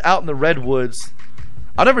like being out in the redwoods.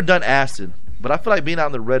 I've never done acid, but I feel like being out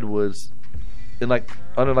in the redwoods in like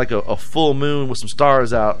under like a full moon with some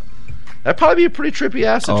stars out. That'd probably be a pretty trippy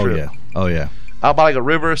acid trip. Oh yeah. Out by like a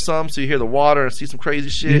river or something, so you hear the water and see some crazy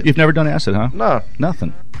shit. You've never done acid, huh? No,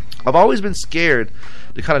 nothing. I've always been scared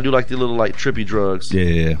to kind of do like the little like trippy drugs.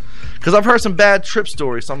 Yeah. Because I've heard some bad trip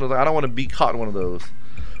stories. So I'm like, I don't want to be caught in one of those.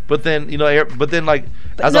 But then like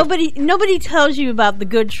But nobody tells you about the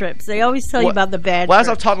good trips. They always tell you about the bad Well, trips.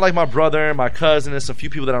 as I've talked to like my brother and my cousin and some few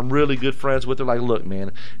people that I'm really good friends with, they're like, look,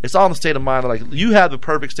 man, it's all in the state of mind. Like, you have the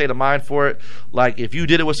perfect state of mind for it. Like, if you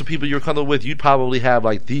did it with some people you were comfortable with, you'd probably have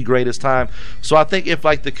like the greatest time. So I think if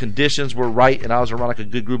like the conditions were right and I was around like a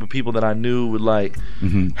good group of people that I knew would like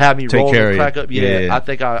have me Take roll care and of crack you. up, Yeah. I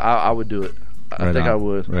think I would do it. I think I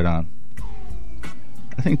would. Right on.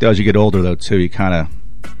 I think though, as you get older though too,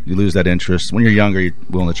 you lose that interest. When you're younger, you're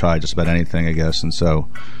willing to try just about anything, I guess. And so,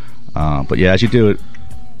 but yeah, as you do it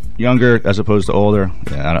younger as opposed to older,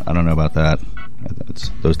 yeah, I don't know about that.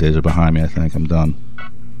 Those days are behind me. I think I'm done.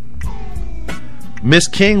 Miss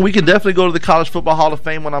King, we can definitely go to the College Football Hall of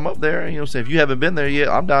Fame when I'm up there. You know what I'm saying? If you haven't been there yet,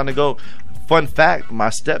 I'm down to go. Fun fact, my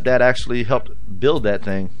stepdad actually helped build that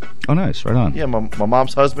thing. Oh, nice. Right on. Yeah, my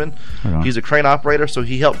mom's husband. Right on. He's a crane operator, so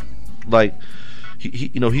he helped like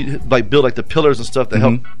he like build like the pillars and stuff that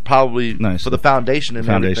help probably for the foundation and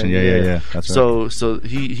everything. Yeah. That's right. So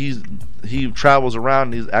he travels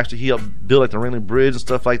around and he helped build like the Ringling Bridge and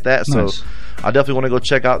stuff like that. Nice. So I definitely want to go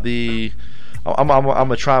check out the I'm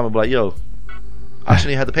gonna try him and be like, yo, I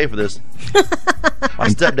shouldn't even have to pay for this. My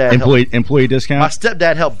stepdad employee discount. My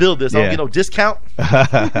stepdad helped build this. I Yeah. don't get no discount.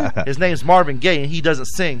 His name's Marvin Gaye, and he doesn't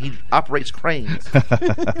sing. He operates cranes.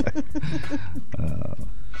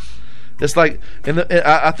 It's like,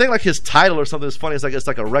 I think like his title or something is funny. It's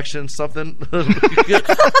like erection something.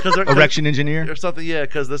 Erection engineer or something. Yeah,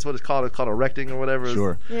 because that's what it's called. It's called erecting or whatever.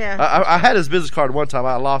 Sure. Yeah. I had his business card one time.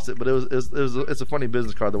 I lost it, but it's a funny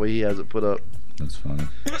business card the way he has it put up. That's funny.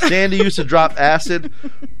 Sandy used to drop acid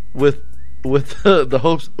with the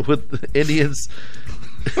hopes with the Indians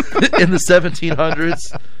in the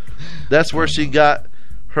 1700s. That's where she got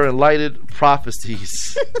her enlightened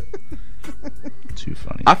prophecies. Too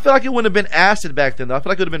funny. I feel like it wouldn't have been acid back then, though. I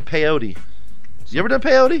feel like it would have been peyote. You ever done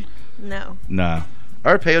peyote? No. Nah. I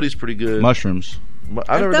heard peyote's pretty good. Mushrooms.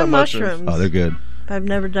 I've never done mushrooms. Oh, they're good. I've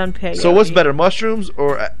never done peyote. So what's better, mushrooms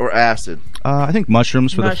or acid? I think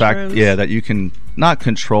mushrooms for the fact, that you can not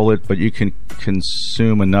control it, but you can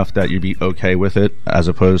consume enough that you'd be okay with it, as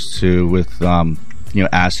opposed to with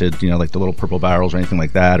acid, like the little purple barrels or anything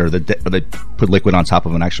like that, or they put liquid on top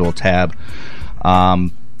of an actual tab.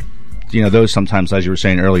 Those sometimes, as you were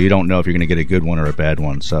saying earlier, you don't know if you're going to get a good one or a bad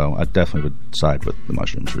one. So I definitely would side with the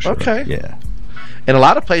mushrooms for sure. Okay. Yeah. And a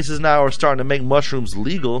lot of places now are starting to make mushrooms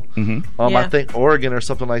legal. I think Oregon or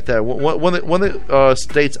something like that. One of the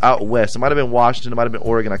states out west, it might have been Washington, it might have been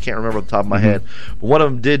Oregon, I can't remember off the top of my head. But one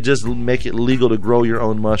of them did just make it legal to grow your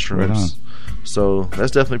own mushrooms. Right on. So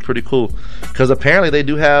that's definitely pretty cool. Because apparently they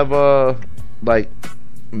do have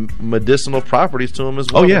medicinal properties to them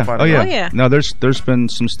as well. Oh yeah. No, there's been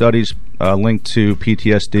some studies linked to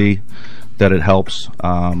PTSD that it helps.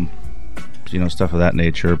 Stuff of that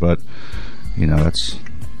nature, but. That's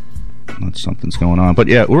something's going on. But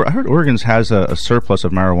yeah, I heard Oregon has a surplus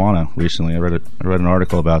of marijuana recently. I read an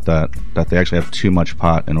article about that they actually have too much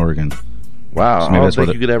pot in Oregon. Wow, So I don't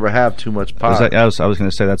think you could ever have too much pot. I was going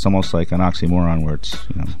to say that's almost like an oxymoron where it's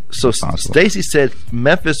So Stacy said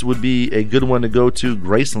Memphis would be a good one to go to.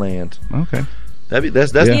 Graceland. Okay.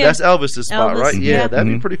 That's Elvis's spot, right? Mm-hmm. Yeah, that'd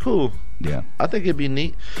be pretty cool. Yeah, I think it'd be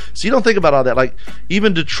neat. So you don't think about all that, like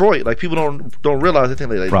even Detroit. Like people don't realize. They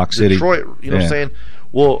think like Rock City, Detroit. You know what I'm saying?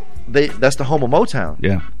 Well, that's the home of Motown.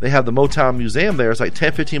 Yeah, they have the Motown Museum there. It's like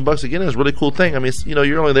 $10-15 again. It's a really cool thing. I mean, it's,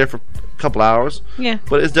 you're only there for a couple hours. Yeah,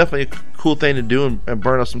 but it's definitely a cool thing to do and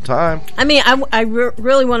burn up some time. I mean, I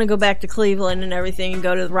really want to go back to Cleveland and everything and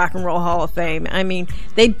go to the Rock and Roll Hall of Fame. I mean,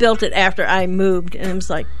 they built it after I moved, and it was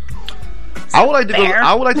like. I would like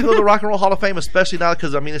to go to the Rock and Roll Hall of Fame, especially now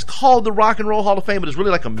because it's called the Rock and Roll Hall of Fame, but it's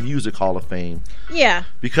really like a music Hall of Fame. Yeah,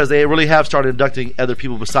 because they really have started inducting other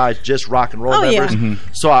people besides just rock and roll members. Yeah.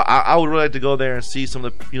 Mm-hmm. So I would really like to go there and see some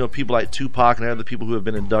of the people like Tupac and other people who have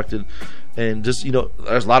been inducted, and just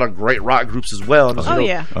there's a lot of great rock groups as well.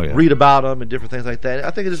 And read about them and different things like that.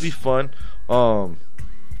 I think it'd just be fun.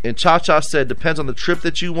 And Cha Cha said, depends on the trip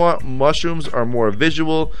that you want. Mushrooms are more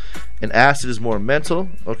visual, and acid is more mental.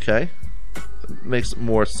 Okay. Makes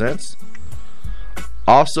more sense.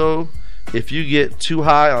 Also, if you get too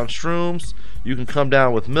high on shrooms, you can come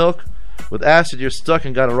down with milk. With acid, you're stuck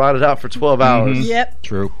and got to ride it out for 12 hours. Yep.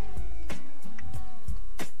 True.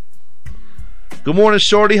 Good morning,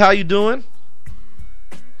 Shorty. How you doing?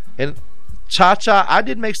 And Cha-Cha, I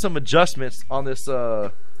did make some adjustments on this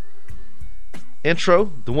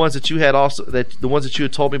intro, the ones that you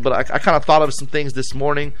had told me, but I kind of thought of some things this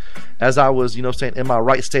morning as I was, saying in my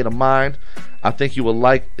right state of mind. I think you will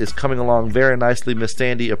like is coming along very nicely. Miss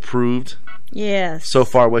Sandy approved. Yes. So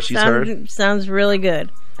far, what she's heard sounds really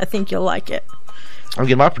good. I think you'll like it. I'm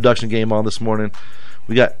getting my production game on this morning.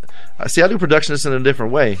 We got. See, I do production in a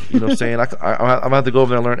different way. You know what I'm saying? I'm gonna have to go over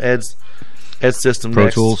there and learn Ed's system. Pro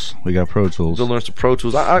Tools. We got Pro Tools. Go learn some Pro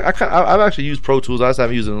Tools. I've actually used Pro Tools. I just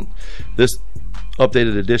haven't used it. This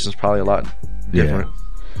updated edition is probably a lot different.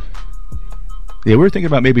 Yeah, we were thinking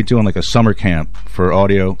about maybe doing like a summer camp for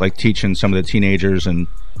audio, like teaching some of the teenagers and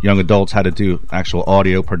young adults how to do actual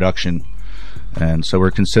audio production. And so we're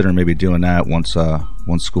considering maybe doing that once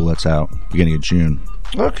school lets out, beginning of June.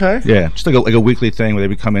 Okay. Yeah, just like a weekly thing where they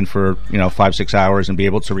would come in for 5-6 hours and be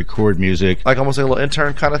able to record music, like almost like a little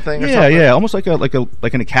intern kind of thing. Or yeah, something? Yeah, almost like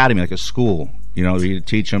an academy, like a school. You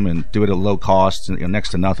teach them and do it at low cost, and next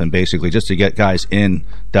to nothing, basically, just to get guys in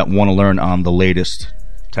that want to learn on the latest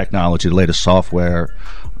technology, the latest software,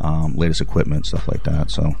 latest equipment, stuff like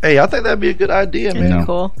that. So, hey, I think that'd be a good idea, man.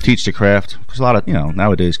 Cool. Teach the craft, because a lot of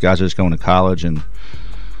nowadays guys are just going to college and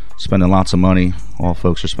spending lots of money. All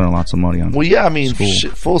folks are spending lots of money on. Well, yeah, I mean,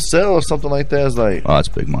 Full Sail or something like that is like. Oh, that's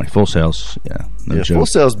big money. Full Sail's, no joke. Full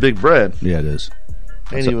Sail's big bread. Yeah, it is.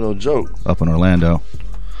 Ain't even no joke. Up in Orlando.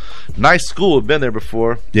 Nice school. I've been there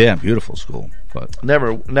before. Yeah, beautiful school. But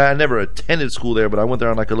I never attended school there, but I went there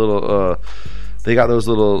on like a little. They got those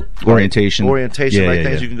little orientation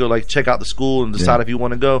things. You can go like check out the school and decide if you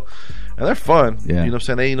want to go, and they're fun. Yeah. You know what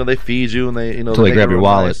I'm saying? They feed you and they until they grab your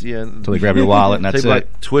wallet. Nice. Yeah, until they grab your wallet and that's it.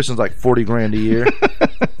 Like tuition's like $40,000 a year.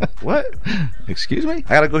 What? Excuse me? I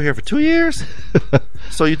gotta go here for 2 years.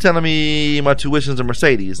 So you telling me my tuition's a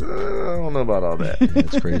Mercedes? I don't know about all that.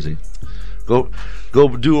 It's crazy. Go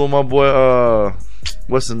do with my boy.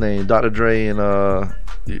 What's his name? Dr. Dre and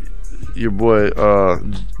your boy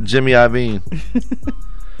Jimmy Iovine.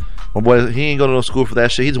 My boy, he ain't go to no school for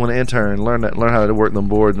that shit. He just want to intern and learn how to work them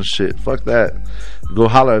boards and shit. Fuck that. Go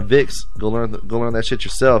holler at Vix. Go learn that shit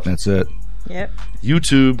yourself. That's it. Yep.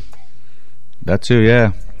 YouTube. That too,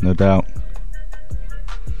 yeah, no doubt.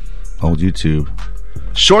 Old YouTube.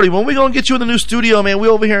 Shorty, when we gonna get you in the new studio, man? We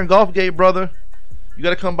over here in Gulfgate, brother. You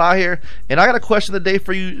gotta come by here. And I got a question of the day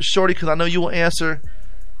for you, Shorty, because I know you will answer.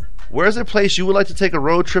 Where is a place you would like to take a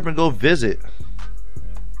road trip and go visit?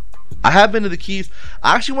 I have been to the Keys.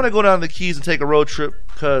 I actually want to go down to the Keys and take a road trip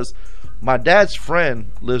because my dad's friend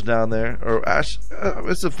lives down there. Or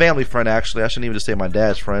it's a family friend, actually. I shouldn't even just say my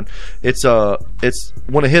dad's friend. It's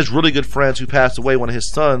one of his really good friends who passed away. One of his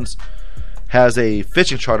sons has a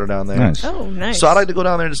fishing charter down there. Nice. Oh, nice. So I'd like to go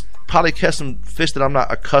down there and just probably catch some fish that I'm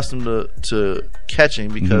not accustomed to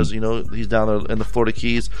catching because, he's down there in the Florida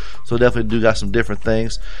Keys. So definitely do got some different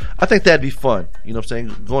things. I think that'd be fun. You know what I'm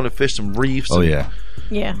saying? Going to fish some reefs. Oh, yeah.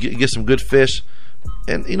 Yeah. Get some good fish.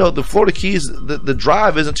 And, the Florida Keys, the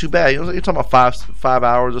drive isn't too bad. You're talking about 5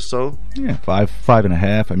 hours or so. Yeah,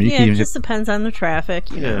 5.5. I mean, it just depends on the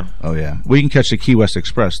traffic, you know. Oh, yeah. Well, you can catch the Key West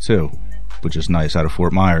Express, too, which is nice, out of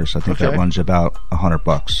Fort Myers. I think that runs you about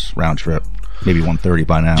 $100 round trip, maybe $130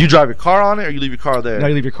 by now. Do you drive your car on it, or you leave your car there? No,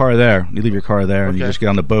 you leave your car there. And you just get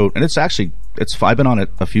on the boat, and I've been on it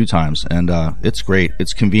a few times, and it's great.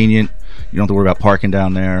 It's convenient. You don't have to worry about parking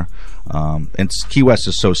down there. And Key West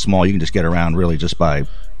is so small, you can just get around really just by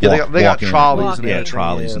they got trolleys.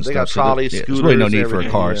 Trolleys and they stuff. Got trolleys, scooters. There's really no need for a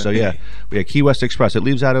car. So we got Key West Express. It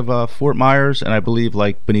leaves out of Fort Myers, and I believe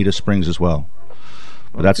like Bonita Springs as well.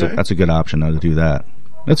 But that's a good option though to do that.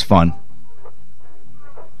 It's fun.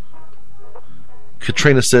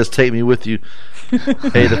 Katrina says, "Take me with you."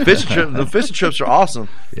 Hey, the fishing trips are awesome.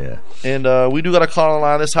 Yeah. And we do got a call on the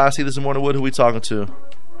line. This High C. This is Morning Wood. Who we talking to?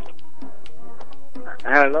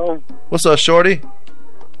 Hello. What's up, Shorty?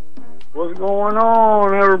 What's going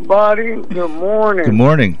on, everybody? Good morning. Good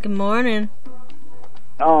morning. Good morning.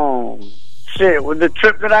 Shit, with the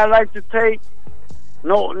trip that I like to take,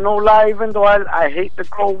 no lie, even though I hate the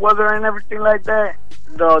cold weather and everything like that,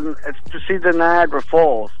 it's to see the Niagara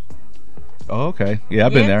Falls. Oh, okay. Yeah,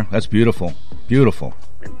 I've been there. That's beautiful. Beautiful.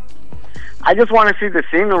 I just want to see the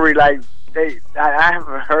scenery. Like I have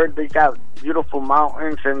heard they got beautiful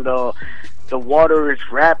mountains and the water is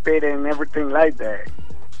rapid and everything like that.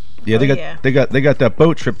 Yeah, they got that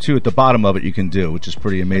boat trip too at the bottom of it you can do, which is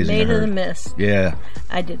pretty amazing. Made of the Mist. Yeah.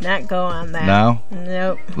 I did not go on that. No?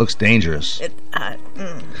 Nope. Looks dangerous. I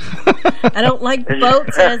don't like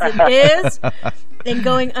boats as it is. And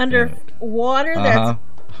going under water that's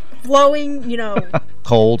flowing,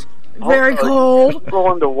 cold. Very cold.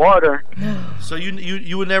 Go underwater. So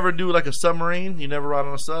you would never do like a submarine? You never ride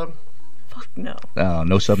on a sub? Fuck no.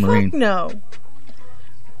 No submarine. Fuck no.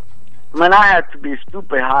 Man, I had to be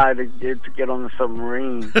stupid high to get on the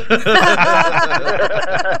submarine.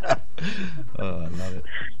 Oh, I love it.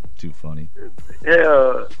 Too funny.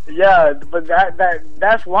 Yeah, but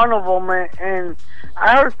that's one of them, and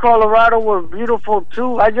I heard Colorado was beautiful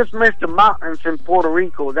too. I just missed the mountains in Puerto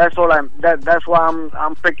Rico. That's all that's why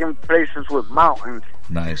I'm picking places with mountains.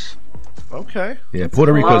 Nice. Okay. Yeah,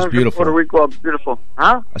 Puerto Rico is beautiful. Puerto Rico is beautiful,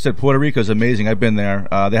 huh? I said Puerto Rico is amazing. I've been there.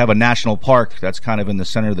 They have a national park that's kind of in the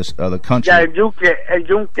center of the country. Yeah, El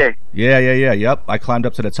Yunque. Yeah. Yep. I climbed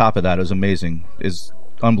up to the top of that. It was amazing. It's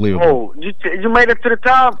unbelievable. Oh, you made it to the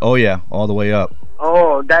top? Oh yeah, all the way up.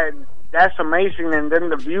 Oh, that's amazing. And then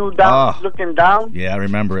the view down, looking down. Yeah, I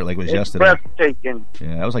remember it like it was it's yesterday. Breathtaking.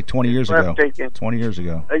 Yeah, that was like 20 years ago. 20 years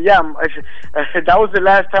ago. Yeah, that was the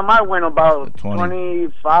last time I went, about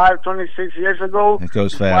 25, 26 years ago. It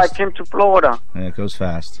goes fast. I came to Florida. Yeah, it goes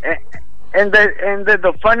fast. And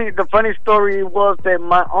the funny story was that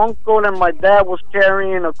my uncle and my dad was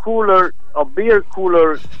carrying a beer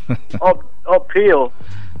cooler uphill.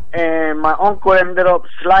 And my uncle ended up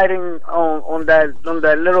sliding on that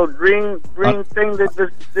little ring thing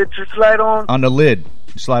that you slide on. On the lid.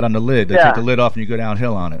 You slide on the lid. They take the lid off and you go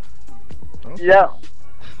downhill on it. Okay. Yeah.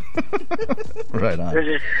 Right on.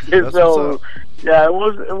 So, yeah, it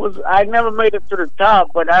was. I never made it to the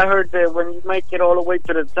top, but I heard that when you make it all the way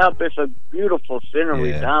to the top, it's a beautiful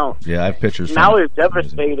scenery down. Yeah, I have pictures. Now it's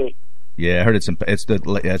devastated. Yeah, I heard it's in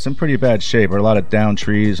pretty bad shape. There are a lot of down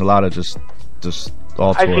trees, a lot of just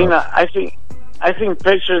all tore up. I seen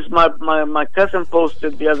pictures. My cousin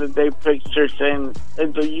posted the other day pictures, and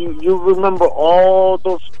you remember all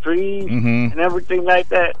those trees and everything like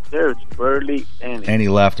that. There's barely any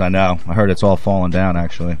left. I know. I heard it's all falling down.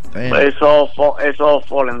 Actually, but it's all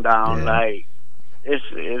falling down. Yeah. Like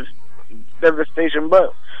it's devastation.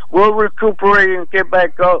 But we'll recuperate and get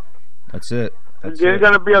back up. That's it. There's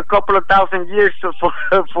going to be a couple of thousand years for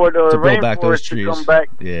the rainforest to come back.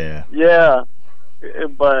 Yeah. Yeah.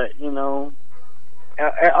 But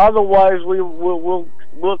otherwise we'll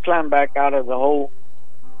climb back out of the hole.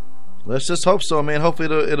 Let's just hope so, man.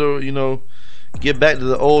 Hopefully it'll get back to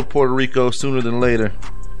the old Puerto Rico sooner than later.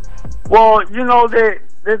 Well,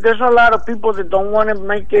 there's a lot of people that don't want to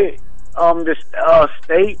make it the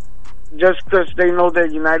state just because they know that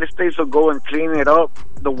the United States will go and clean it up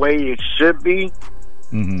the way it should be,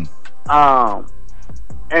 and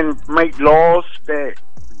make laws that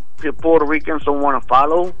the Puerto Ricans don't want to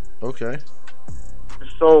follow. Okay.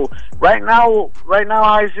 So right now,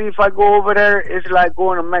 I see if I go over there, it's like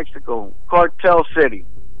going to Mexico, Cartel City,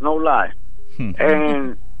 no lie.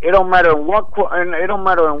 And it don't matter in what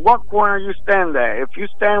corner you stand at. If you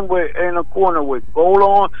stand in a corner with gold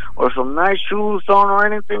on or some nice shoes on or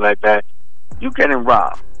anything like that, you getting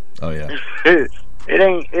robbed. Oh yeah. It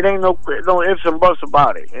ain't no ifs and buts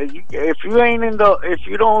about it. If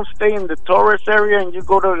you don't stay in the tourist area and you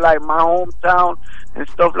go to like my hometown and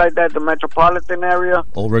stuff like that, the metropolitan area,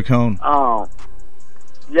 Old Raccoon.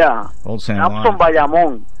 Yeah. Old San I'm from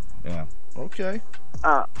Bayamón. Yeah. Okay.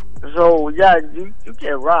 So yeah, you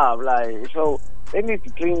get robbed. Like, so they need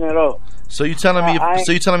to clean it up. So you telling me?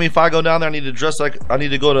 If I go down there, I need to dress like I need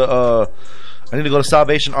to go to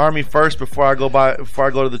Salvation Army first before I go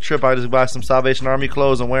to the trip. I just buy some Salvation Army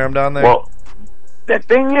clothes and wear them down there. Well, the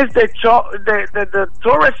thing is that the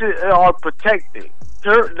tourists are protected.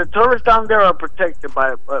 The tourists down there are protected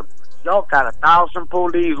by. Y'all got 1,000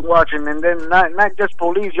 police watching, and then not just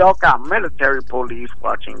police. Y'all got military police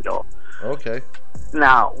watching y'all. Okay.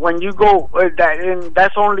 Now, when you go,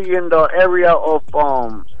 that's only in the area of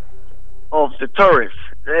the tourists.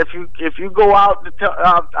 If you go out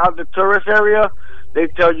the tourist area, they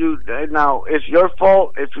tell you now it's your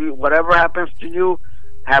fault. If whatever happens to you,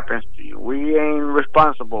 happens to you. We ain't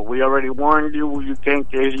responsible. We already warned you. You can't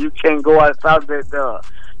go outside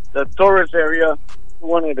the tourist area you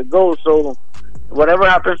wanted to go. So whatever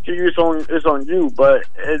happens to you is on you. But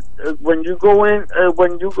when you go in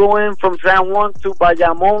from San Juan to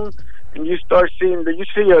Bayamón, and you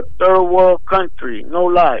see a third world country. No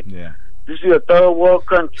lie. Yeah. You see a third world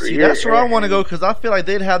country. See, that's where I want to go because I feel like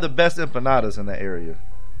they'd have the best empanadas in that area.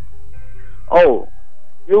 Oh,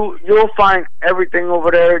 you'll find everything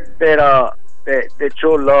over there that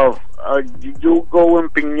you'll love. You go in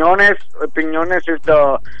Piñones. Piñones is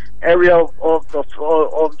the area of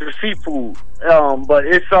the seafood. But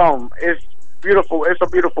it's beautiful. It's a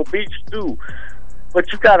beautiful beach too.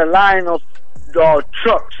 But you got a line of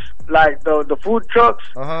trucks, like the food trucks.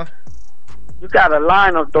 You got a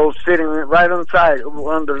line of those sitting right inside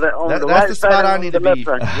on the right side. That's the spot I need to be,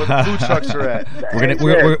 where the food trucks are at.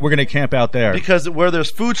 We're gonna camp out there because where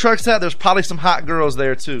there's food trucks at, there's probably some hot girls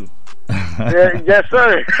there too. Yes,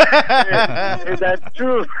 sir. That's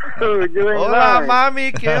true. You ain't Hola, lying.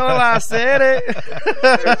 mami, que hola, said it.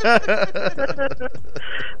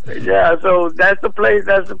 Yeah, so that's the place.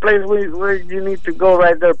 That's the place where you need to go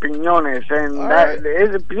right there, Piñones, and that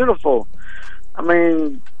is beautiful. I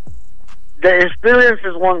mean, the experience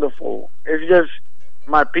is wonderful. It's just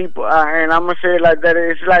my people, and I'm gonna say it like that.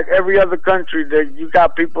 It's like every other country that you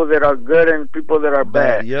got people that are good and people that are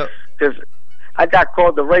bad. Yep. Because I got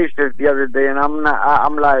called a racist the other day, and I'm not.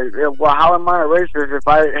 I'm like, well, how am I a racist if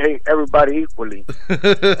I hate everybody equally?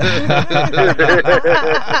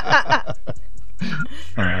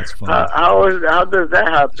 Oh, that's funny. How does that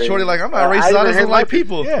happen? Shorty, like, I'm not racist. I just don't like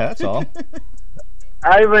people. Yeah, that's all.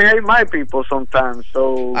 I even hate my people sometimes.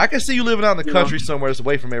 So I can see you living out in the country somewhere that's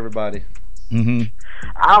away from everybody. Mm-hmm.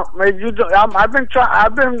 I've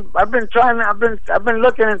been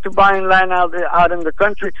looking into buying land out in the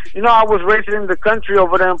country. You know, I was raised in the country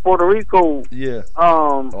over there in Puerto Rico. Yeah.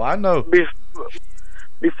 I know.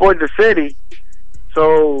 Before the city.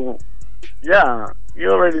 So, yeah, you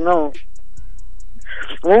already know.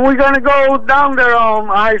 When we gonna go down there,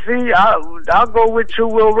 I see. I'll go with you.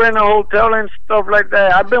 We'll rent a hotel and stuff like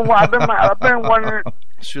that. I've been wanting.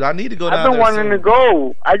 Shoot, I need to go down there. I've been wanting to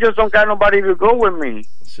go. I just don't got nobody to go with me.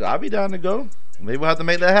 Should I be down to go? Maybe we'll have to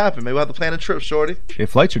make that happen. Maybe we'll have to plan a trip, Shorty. Yeah,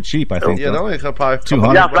 flights are cheap, I think. Yeah, they'll only probably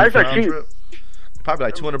 200. Yeah, flights are cheap. Probably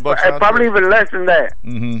like $200. Probably even less than that.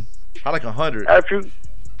 Mm-hmm. Probably like 100.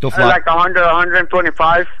 They'll fly, like 100,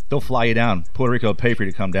 125. They'll fly you down. Puerto Rico will pay for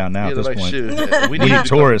you to come down now at this point. Shoot. We need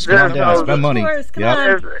tourists. Come on down. Spend money.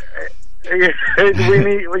 Yep.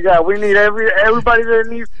 we need everybody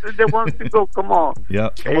that wants to go. Come on.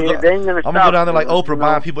 Yep. They ain't gonna I'm gonna go down there like Oprah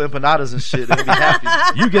buying people empanadas and shit. They're gonna be happy.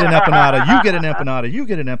 You get an empanada. You get an empanada. You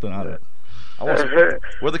get an empanada. I want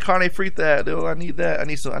where the carne frita at? Dude, I need that. I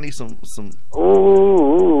need some.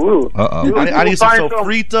 Ooh. Uh-oh. I need some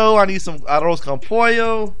sofrito. I need some arroz con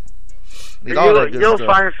pollo. I need all that good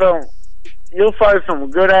stuff. You'll find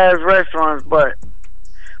some good ass restaurants, but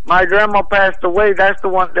my grandma passed away. That's the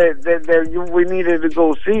one that we needed to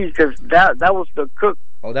go see because that was the cook.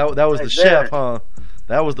 Oh, that was the chef, huh?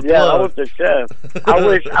 That was the plug. Yeah, that was the chef. I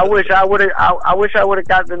wish I would have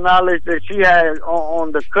got the knowledge that she had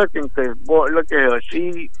on the cooking. Cause boy, look at her.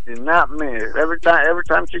 She did not miss every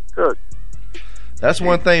time she cooked. That's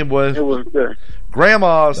one thing, boys. It was good.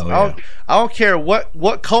 Grandmas, Oh, yeah. I don't care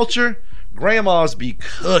what culture, grandmas be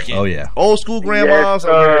cooking. Oh yeah, old school grandmas.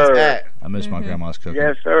 I miss my grandma's cooking.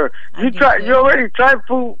 Yes, sir. You already tried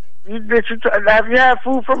food. Have you had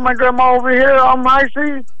food from my grandma over here on my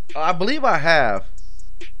seat? I believe I have.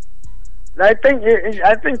 I think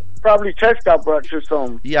probably Cheska brought you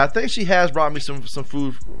some. Yeah, I think she has brought me some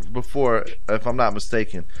food before, if I'm not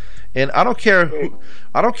mistaken. And I don't care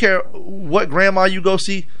what grandma you go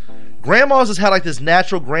see. Grandmas just had like this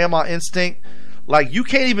natural grandma instinct. Like you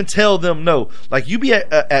can't even tell them no. Like you be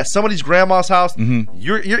at somebody's grandma's house,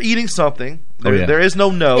 you're eating something. There is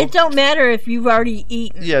no no. It don't matter if you've already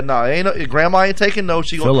eaten. Yeah, no, grandma ain't taking no.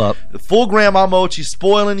 She fill up full grandma mode. She's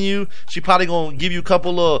spoiling you. She probably gonna give you a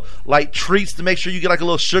couple of like treats to make sure you get like a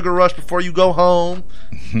little sugar rush before you go home.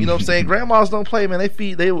 You know what I'm saying? Grandmas don't play, man.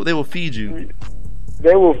 They will feed you.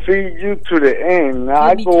 They will feed you to the end. Now,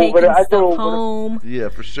 I go over there. I go over home. Yeah,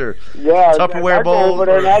 for sure. Yeah, Tupperware bowls,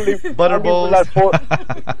 butter bowls.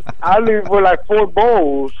 I leave with like 4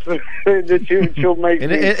 bowls that she'll make.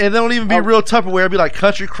 And they don't even be real Tupperware. It'd be like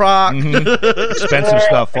Country Crock, expensive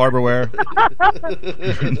stuff, Farberware.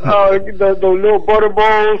 The little butter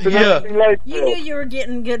bowls. And everything like you knew you were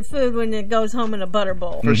getting good food when it goes home in a butter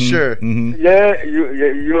bowl. For sure. Mm-hmm. Yeah,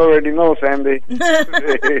 you already know, Sandy.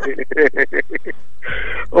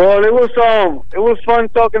 Well, it was fun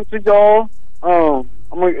talking to y'all. I'm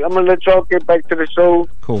gonna let y'all get back to the show.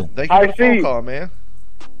 Cool. Thank you for the phone call, man.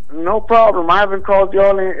 No problem. I haven't called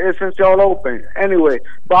y'all since y'all open. Anyway,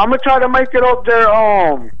 but I'm gonna try to make it up there.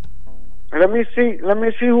 Let me see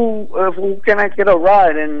who can I get a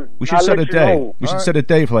ride, and we should set a day. We should set a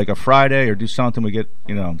day for like a Friday or do something. We get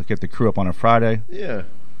to get the crew up on a Friday. Yeah,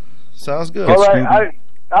 sounds good. All right,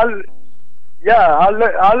 I'll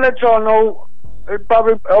let y'all know. It'll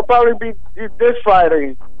probably be this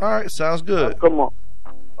Friday. All right, sounds good. Come on.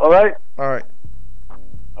 All right. All right.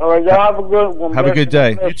 Y'all have a good one. Have a good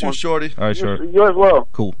day. You too, Shorty. All right, Shorty. You as well.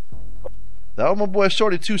 Cool. That was my boy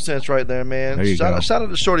Shorty 2 Cents right there, man. There you go. Shout out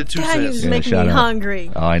to Shorty 2 God, Cents. he's making me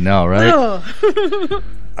hungry. Oh, I know, right?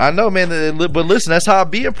 I know, man. But listen, that's how I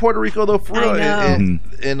be in Puerto Rico, though, for real. And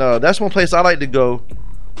that's one place I like to go.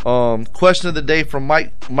 Question of the day from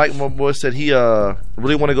Mike. Mike, my boy, said he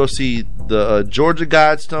really want to go see the Georgia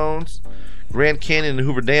Guidestones, Grand Canyon, and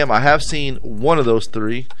Hoover Dam. I have seen one of those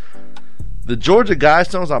 3. The Georgia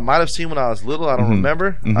Guidestones I might have seen when I was little. I don't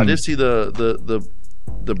remember. I did see the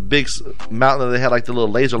big mountain that they had like the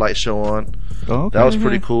little laser light show on. Oh, okay. That was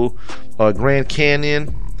pretty cool. Grand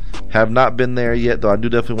Canyon, have not been there yet, though I do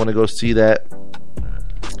definitely want to go see that.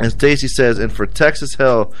 And Stacy says, and for Texas,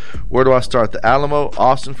 hell, where do I start? The Alamo,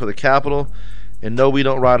 Austin for the capital. And no, we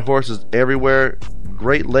don't ride horses everywhere.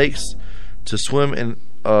 Great lakes to swim in,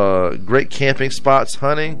 great camping spots,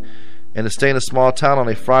 hunting, and to stay in a small town on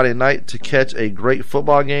a Friday night to catch a great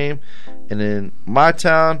football game. And in my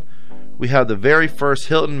town, we have the very first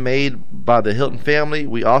Hilton made by the Hilton family.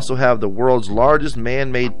 We also have the world's largest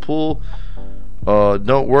man-made pool.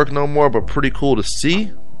 Don't work no more, but pretty cool to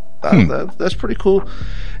see. That's pretty cool.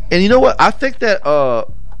 And you know what? I think that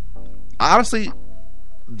honestly,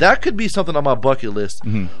 that could be something on my bucket list.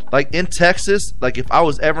 Like in Texas, like if I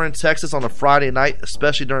was ever in Texas on a Friday night,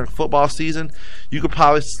 especially during football season, you could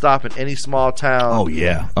probably stop in any small town. Oh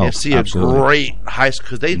yeah, and see absolutely. A great high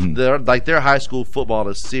school, because they're like their high school football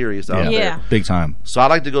is serious out there, big time. So I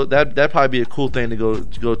like to go. That'd probably be a cool thing to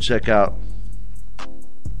go check out.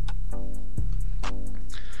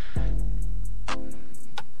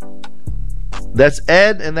 That's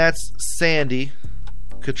Ed and that's Sandy,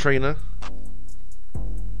 Katrina.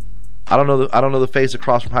 I don't know the face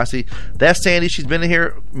across from High C. That's Sandy. She's been in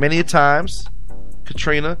here many a times.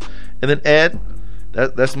 Katrina, and then Ed.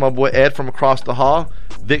 That's my boy Ed from across the hall.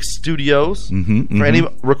 Vic Studios. For any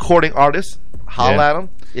recording artists, holla at them.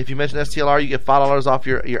 If you mention STLR, you get $5 off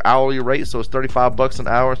your hourly rate, so it's $35 an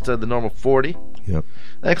hour instead of the normal $40. Yep.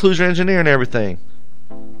 That includes your engineer and everything.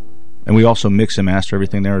 And we also mix and master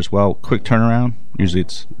everything there as well. Quick turnaround. Usually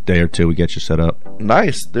it's a day or two. We get you set up.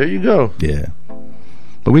 Nice. There you go. Yeah.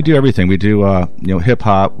 But we do everything. We do hip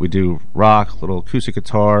hop. We do rock, little acoustic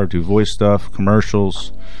guitar. Do voice stuff,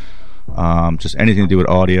 commercials, just anything to do with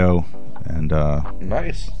audio, and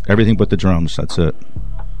nice. Everything but the drums. That's it.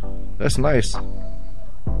 That's nice.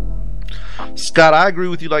 Scott, I agree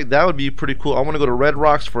with you. Like that would be pretty cool. I want to go to Red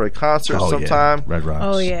Rocks for a concert sometime. Yeah. Red Rocks.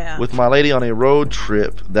 Oh yeah. With my lady on a road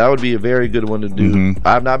trip. That would be a very good one to do.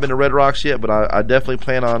 I've not been to Red Rocks yet, but I definitely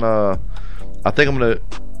plan on. I think I'm gonna,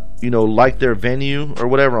 like their venue or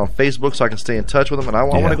whatever on Facebook, so I can stay in touch with them. And I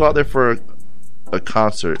want to go out there for a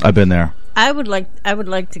concert. I've been there. I would like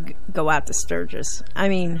to go out to Sturgis. I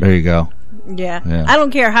mean, there you go. Yeah. I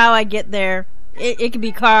don't care how I get there. It could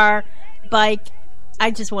be car, bike. I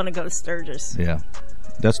just want to go to Sturgis. Yeah.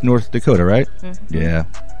 That's North Dakota, right? Yeah.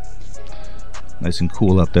 Nice and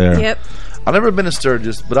cool up there. Yep. I've never been to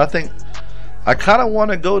Sturgis, but I think I kind of want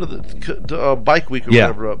to go to the bike week or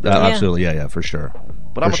whatever up there. Absolutely. Yeah, for sure.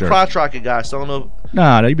 But I'm a crotch rocket guy, so I don't know.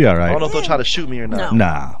 Nah, you'll be all right. I don't know if they'll try to shoot me or not.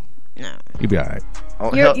 No. You'll be all right.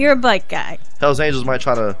 You're a bike guy. Hell's Angels might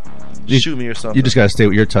try to shoot me or something. You just got to stay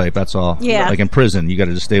with your type, that's all. Yeah. Like in prison, you got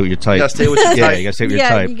to just stay with your type. You got to stay with your type. Yeah, you got to stay with your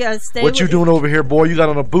type. You gotta stay what you doing over here, boy? You got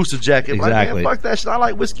on a booster jacket. Exactly. Like, man, fuck that shit. I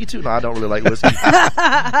like whiskey too. No, I don't really like whiskey.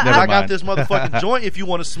 I got this motherfucking joint if you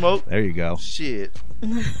want to smoke. There you go. Shit.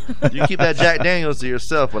 You keep that Jack Daniels to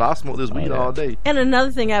yourself, but I'll smoke this weed all day. And another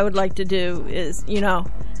thing I would like to do is,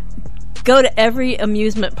 go to every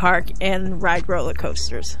amusement park and ride roller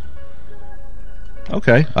coasters.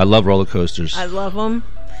 Okay. I love roller coasters. I love them.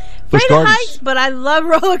 Busch Afraid of Gardens. heights, but I love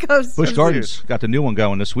roller coasters. Busch Gardens got the new one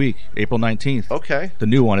going this week, April 19th. Okay. The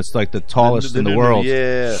new one. It's like the tallest in the world.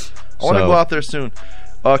 Yeah. I want to go out there soon.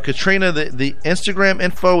 Katrina, the Instagram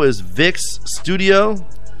info is Vix Studio.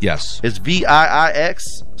 Yes. It's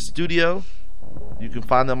VIIX Studio. You can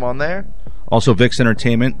find them on there. Also, Vix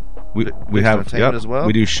Entertainment. We have Entertainment as well.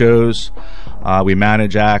 We do shows. We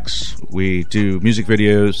manage acts. We do music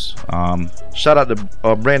videos. Shout out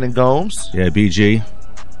to Brandon Gomes. Yeah, BG.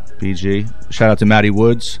 Shout out to Matty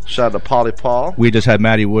Woods. Shout out to Polly Paul. We just had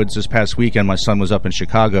Matty Woods this past weekend. My son was up in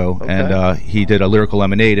Chicago, and he did a Lyrical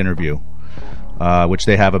Lemonade interview, which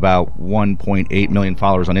they have about 1.8 million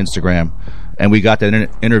followers on Instagram. And we got that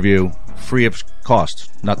interview free of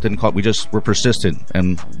cost. Didn't cost. We just were persistent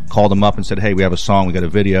and called them up and said, "Hey, we have a song, we got a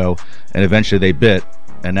video," and eventually they bit.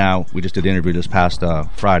 And now we just did the interview this past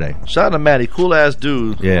Friday. Shout out to Matty, cool ass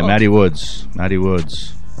dude. Yeah, Matty Woods.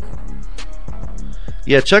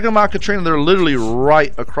 Yeah, check them out, Katrina. They're literally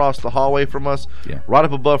right across the hallway from us. Yeah. Right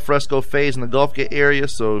up above Fresco Phase in the Gulf Gate area.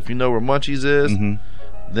 So if you know where Munchies is,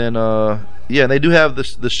 then and they do have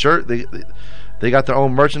the shirt. They got their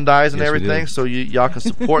own merchandise and everything, so y'all can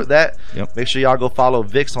support that. Yep. Make sure y'all go follow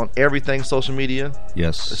Vix on everything social media.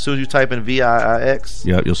 Yes. As soon as you type in VIIX,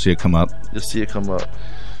 yeah, you'll see it come up.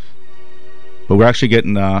 But we're actually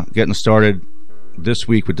getting started this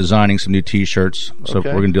week with designing some new T-shirts. So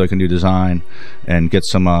we're going to do like a new design and get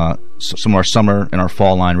some of our summer and our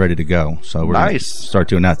fall line ready to go. So we're going to start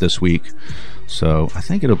doing that this week. So I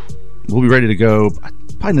think we'll be ready to go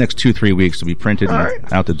probably the next 2-3 weeks to be printed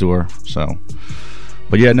and out the door. So,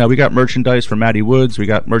 but yeah, no, we got merchandise for Matty Woods. We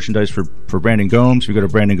got merchandise for Brandon Gomes. We go to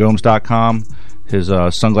BrandonGomes.com. His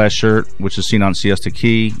sunglass shirt, which is seen on Siesta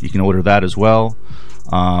Key, you can order that as well.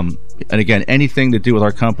 And again, anything to do with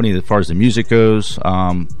our company as far as the music goes,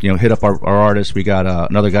 hit up our artists. We got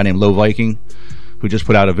another guy named Low Viking who just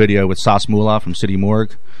put out a video with Sas Moolah from City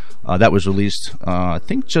Morgue. That was released, I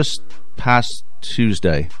think, just past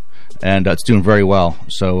Tuesday, and it's doing very well.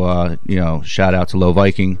 So, shout out to Low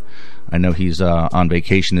Viking. I know he's on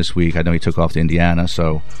vacation this week. I know he took off to Indiana,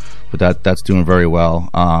 but that's doing very well.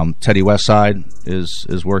 Teddy Westside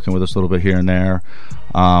is working with us a little bit here and there.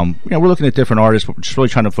 We're looking at different artists, but we're just really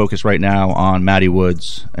trying to focus right now on Matty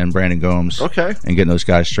Woods and Brandon Gomes. Okay. And getting those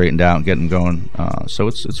guys straightened out and getting them going. So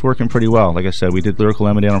it's working pretty well. Like I said, we did Lyrical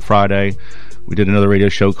Lemonade on Friday. We did another radio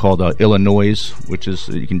show called Illinois, which is,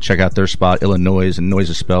 you can check out their spot, Illinois, and Noise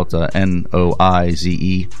is spelled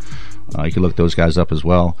Noize. You can look those guys up as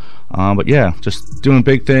well. But yeah, just doing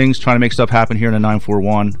big things, trying to make stuff happen here in the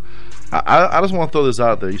 941. I just want to throw this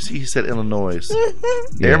out there. You see, he said Illinois.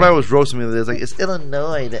 Yeah. Everybody was roasting me. It's like, it's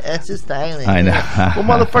Illinois. The S is silent. I know. Well,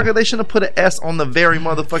 motherfucker, they shouldn't have put an S on the very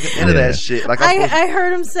motherfucking end of that shit. Like I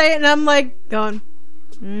heard him say it, and I'm like, going,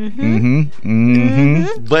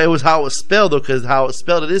 But it was how it was spelled, though, because how it's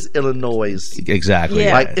spelled, it is Illinois. Exactly.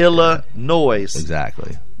 Yeah. Like Illinois.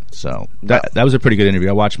 Exactly. So that was a pretty good interview.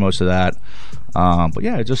 I watched most of that. But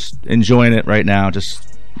yeah, just enjoying it right now. Just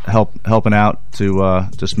helping out to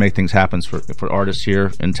just make things happen for artists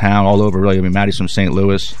here in town, all over, really. I mean, Maddie's from St.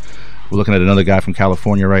 Louis. We're looking at another guy from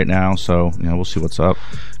California right now, so we'll see what's up.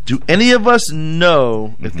 Do any of us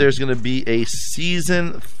know if there's going to be a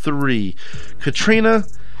season 3? Katrina,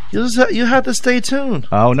 you have to stay tuned.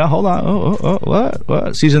 Oh no, hold on.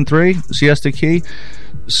 What? Season 3, Siesta Key.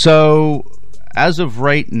 So, as of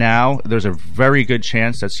right now, there's a very good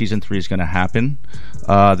chance that season 3 is going to happen.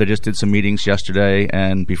 They just did some meetings yesterday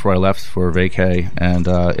and before I left for vacay, and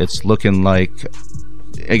it's looking like,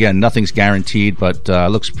 again, nothing's guaranteed, but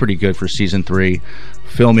looks pretty good for season 3.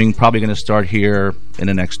 Filming probably going to start here in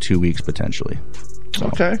the next 2 weeks potentially. So,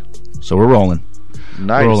 okay. So we're rolling.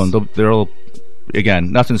 Nice. We're rolling.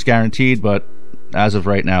 Again, nothing's guaranteed, but as of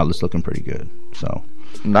right now, it's looking pretty good. So.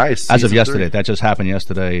 Nice. As of yesterday. That just happened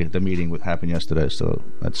yesterday. The meeting happened yesterday, so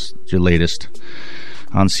that's your latest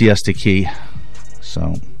on Siesta Key.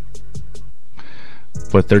 So,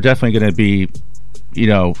 but they're definitely going to be,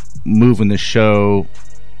 moving the show,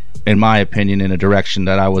 in my opinion, in a direction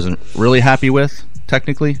that I wasn't really happy with,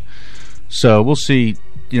 technically. So we'll see,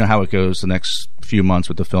 how it goes the next few months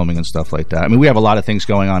with the filming and stuff like that. I mean, we have a lot of things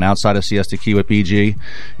going on outside of Siesta Key with BG.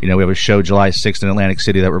 We have a show July 6th in Atlantic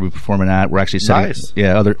City that we'll be performing at. We're actually setting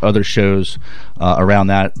other shows around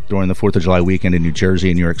that during the 4th of July weekend in New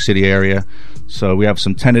Jersey and New York City area. So we have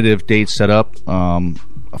some tentative dates set up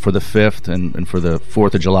for the 5th and for the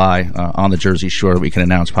 4th of July on the Jersey Shore. We can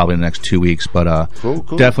announce probably in the next 2 weeks, but cool.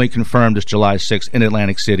 Definitely confirmed this July 6th in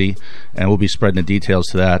Atlantic City, and we'll be spreading the details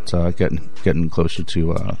to that getting closer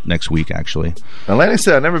to next week, actually. Atlantic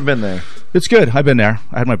City, I've never been there. It's good. I've been there.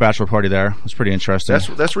 I had my bachelor party there. It's pretty interesting.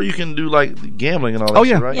 That's where you can do like gambling and all that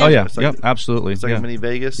shit, right? Oh yeah. Yep, absolutely. It's like a mini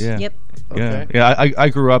Vegas. Yeah. Yep. Okay. Yeah. I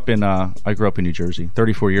grew up in New Jersey.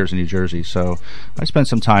 34 years in New Jersey. So I spent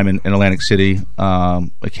some time in Atlantic City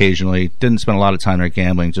occasionally. Didn't spend a lot of time there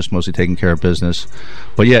gambling, just mostly taking care of business.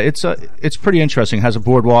 But yeah, it's pretty interesting. It has a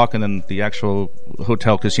boardwalk, and then the actual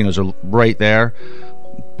hotel casinos are right there.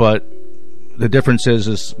 But the difference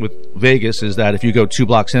is with Vegas is that if you go 2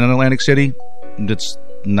 blocks in Atlantic City, it's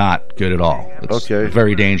not good at all. It's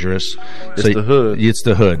very dangerous. It's the hood. It's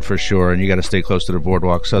the hood for sure, and you got to stay close to the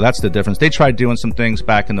boardwalk. So that's the difference. They tried doing some things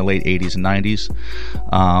back in the late 80s and 90s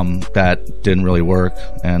that didn't really work,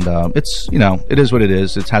 and it's it is what it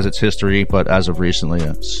is. It has its history, but as of recently,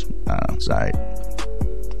 it's all right.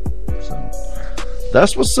 So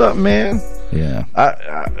that's what's up, man. Yeah,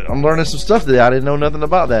 I'm learning some stuff today. I didn't know nothing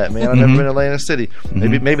about that, man. I've never been to Atlantic City.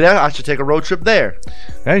 Maybe I should take a road trip there.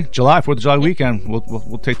 Hey, 4th of July weekend.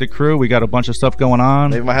 We'll take the crew. We got a bunch of stuff going on.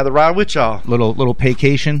 Maybe I might have to ride with y'all. Little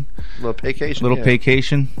vacation. Little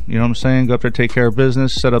vacation. You know what I'm saying? Go up there, take care of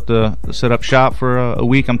business, set up shop for a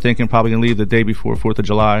week. I'm thinking probably gonna leave the day before 4th of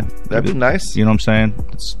July. That'd be nice. You know what I'm saying?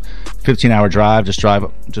 It's 15-hour drive.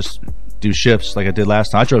 Just do shifts like I did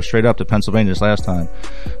last time. I drove straight up to Pennsylvania this last time,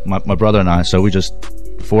 my brother and I. So we just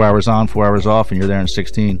 4 hours on, 4 hours off, and you're there in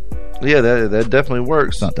 16. Yeah, that definitely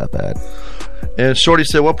works. It's not that bad. And Shorty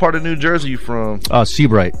said, what part of New Jersey are you from?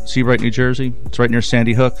 Seabright, New Jersey. It's right near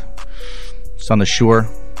Sandy Hook. It's on the shore.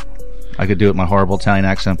 I could do it with my horrible Italian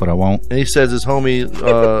accent, but I won't. And he says his homie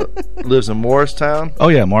lives in Morristown. Oh,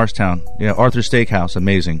 yeah, Morristown. Yeah, Arthur Steakhouse.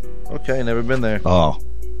 Amazing. Okay, never been there. Oh,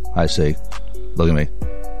 I see. Look at me.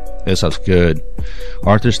 This stuff's good.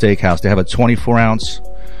 Arthur Steakhouse. They have a 24-ounce,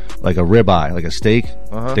 like a ribeye, like a steak.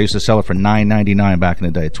 They used to sell it for $9.99 back in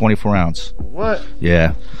the day. 24-ounce. What?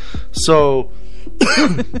 Yeah. So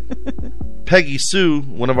Peggy Sue,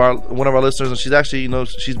 one of our listeners, and she's actually,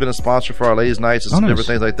 she's been a sponsor for our ladies' nights and some different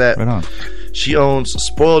things like that. Right on. She owns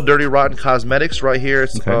Spoiled Dirty Rotten Cosmetics right here.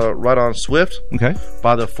 It's right on Swift. Okay.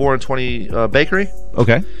 By the 4 and 20 bakery.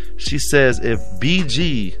 Okay. She says if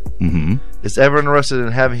BG is ever interested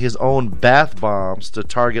in having his own bath bombs to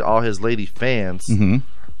target all his lady fans,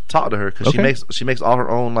 talk to her, because she makes all her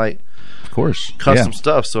own, like, of course, custom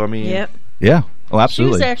stuff. So I mean, yeah. Oh,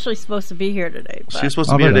 absolutely. She was actually supposed to be here today. She was supposed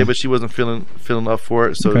to be here today, but she wasn't feeling up for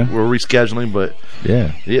it. So we're rescheduling. But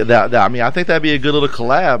that I mean, I think that'd be a good little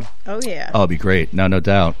collab. Oh yeah. Oh, it'd be great. No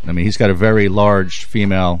doubt. I mean, he's got a very large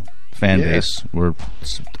female fan base.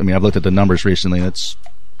 I've looked at the numbers recently. And it's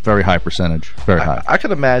very high percentage. Very high. I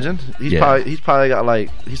could imagine. He's probably got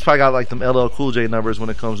like them LL Cool J numbers when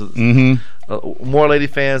it comes to more lady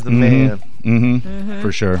fans than man.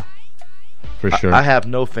 For sure. For sure. I have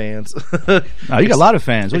no fans. No, you got a lot of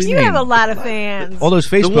fans. What do you mean? have a lot of fans. All those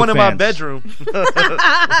Facebook fans. The one in my bedroom.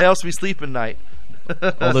 It helps me sleep at night.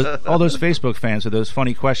 all those Facebook fans with those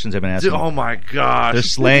funny questions they've been asking. Dude, oh my gosh. They're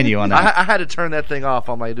slaying you on that. I had to turn that thing off.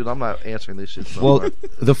 I'm like, dude, I'm not answering this shit. Well,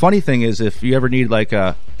 the funny thing is, if you ever need like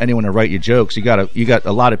anyone to write you jokes, you got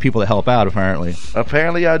a lot of people to help out.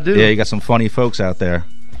 Apparently I do. Yeah, you got some funny folks out there.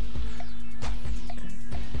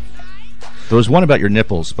 There was one about your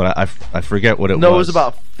nipples, but I forget what it was. No, it was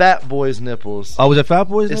about Fat Boy's nipples. Oh, was it Fat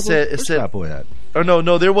Boy's nipples? It said Fat Boy at? Or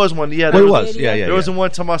no, there was one. Yeah, there was. Yeah. There was one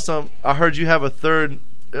talking about some. I heard you have a third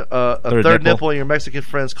nipple, and your Mexican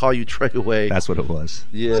friends call you Treyway. That's what it was.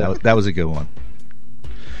 Yeah, that was a good one.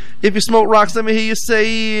 If you smoke rocks, let me hear you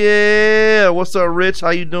say yeah. What's up, Rich? How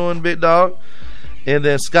you doing, big dog? And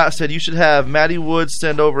then Scott said you should have Matty Woods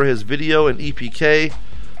send over his video and EPK.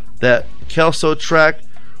 That Kelso track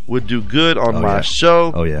would do good on my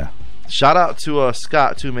show. Oh yeah. Shout out to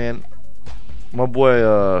Scott too, man. My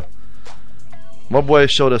boy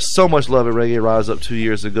showed us so much love at Reggae Rise Up 2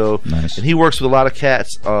 years ago. Nice. And he works with a lot of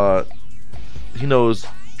cats. He knows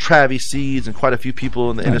Travis Seeds and quite a few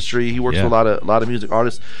people in the industry. He works with a lot of music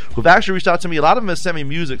artists who've actually reached out to me. A lot of them have sent me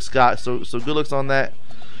music, Scott. So good looks on that.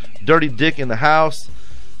 Dirty Dick in the house.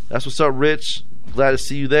 That's what's up, Rich. Glad to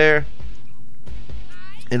see you there.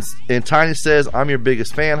 And Tiny says, I'm your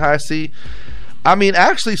biggest fan, High C. I mean,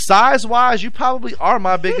 actually, size-wise, you probably are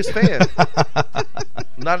my biggest fan.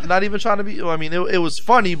 Not even trying to be... I mean, it was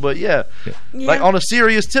funny, but yeah. Like, on a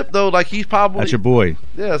serious tip, though, like, he's probably... That's your boy.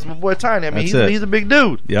 Yeah, that's my boy Tiny. I mean, he's a big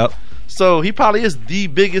dude. Yep. So, he probably is the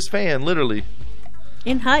biggest fan, literally.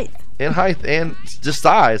 In height. And just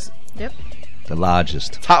size. Yep. The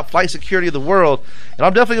largest. Top flight security of the world. And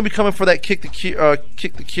I'm definitely going to be coming for that Kick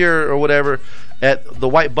the Cure or whatever at the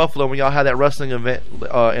White Buffalo when y'all had that wrestling event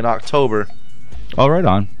in October. Oh, right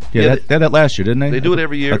on. Yeah, they had that last year, didn't they? They do it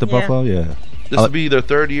every year. At the Buffalo, yeah. This will be their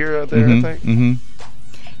third year out there, I think. Mm-hmm.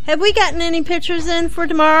 Have we gotten any pictures in for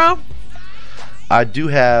tomorrow? I do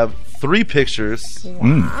have 3 pictures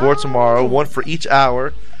for tomorrow, one for each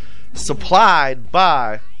hour, supplied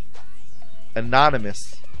by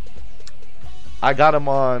Anonymous. I got him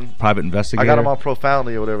on Private Investigator. I got him on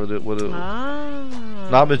Profoundly or whatever. No,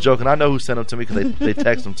 I'm just joking. I know who sent them to me because they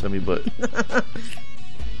text them to me, but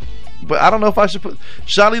I don't know if I should put.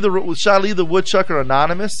 Should I leave the woodchucker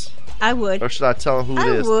anonymous? I would. Or should I tell him who it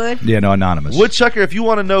is? I would. Yeah, no, anonymous. Woodchucker. If you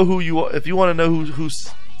want to know who's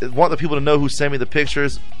want the people to know who sent me the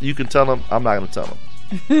pictures, you can tell them. I'm not going to tell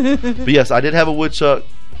them. But yes, I did have a woodchuck.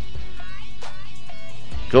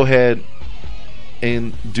 Go ahead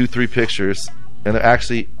and do 3 pictures. And they're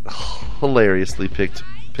actually hilariously picked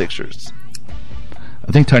pictures.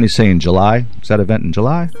 I think Tiny's saying July. Is that event in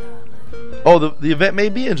July? Oh, the event may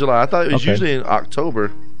be in July. I thought it was usually in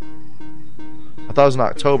October. I thought it was in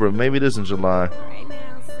October. Maybe it is in July.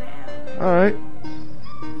 All right.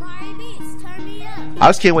 I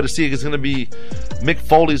just can't wait to see it. It's going to be Mick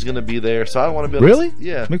Foley's going to be there, so I don't want to be able to,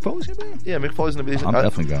 yeah. Mick Foley's going to be? Yeah, Mick Foley's going to be there. I'm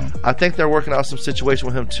definitely going. I think they're working out some situation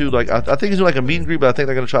with him too. Like I think he's doing like a meet and greet, but I think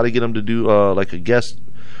they're going to try to get him to do like a guest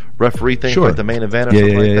referee thing for like the main event or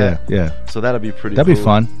something like that. Yeah. So that'll be pretty. That'd cool. be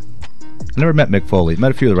fun. I never met Mick Foley. Met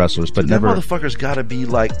a few of the wrestlers, but never. That motherfucker's got to be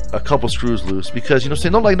like a couple screws loose because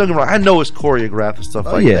don't get me wrong. I know it's choreographed and stuff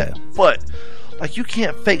like that, but like you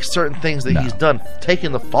can't fake certain things that he's done.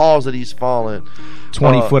 Taking the falls that he's fallen,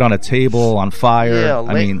 20 foot on a table on fire. Yeah,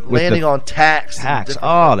 I mean, with landing on tacks.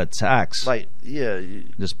 Oh, the tacks. Like, yeah,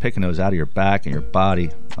 just picking those out of your back and your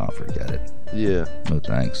body. Oh, forget it. Yeah. No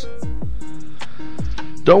thanks.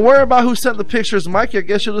 Don't worry about who sent the pictures, Mikey. I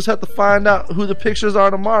guess you'll just have to find out who the pictures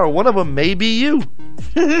are tomorrow. One of them may be you.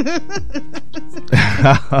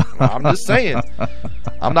 I'm just saying.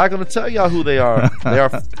 I'm not going to tell y'all who they are. They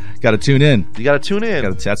are. Got to tune in. You got to tune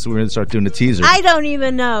in. That's when we're going to start doing the teaser. I don't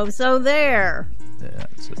even know. So there. Yeah,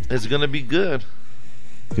 it's going to be good.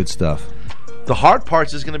 Good stuff. The hard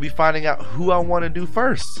part is going to be finding out who I want to do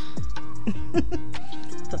first.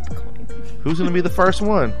 Who's going to be the first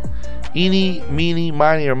one? Eeny, meeny,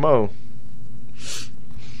 miny, or mo?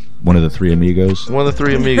 One of the three amigos. One of the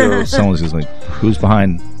three amigos. Someone's just like, who's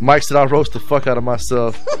behind? Mike said I'll roast the fuck out of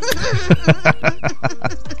myself.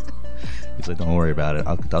 He's like, don't worry about it.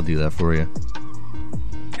 I'll do that for you.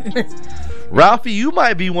 Ralphie, you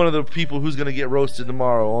might be one of the people who's going to get roasted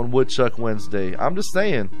tomorrow on Woodchuck Wednesday. I'm just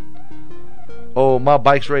saying. Oh, my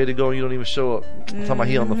bike's ready to go and you don't even show up. I'm talking about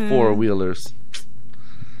he on the four-wheelers.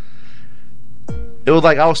 It was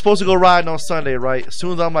like I was supposed to go riding on Sunday, right? As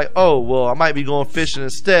soon as I'm like, oh, well, I might be going fishing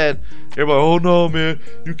instead. Everybody, oh, no, man.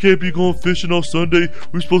 You can't be going fishing on Sunday.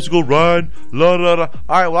 We're supposed to go riding. La, la, la.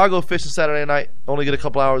 All right, well, I'll go fishing Saturday night. Only get a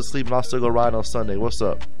couple hours of sleep, and I'll still go riding on Sunday. What's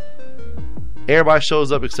up? Everybody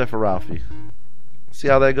shows up except for Ralphie. See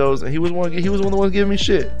how that goes? And he was one of the ones giving me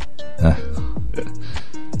shit.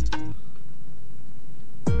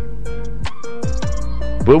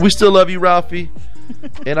 But we still love you, Ralphie.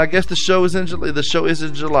 And I guess the show is in July. The show is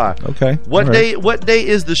in July. Okay. What day? What day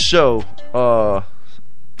is the show?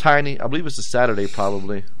 Tiny. I believe it's a Saturday,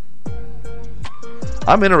 probably.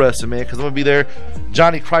 I'm interested, man, because I'm gonna be there.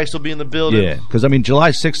 Johnny Christ will be in the building. Yeah, because I mean, July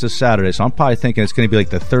 6th is Saturday, so I'm probably thinking it's going to be like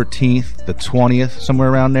the 13th, the 20th, somewhere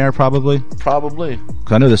around there, probably. Probably.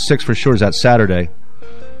 Because I know the 6th for sure is that Saturday,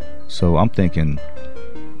 so I'm thinking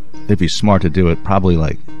it'd be smart to do it probably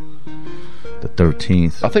like the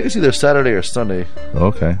 13th. I think it's either Saturday or Sunday.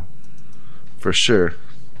 Okay. For sure.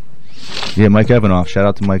 Yeah, Mike Evanoff. Shout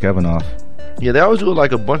out to Mike Evanoff. Yeah, they always do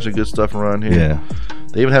like a bunch of good stuff around here. Yeah.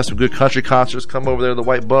 They even have some good country concerts come over there, the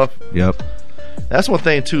White Buff. Yep. That's one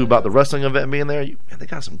thing, too, about the wrestling event being there. Man, they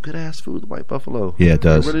got some good-ass food, the White Buffalo. Yeah, it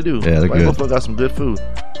does. They really do. Yeah, they're White good. Buffalo got some good food.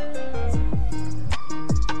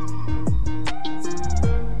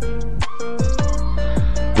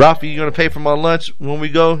 Ralphie, you going to pay for my lunch when we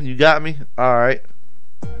go? You got me? All right.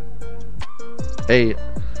 Hey,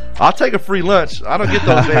 I'll take a free lunch. I don't get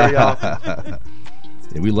those very often.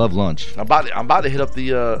 Yeah, we love lunch. I'm about to hit up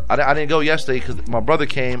the. I didn't go yesterday because my brother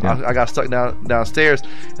came. Yeah. I got stuck downstairs,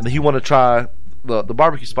 and he wanted to try the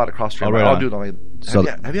barbecue spot across the street. Oh, right I'll on. do it. I'm like,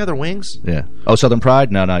 have you had their wings? Yeah. Oh, Southern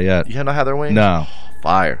Pride? No, not yet. You have not had their wings? No.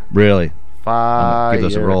 Fire. Really? Fire. Give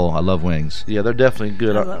those a roll. I love wings. Yeah, they're definitely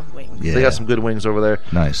good. I love wings. They got some good wings over there.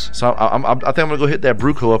 Nice. So I think I'm gonna go hit that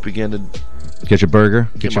Bruco up again to get your burger.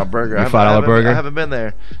 Get my burger. Your $5 burger. I haven't been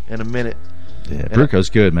there in a minute. Yeah, Bruco's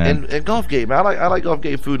good, man. And Gulfgate, man. I like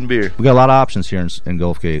Gulfgate food and beer. We got a lot of options here in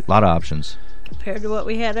Gulfgate. A lot of options. Compared to what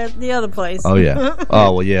we had at the other place. Oh, yeah.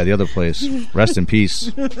 Oh, well, yeah, the other place. Rest in peace.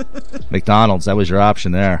 McDonald's, that was your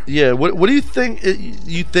option there. Yeah, what do you think?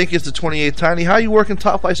 You think it's the 28th, Tiny? How you working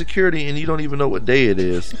top flight security and you don't even know what day it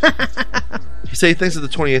is? He say he thinks it's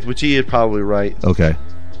the 28th, which he is probably right. Okay.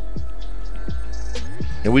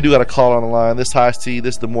 And we do got a call on the line. This High T,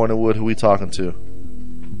 this the Morning Wood. Who we talking to?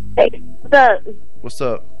 Hey, what's up? What's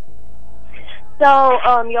up? So,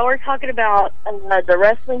 y'all were talking about the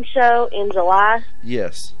wrestling show in July.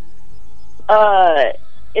 Yes.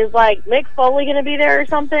 Is like Mick Foley going to be there or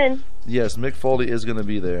something? Yes, Mick Foley is going to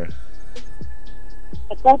be there.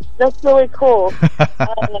 That's really cool.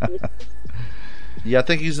 Yeah, I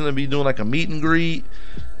think he's going to be doing like a meet and greet,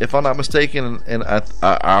 if I'm not mistaken. And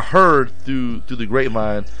I heard through the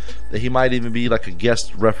grapevine that he might even be like a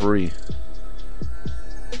guest referee.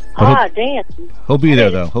 Damn. He'll be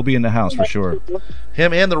there, though. He'll be in the house for sure.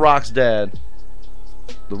 Him and The Rock's dad.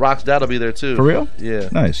 The Rock's dad will be there, too. For real? Yeah.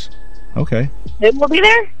 Nice. Okay. Who will be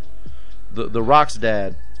there? The Rock's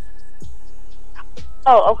dad.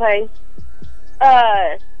 Oh, okay.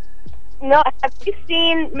 No, have you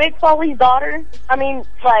seen Mick Foley's daughter? I mean,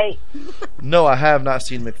 like... No, I have not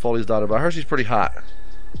seen Mick Foley's daughter, but I heard she's pretty hot.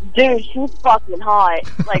 Dude, she's fucking hot.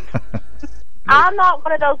 Like... I'm not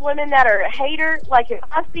one of those women that are a hater. Like, if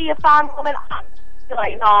I see a fine woman, I'm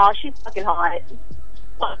like, nah, she's fucking hot.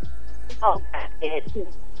 Oh,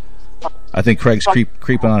 I think Craig's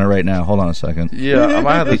creeping on her right now. Hold on a second. Yeah, I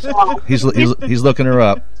might have to... He's looking her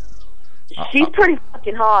up. She's pretty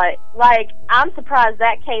fucking hot. Like, I'm surprised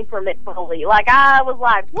that came from Mick Foley. Like, I was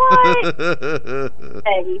like, what?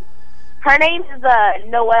 Hey. Her name is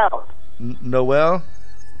Noelle. Noelle?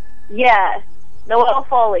 Yeah, Noelle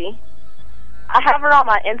Foley. I have her on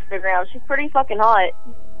my Instagram. She's pretty fucking hot.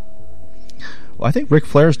 Well, I think Ric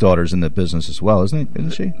Flair's daughter's in the business as well,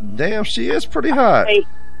 isn't she? Damn, she is pretty hot.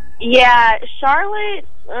 Yeah, Charlotte,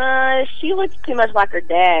 she looks too much like her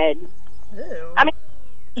dad. Ew. I mean,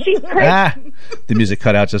 she's pretty. The music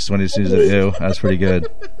cut out just when he sees it. Ew, that's pretty good.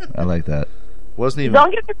 I like that. Wasn't even.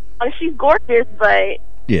 Don't get me wrong, she's gorgeous, but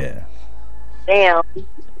Yeah. damn,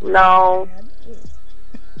 no.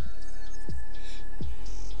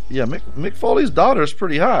 Yeah, Mick Foley's daughter is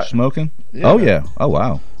pretty hot. Smoking? Yeah. Oh, yeah. Oh,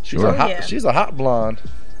 wow. She's a hot. Yeah. She's a hot blonde.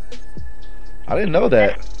 I didn't know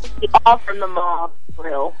that. All from the mall,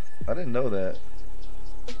 real. I didn't know that.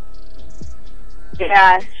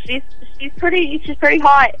 Yeah, she's pretty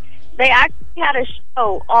hot. They actually had a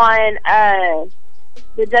show on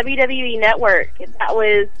the WWE Network that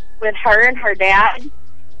was with her and her dad,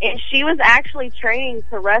 and she was actually training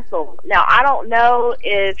to wrestle. Now, I don't know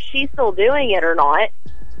if she's still doing it or not,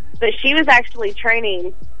 but she was actually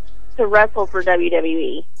training to wrestle for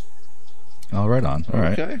WWE. Oh, right on. All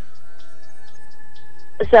right. Okay.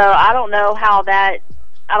 So I don't know how that's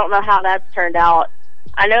turned out.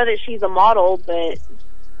 I know that she's a model, but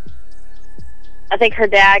I think her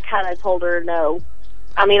dad kind of told her no.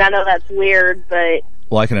 I mean, I know that's weird, but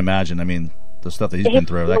Well, I can imagine. I mean, the stuff that he's been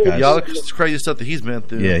through. That guy's... Yeah, all the crazy stuff that he's been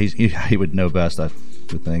through. Yeah, he would know best, I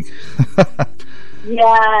would think.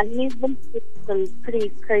 yeah, he's been through some pretty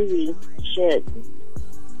crazy shit.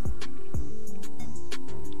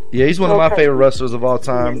 Yeah, he's one of my favorite wrestlers of all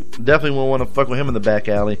time. Definitely wouldn't want to fuck with him in the back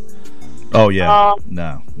alley. Oh, yeah.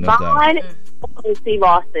 No doubt. Mine is Steve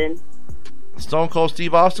Austin. Stone Cold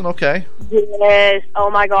Steve Austin, okay. Yes.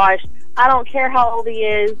 Oh my gosh. I don't care how old he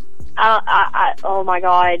is. Oh my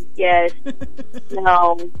God. Yes.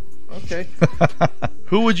 No. Okay.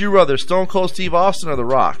 Who would you rather, Stone Cold Steve Austin or The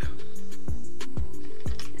Rock?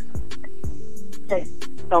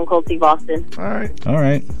 Stone Cold Steve Austin. All right. All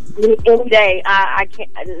right. Any day. I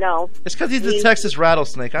can't. No. It's because he's the Texas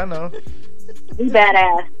Rattlesnake. I know. He's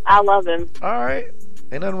badass. I love him. All right.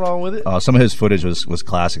 Ain't nothing wrong with it. Some of his footage was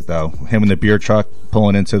classic, though. Him in the beer truck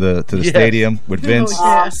pulling into the stadium with Vince.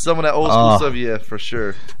 Some of that old school stuff, yeah, for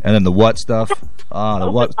sure. And then the what stuff.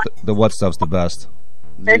 The what stuff's the best.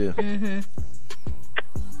 Yeah.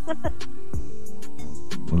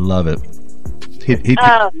 Love it.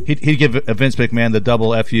 He'd give Vince McMahon the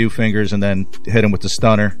double FU fingers and then hit him with the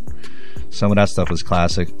stunner. Some of that stuff was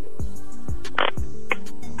classic.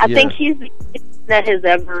 I think he's the only that has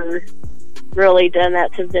ever really done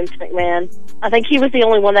that to Vince McMahon. I think he was the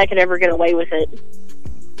only one that could ever get away with it.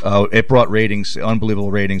 Oh, it brought ratings,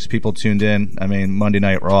 unbelievable ratings. People tuned in. I mean, Monday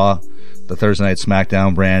Night Raw, the Thursday Night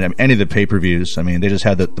SmackDown brand, I mean, any of the pay-per-views. I mean, they just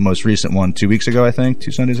had the most recent one 2 weeks ago, I think,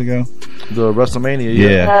 2 Sundays ago. The WrestleMania,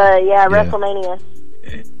 yeah,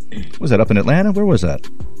 WrestleMania. Was that up in Atlanta? Where was that?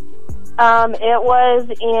 It was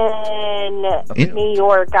in New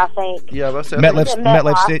York, I think. Yeah, that's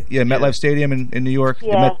MetLife Stadium in New York.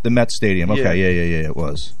 Yeah. The Met Stadium. Okay, yeah. It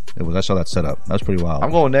was. I saw that setup. That was pretty wild.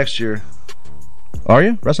 I'm going next year. Are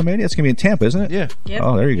you? WrestleMania? It's gonna be in Tampa, isn't it? Yeah. Yep.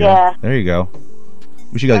 Oh, there you go. Yeah. There you go.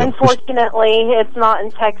 We should go. Unfortunately, it's not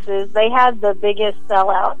in Texas. They had the biggest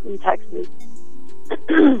sellout in Texas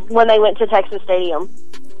when they went to Texas Stadium.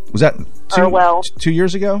 Was that 2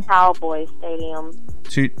 years ago? Cowboy Stadium.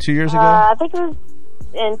 Two years ago? I think it was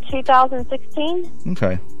in 2016.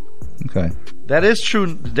 Okay. That is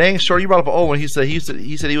true. Dang, Short, you brought up an old one. He said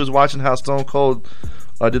he was watching how Stone Cold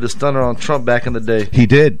did the stunner on Trump back in the day. He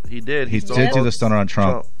did. He did do the stunner on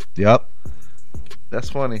Trump. Yep. That's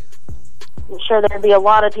funny. I'm sure there'd be a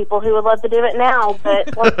lot of people who would love to do it now,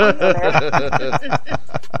 but let's not go there.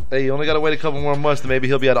 Hey, you only got to wait a couple more months, and maybe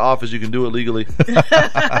he'll be out of office. You can do it legally.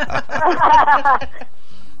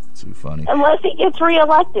 Too funny. Unless he gets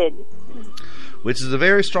reelected. Which is a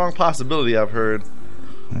very strong possibility, I've heard.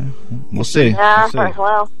 We'll see.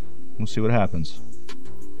 Well, we'll see what happens.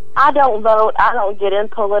 I don't vote. I don't get in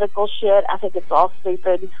political shit. I think it's all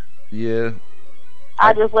stupid. Yeah.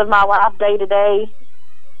 I just live my life day to day.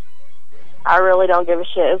 I really don't give a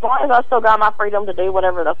shit. As long as I still got my freedom to do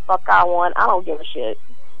whatever the fuck I want, I don't give a shit.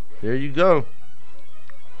 There you go.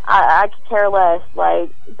 I could care less.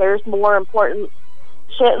 Like, there's more important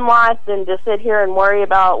shit in life than to sit here and worry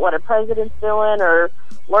about what a president's doing or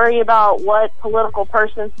worry about what political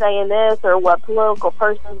person's saying this or what political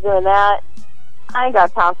person's doing that. I ain't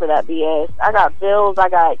got time for that BS. I got bills. I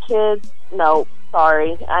got kids. No,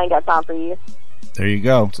 sorry. I ain't got time for you. There you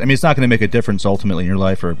go. I mean, it's not going to make a difference ultimately in your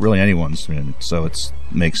life or really anyone's. So it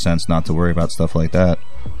makes sense not to worry about stuff like that.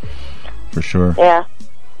 For sure. Yeah.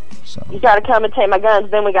 So. You got to come and take my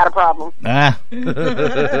guns, then we got a problem.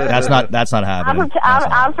 That's not happening.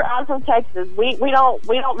 I'm from Texas. We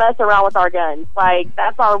don't mess around with our guns. Like,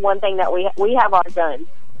 that's our one thing that we have our guns.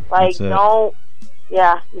 Like, no.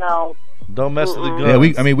 Don't mess with the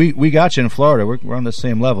guns. Yeah, we got you in Florida. We're on the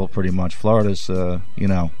same level pretty much. Florida's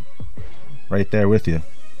right there with you.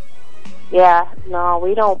 Yeah, no,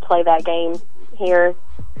 we don't play that game here.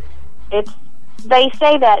 They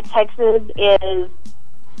say that Texas is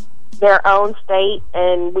their own state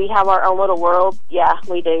and we have our own little world. Yeah,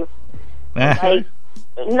 we do. Like,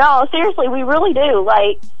 no, seriously, we really do.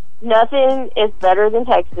 Like, nothing is better than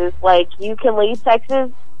Texas. Like, you can leave Texas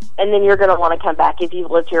and then you're going to want to come back if you've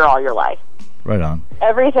lived here all your life. Right on.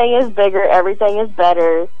 Everything is bigger. Everything is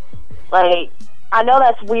better. Like, I know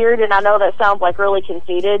that's weird and I know that sounds like really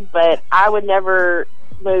conceited, but I would never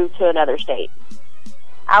move to another state.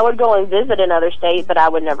 I would go and visit another state, but I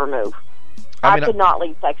would never move. I could not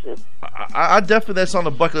leave Texas. I definitely, that's on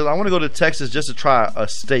the bucket list. I want to go to Texas just to try a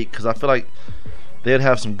steak because I feel like they'd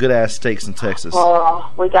have some good-ass steaks in Texas.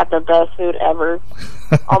 Oh, we got the best food ever.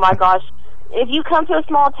 Oh, my gosh. If you come to a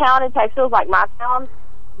small town in Texas like my town,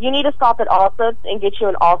 you need to stop at Allsup's and get you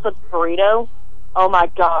an Allsup's burrito. Oh,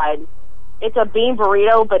 my God. It's a bean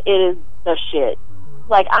burrito, but it is the shit.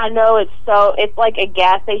 Like, I know it's like a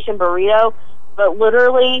gas station burrito, but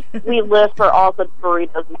literally we live for Allsup's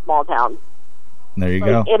burritos in small towns. There you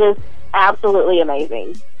go. It is absolutely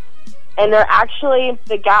amazing. And they're actually,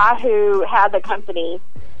 the guy who had the company,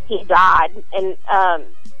 he died, and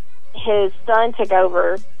his son took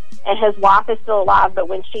over, and his wife is still alive, but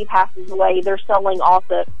when she passes away, they're selling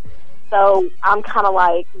Allsup's. So I'm kind of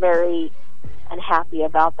like very unhappy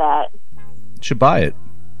about that. Should buy it.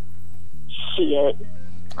 Shit.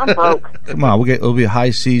 I'm broke. Come on, it'll be a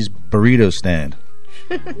High Seas burrito stand.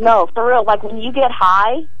 No, for real. Like, when you get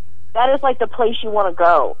high, that is like the place you want to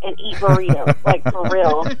go and eat burritos. Like, for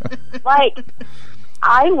real. Like,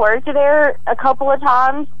 I worked there a couple of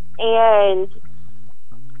times, and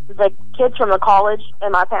the kids from the college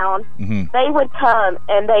in my town, they would come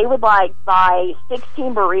and they would like buy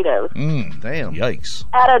 16 burritos. Damn. Yikes.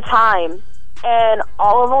 At a time. And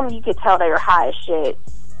all of them, you could tell they were high as shit.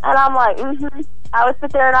 And I'm like, I would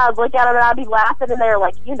sit there and I would look at them and I'd be laughing, and they were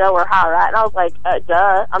like, you know we're high, right? And I was like,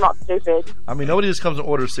 duh, I'm not stupid. I mean, nobody just comes and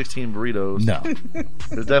orders 16 burritos. No.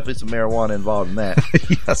 There's definitely some marijuana involved in that.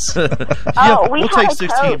 Yes. We'll take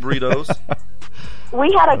 16 burritos.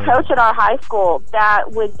 We had a coach at our high school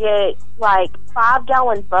that would get like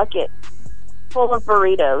 5-gallon buckets full of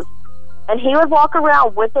burritos. And he would walk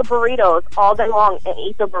around with the burritos all day long and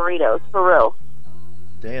eat the burritos, for real.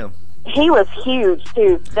 Damn. He was huge,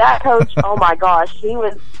 too. That coach, oh my gosh, he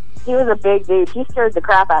was a big dude. He scared the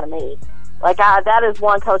crap out of me. Like, that is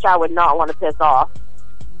one coach I would not want to piss off.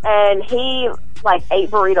 And he, like, ate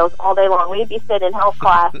burritos all day long. We'd be sitting in health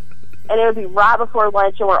class, and it would be right before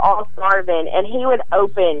lunch, and we're all starving, and he would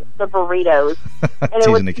open the burritos, and it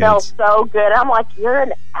would smell so good. I'm like, you're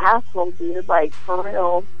an asshole, dude, like, for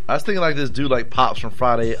real. I was thinking like this dude like Pops from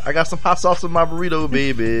Friday. I got some hot sauce in my burrito,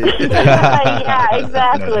 baby. Yeah,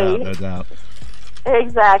 exactly. No doubt.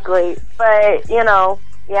 Exactly. But,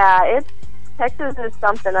 Texas is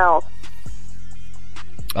something else.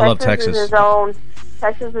 I love Texas.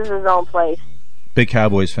 Texas is his own place. Big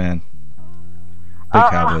Cowboys fan. Big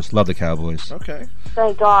Cowboys. Love the Cowboys. Okay.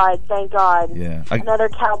 Thank God. Yeah. Another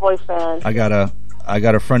Cowboys fan. I got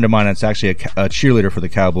a friend of mine that's actually a cheerleader for the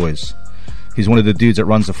Cowboys. He's one of the dudes that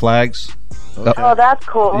runs the flags. Okay. Oh, that's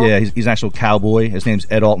cool. Yeah, he's an actual cowboy. His name's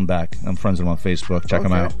Ed Altenbach. I'm friends with him on Facebook. Check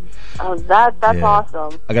him out. Oh, that's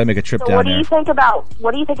awesome. I got to make a trip down what there. do you think about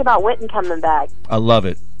Witten coming back? I love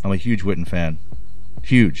it. I'm a huge Witten fan.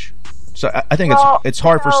 Huge. So I think it's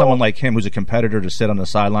hard for someone like him who's a competitor to sit on the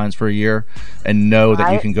sidelines for a year and know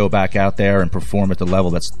that you can go back out there and perform at the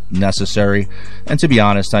level that's necessary. And to be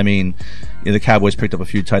honest, I mean, the Cowboys picked up a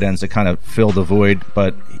few tight ends to kind of fill the void,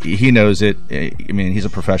 but he knows it. I mean, he's a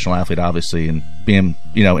professional athlete, obviously, and being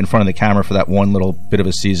in front of the camera for that one little bit of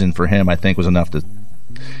a season for him, I think, was enough to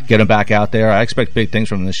get him back out there. I expect big things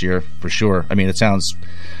from him this year, for sure. I mean, it sounds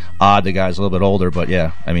odd the guy's a little bit older, but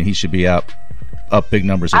yeah, I mean, he should be up big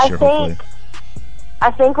numbers this year, hopefully.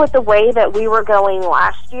 I think with the way that we were going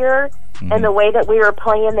last year and the way that we were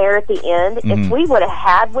playing there at the end, if we would have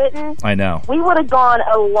had Witten, I know, we would have gone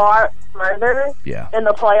a lot further in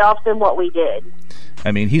the playoffs than what we did.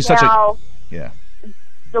 I mean, he's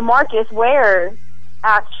DeMarcus Ware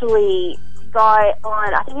actually got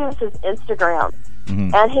on, I think it was his Instagram,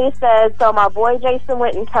 And he said, so my boy Jason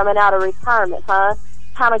Witten coming out of retirement, huh?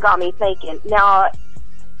 Kind of got me thinking. Now,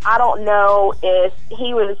 I don't know if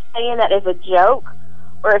he was saying that as a joke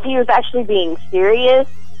or if he was actually being serious.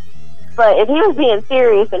 But if he was being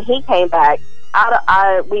serious and he came back,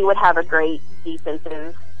 we would have a great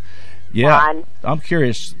defensive line. I'm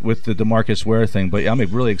curious with the DeMarcus Ware thing, but I'm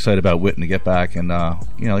really excited about Witten to get back. And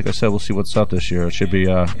like I said, we'll see what's up this year. It should be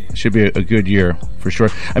a good year for sure.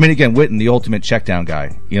 I mean, again, Witten, the ultimate check down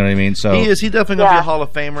guy. You know what I mean? So he is. He definitely gonna be a Hall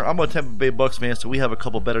of Famer. I'm a Tampa Bay Bucks fan, so we have a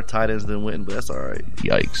couple better tight ends than Witten, but that's all right.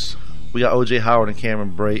 Yikes! We got O.J. Howard and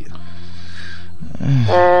Cameron Brate.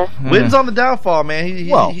 Witten's on the downfall,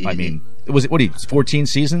 man. I mean. Was it 14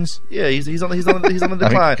 seasons? Yeah, he's on the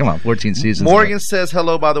decline. I mean, come on, 14 seasons. Morgan says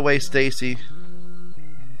hello, by the way, Stacy.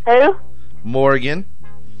 Who? Morgan.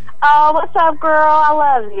 Oh, what's up, girl? I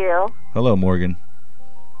love you. Hello, Morgan.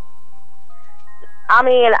 I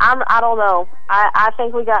mean, I don't know. I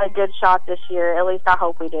think we got a good shot this year. At least I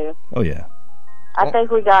hope we do. Oh yeah. I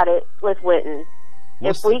think we got it with Witten.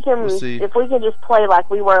 If we can just play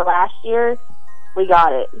like we were last year, we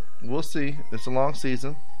got it. We'll see. It's a long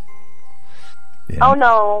season. Yeah. Oh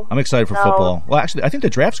no! I'm excited for football. Well, actually, I think the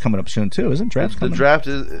draft's coming up soon too. Isn't draft coming? The draft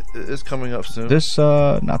is coming up soon. This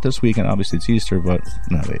not this weekend. Obviously, it's Easter, but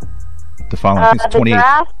no, wait. The following. I think it's 28th. The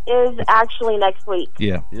draft is actually next week.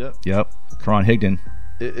 Yeah. Yep. Karan Higdon,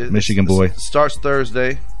 Michigan boy, starts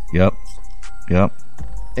Thursday. Yep.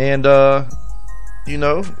 And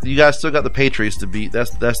you guys still got the Patriots to beat. That's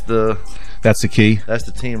the key. That's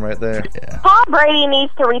the team right there. Yeah. Tom Brady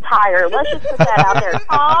needs to retire. Let's just put that out there.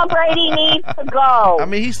 Tom Brady needs to go. I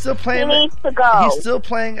mean, he's still playing. He needs to go. He's still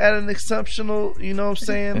playing at an exceptional. You know what I'm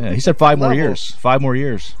saying? Yeah, he said 5 more years. 5 more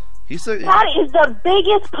years. That is the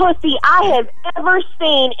biggest pussy I have ever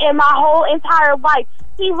seen in my whole entire life.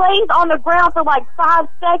 He lays on the ground for like 5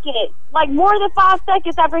 seconds, like more than 5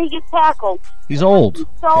 seconds after he gets tackled. He's old. He's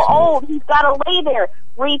so old. He's got to lay there.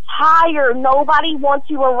 Retire. Nobody wants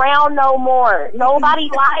you around no more. Nobody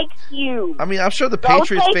likes you. I mean, I'm sure the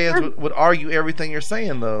Patriots fans would argue everything you're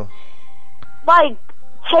saying, though. Like,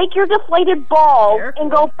 take your deflated balls and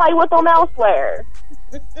go play with them elsewhere.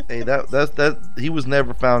 Hey, that he was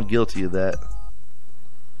never found guilty of that.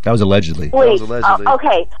 That was allegedly. Wait,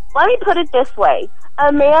 okay, let me put it this way.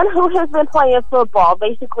 A man who has been playing football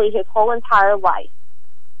basically his whole entire life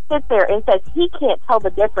sits there and says he can't tell the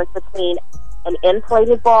difference between an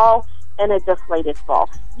inflated ball and a deflated ball.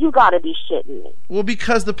 You gotta be shitting me. Well,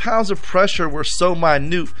 because the pounds of pressure were so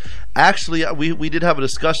minute. Actually, we did have a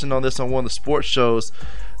discussion on this on one of the sports shows.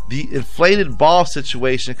 The inflated ball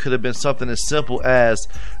situation could have been something as simple as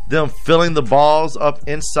them filling the balls up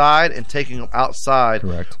inside and taking them outside.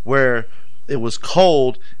 Correct. Where it was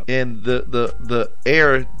cold and the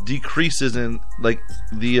air decreases in like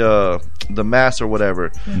the mass or whatever.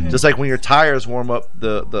 Mm-hmm. Just like when your tires warm up,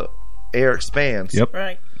 the air expands. Yep.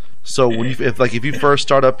 Right. So when if you first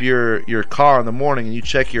start up your car in the morning and you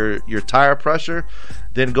check your tire pressure,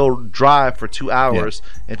 then go drive for 2 hours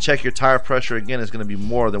and check your tire pressure again, is going to be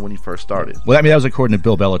more than when you first started. Well, I mean that was according to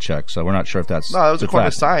Bill Belichick, so we're not sure if that's no, it was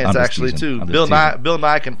according to science actually too. Bill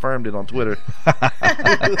Nye confirmed it on Twitter. Well,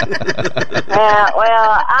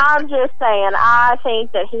 I'm just saying. I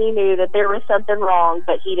think that he knew that there was something wrong,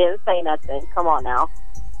 but he didn't say nothing. Come on now.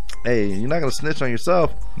 Hey, you're not going to snitch on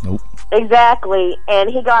yourself. Nope. Exactly,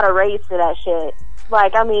 and he got a raise for that shit.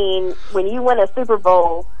 Like, I mean, when you win a Super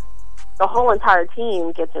Bowl, the whole entire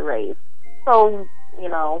team gets a raise. So,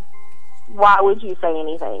 why would you say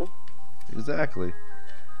anything? Exactly.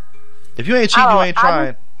 If you ain't cheating, you ain't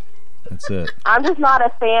trying. That's it. I'm just not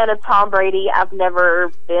a fan of Tom Brady. I've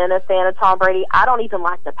never been a fan of Tom Brady. I don't even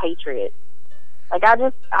like the Patriots. Like, I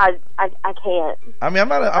can't. I mean, I'm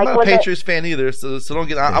not a Patriots fan either, so don't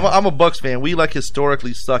get. I'm a Bucks fan. We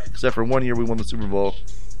historically suck, except for 1 year we won the Super Bowl,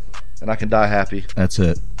 and I can die happy. That's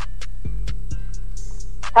it.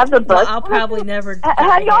 Have the Bucks? I'll probably never.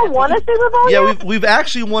 Have y'all won a Super Bowl? Yeah, yet? we've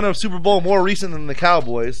actually won a Super Bowl more recent than the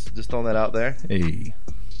Cowboys. Just throwing that out there. Hey.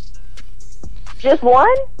 Just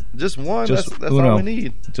one? Just one. That's all we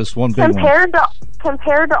need. Just one big one.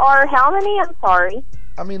 Compared to our how many? I'm sorry.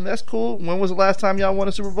 I mean, that's cool. When was the last time y'all won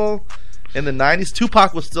a Super Bowl? In the 90s?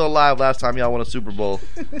 Tupac was still alive last time y'all won a Super Bowl.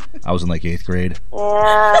 I was in like 8th grade.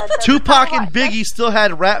 Yeah, Tupac and Biggie still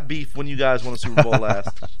had rap beef when you guys won a Super Bowl last.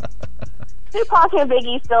 Tupac and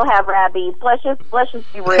Biggie still have rap beef. Let's just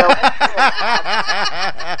be real.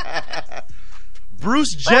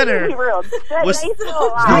 Bruce Jenner was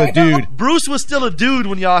still a dude. Bruce was still a dude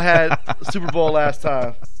when y'all had Super Bowl last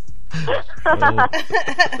time. That's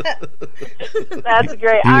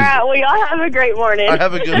great. All right, well, y'all have a great morning. I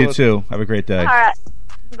have a good You one. too. Have a great day. All right.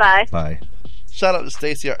 Bye. Bye. Shout out to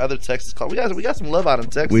Stacy, our other Texas caller. We got some love out in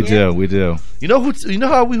Texas. We do. You know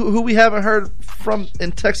who we haven't heard from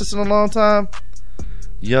in Texas in a long time?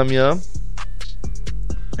 Yum Yum.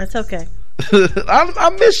 That's okay.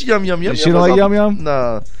 I miss Yum Yum. You don't like Yum Yum?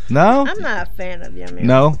 No. I'm not a fan of Yum Yum.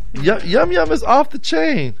 No. Yum Yum is off the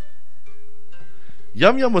chain.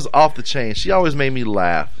 Yum Yum was off the chain. She always made me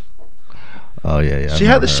laugh. Oh yeah. She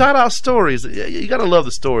had the shout out stories. You gotta love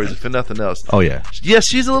the stories, if for nothing else. Oh yeah. Yes,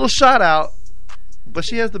 she's a little shout out, but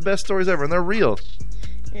she has the best stories ever, and they're real.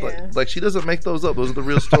 Yeah. Like she doesn't make those up. Those are the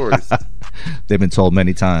real stories. They've been told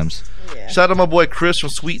many times. Yeah. Shout out to my boy Chris from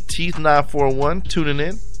Sweet Teeth 941 tuning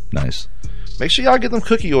in. Nice. Make sure y'all get them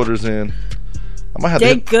cookie orders in. I might have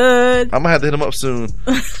They're good. I might have to hit them up soon.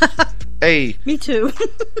 Hey. Me too.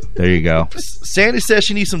 There you go. Sandy says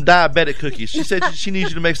she needs some diabetic cookies. She said she needs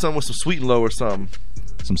you to make something with some sweet and low or something.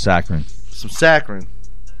 Some saccharin.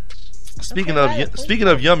 Speaking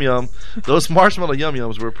of Yum Yum, those marshmallow Yum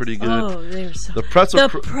Yums were pretty good. Oh, they're so. The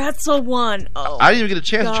pretzel one. Oh, I didn't even get a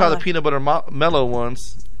chance to try the God. peanut butter mellow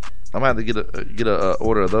ones. I might have to get a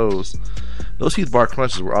order of those. Those Heath Bar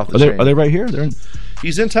Crunches were off the chain. Are they right here?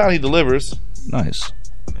 He's in town. He delivers. Nice.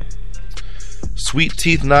 Sweet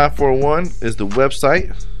Teeth 941 is the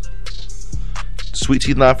website.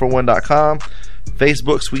 SweetTeeth941.com.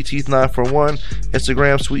 Facebook Sweet Teeth 941.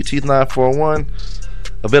 Instagram Sweet Teeth 941.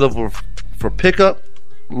 Available for pickup,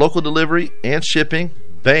 local delivery, and shipping.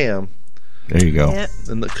 Bam. There you go. Yep.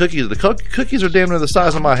 And the cookies are damn near the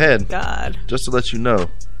size of my head. God. Just to let you know.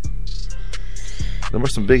 Them are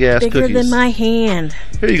some big ass Bigger cookies. than my hand.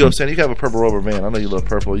 Here you go, Sandy. You got a purple rubber band. I know you love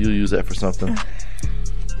purple. You'll use that for something.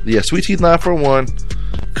 Yeah, Sweet Teeth 941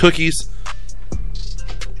 cookies.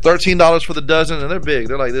 $13 for the dozen, and they're big.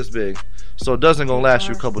 They're like this big. So a dozen gonna last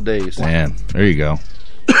you a couple days. Man, there you go.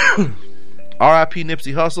 R.I.P.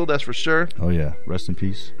 Nipsey Hussle, that's for sure. Oh yeah, rest in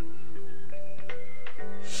peace.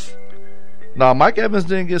 Nah, Mike Evans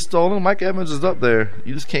didn't get stolen. Mike Evans is up there.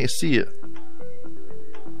 You just can't see it.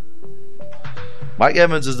 Mike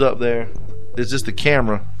Evans is up there. It's just the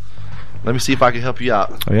camera. Let me see if I can help you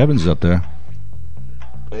out. Oh, Evans is up there.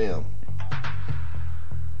 Bam.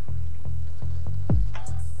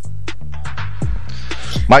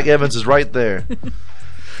 Mike Evans is right there.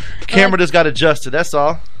 Camera just got adjusted, that's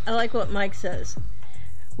all. I like what Mike says.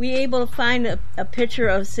 We able to find a picture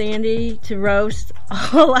of Sandy to roast.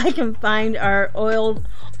 All I can find are old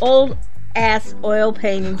ass oil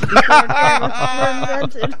paintings before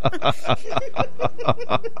cameras were invented.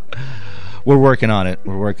 We're working on it.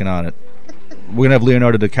 We're gonna have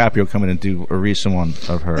Leonardo DiCaprio come in and do a recent one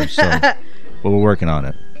of her. So, but we're working on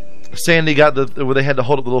it. Sandy got where they had to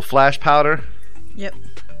hold up the little flash powder. Yep.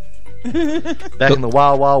 Back in the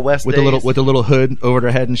Wild Wild West with days. the little hood over their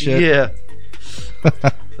head and shit. Yeah.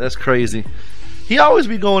 That's crazy. He always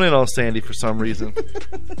be going in on Sandy for some reason.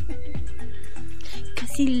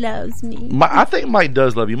 Because he loves me. I think Mike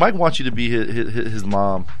does love you. Mike wants you to be his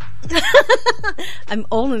mom. I'm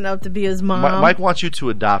old enough to be his mom. Mike wants you to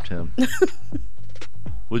adopt him.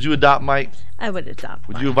 Would you adopt Mike? I would adopt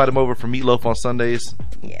Would you invite him over for meatloaf on Sundays?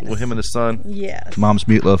 Yes. With him and his son? Yes. Mom's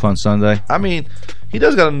meatloaf on Sunday. I mean, he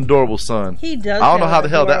does got an adorable son. He does. I don't know how the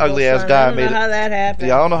hell that ugly ass guy made it. I don't know how that happened.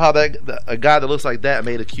 Yeah, I don't know how a guy that looks like that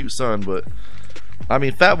made a cute son, but I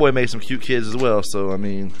mean, Fat Boy made some cute kids as well. So I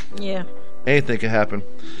mean, yeah, anything can happen.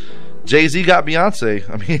 Jay-Z got Beyonce.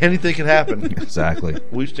 I mean, anything can happen. Exactly.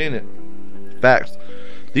 We've seen it. Facts.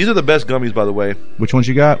 These are the best gummies, by the way. Which ones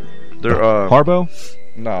you got? They're Harbo?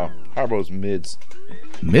 No, Harbo's mids.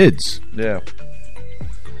 Mids? Yeah.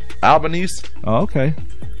 Albanese. Oh, okay.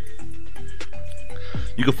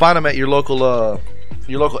 You can find them at your local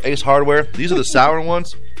Ace Hardware. These are the sour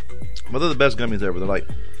ones, but they're the best gummies ever. They're like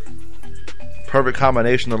perfect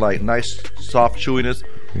combination of like nice soft chewiness.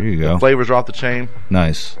 There you go. The flavors are off the chain.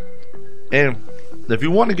 Nice. And if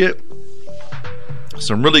you want to get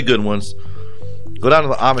some really good ones, go down to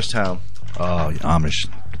the Amish town. Oh, Amish,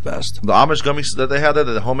 the best. The Amish gummies that they have there,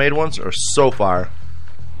 the homemade ones, are so fire.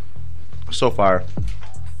 So fire.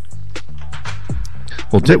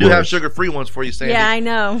 Well, they do have sugar-free ones for you, Sandy. Yeah, I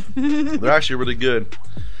know. They're actually really good.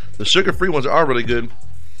 The sugar-free ones are really good.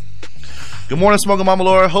 Good morning, Smoking Mama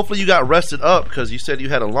Laura. Hopefully you got rested up because you said you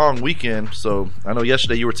had a long weekend. So I know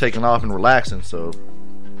yesterday you were taking off and relaxing. So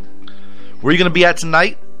where are you going to be at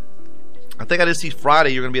tonight? I think I did see Friday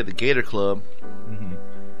you're going to be at the Gator Club. Mm-hmm.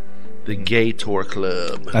 The Gator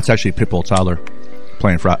Club. That's actually Pitbull Tyler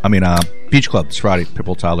playing Beach Club this Friday.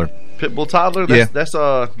 Pitbull Tyler. Pitbull Toddler? That's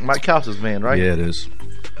Mike Couch's man, right? Yeah, it is.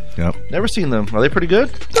 Yep. Never seen them. Are they pretty good?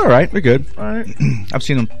 They're all right. They're good. All right. I've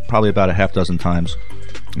seen them probably about a half dozen times.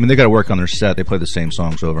 I mean, they got to work on their set. They play the same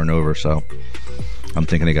songs over and over, so I'm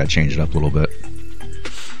thinking they got to change it up a little bit.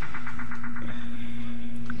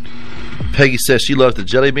 Peggy says she loves the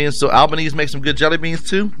jelly beans. So Albanese makes some good jelly beans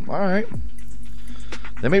too. All right,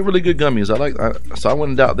 they make really good gummies. So I went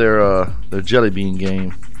and doubt their jelly bean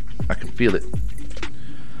game. I can feel it.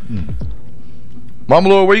 Mama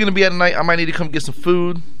Laura, where are you gonna be at tonight? I might need to come get some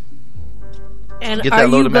food. And get are that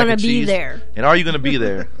load you of mac gonna and be cheese. there? And are you gonna be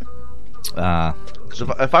there?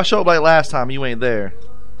 If I show up like last time, you ain't there.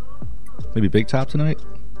 Maybe Big Top tonight?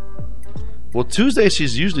 Well, Tuesday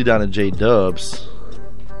she's usually down at J Dubs.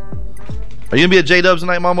 Are you gonna be at J Dubs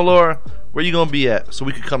tonight, Mama Laura? Where you gonna be at so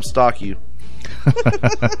we could come stalk you?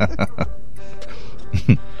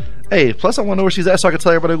 Hey, plus I want to know where she's at so I can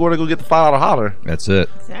tell everybody where to go get the $5 holler. That's it.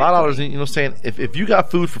 $5, you know what I'm saying? If you got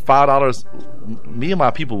food for $5, me and my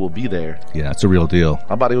people will be there. Yeah, it's a real deal.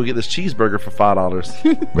 I'm about to go get this cheeseburger for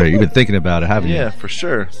 $5. Right, you've been thinking about it, haven't you? Yeah, for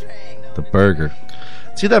sure. The burger.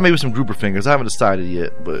 See, that maybe some grouper fingers. I haven't decided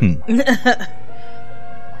yet, but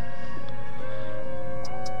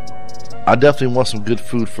I definitely want some good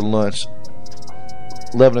food for lunch.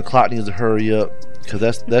 11 o'clock needs to hurry up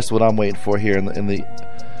because that's what I'm waiting for here in the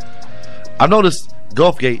I've noticed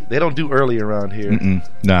Gulfgate, they don't do early around here.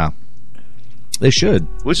 Nah. They should.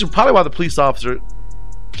 Which is probably why the police officer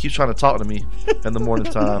keeps trying to talk to me in the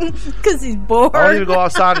morning time. Because he's bored. I don't even go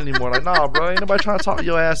outside anymore. Like, nah, bro, ain't nobody trying to talk to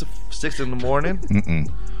your ass at 6 in the morning.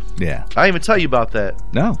 Yeah. I didn't even tell you about that.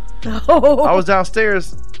 No. I was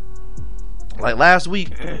downstairs like last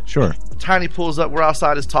week. Sure. Tiny pulls up. We're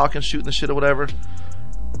outside, is talking, shooting the shit or whatever.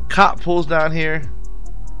 Cop pulls down here,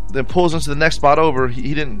 then pulls into the next spot over.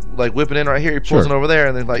 He didn't like whip it in right here. He pulls in over there,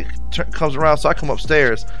 and then like comes around. So I come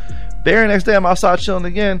upstairs. Very next day, I'm outside chilling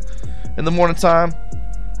again in the morning time,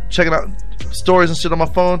 checking out stories and shit on my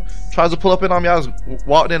phone. Tries to pull up in on me. I was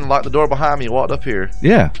walked in and locked the door behind me and walked up here.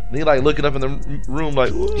 Yeah. And he like looking up in the room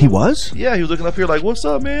like, ooh. He was? Yeah, he was looking up here like, what's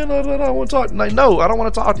up, man? I want to talk. Like, no, I don't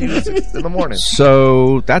want to talk to you. It's 6 in the morning.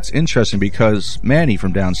 So that's interesting because Manny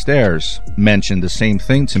from downstairs mentioned the same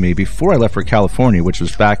thing to me before I left for California, which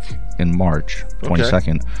was back in March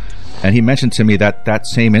 22nd. And he mentioned to me that that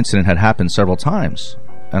same incident had happened several times.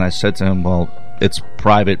 And I said to him, well, it's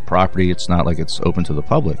private property. It's not like it's open to the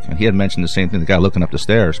public. And he had mentioned the same thing, the guy looking up the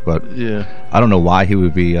stairs. But yeah, I don't know why he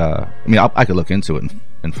would be... I mean, I could look into it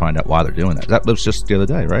and find out why they're doing that. That was just the other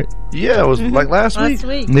day, right? Yeah, it was like last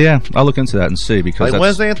week. Yeah, I'll look into that and see. Because like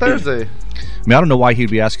Wednesday and Thursday. I mean, I don't know why he'd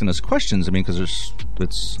be asking us questions. I mean, because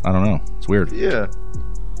I don't know. It's weird. Yeah.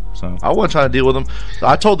 So I wasn't trying to deal with them.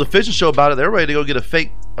 I told the fishing show about it. They're ready to go get a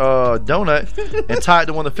fake donut and tie it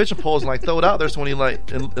to one of the fishing poles and like throw it out there. So when he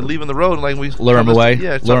like and leaving the road and like we lure him away.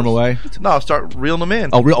 Yeah, lure him away. No, start reeling them in.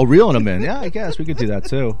 Reeling them in. Yeah, I guess we could do that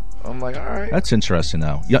too. I'm like, all right. That's interesting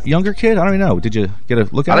though. Younger kid? I don't even know. Did you get a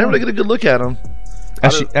look at him? I didn't really get a good look at him.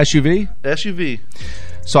 SUV? SUV.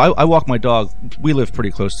 So I walk my dog. We live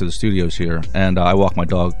pretty close to the studios here, and I walk my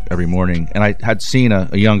dog every morning. And I had seen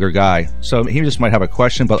a younger guy, so he just might have a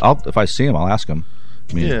question. But if I see him, I'll ask him.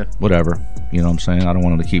 I mean, whatever. You know what I'm saying? I don't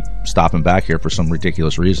want him to keep stopping back here for some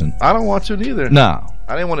ridiculous reason. I don't want to neither. No.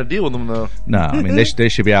 I didn't want to deal with them though. No, I mean they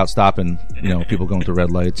should be out stopping. You know, people going through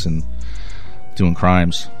red lights and doing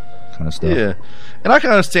crimes, kind of stuff. Yeah, and I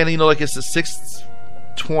can understand. You know, like it's a 6:20,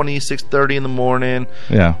 6:30 in the morning.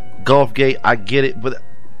 Yeah. Gulfgate, I get it, but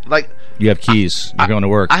like you have keys. You're going to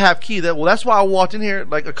work. I have key. That's why I walked in here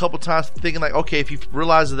like a couple times thinking like, okay, if he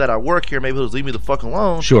realizes that I work here, maybe he'll just leave me the fuck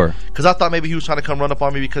alone. Sure. Because I thought maybe he was trying to come run up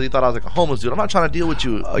on me because he thought I was like a homeless dude. I'm not trying to deal with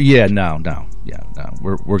you. Yeah, no. Yeah, no.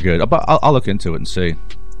 We're good. But I'll look into it and see.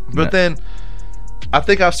 But then I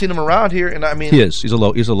think I've seen him around here, and I mean, he is. He's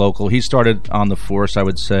a local. He started on the force, I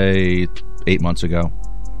would say, 8 months ago.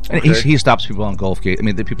 And he stops people on Gulfgate. I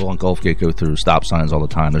mean, the people on Gulfgate go through stop signs all the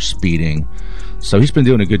time. They're speeding. So he's been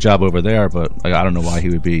doing a good job over there, but I don't know why he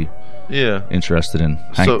would be interested in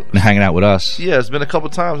hanging out with us. Yeah, it's been a couple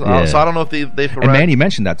times. Yeah. So I don't know if they've And Manny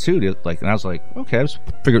mentioned that too. Like, and I was like, okay, I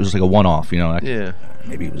figured it was like a one-off, you know. Yeah.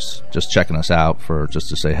 Maybe he was just checking us out just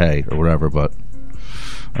to say hey or whatever, but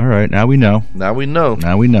all right, now we know. Now we know.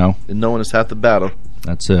 And knowing is half the battle.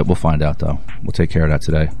 That's it. We'll find out, though. We'll take care of that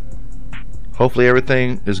today. Hopefully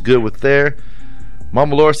everything is good with there.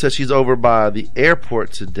 Mama Laura says she's over by the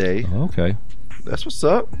airport today. Okay. That's what's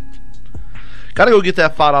up. Gotta go get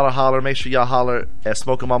that $5 holler. Make sure y'all holler at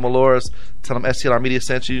Smoking Mama Laura's. Tell them STLR Media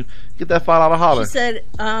sent you. Get that $5 holler. She said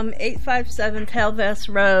 857 Telvest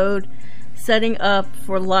Road, setting up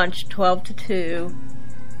for lunch 12 to 2,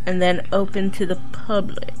 and then open to the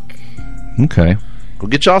public. Okay. Go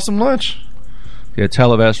get y'all some lunch. Yeah,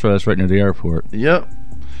 Telvest Road, that's right near the airport. Yep.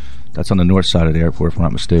 That's on the north side of the airport, if I'm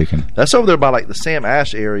not mistaken. That's over there by like the Sam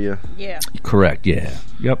Ash area. Yeah. Correct. Yeah.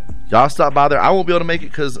 Yep. Y'all stop by there. I won't be able to make it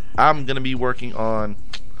because I'm going to be working on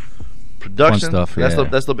production stuff. That's a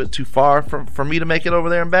little bit too far for me to make it over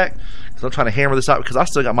there and back. Because I'm trying to hammer this out because I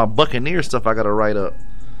still got my Buccaneer stuff I got to write up.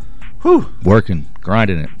 Whew. Working,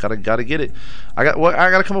 grinding it. Gotta get it. I got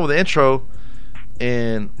to come up with an intro,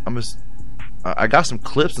 and I got some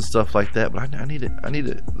clips and stuff like that, but I need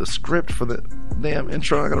the script for the damn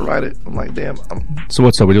intro. I gotta write it. I'm like, damn. So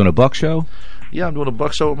what's up? We doing a Buck show? Yeah, I'm doing a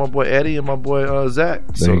Buck show with my boy Eddie and my boy Zach.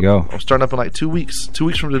 There you go. I'm starting up in like 2 weeks. 2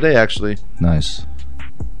 weeks from today, actually. Nice.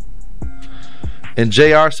 And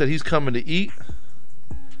JR said he's coming to eat.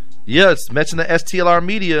 Yes, mention the STLR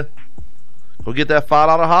Media. Go get that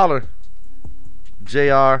 $5 holler.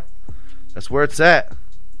 JR, that's where it's at.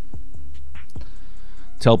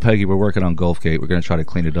 Tell Peggy we're working on Gulfgate. We're going to try to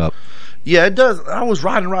clean it up. Yeah, it does. I was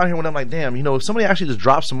riding around here when I'm like, damn, if somebody actually just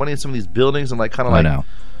dropped some money in some of these buildings and like kind of like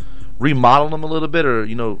remodel them a little bit or,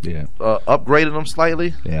 upgraded them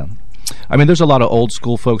slightly. Yeah. I mean, there's a lot of old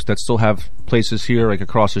school folks that still have places here, like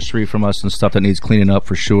across the street from us and stuff that needs cleaning up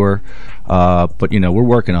for sure. But, we're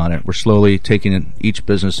working on it. We're slowly taking each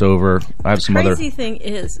business over. I have some other... The crazy thing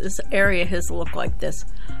is, this area has looked like this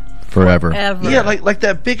forever. Yeah, like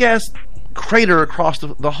that big-ass crater across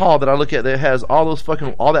the hall that I look at that has all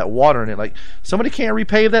that water in it. Like, somebody can't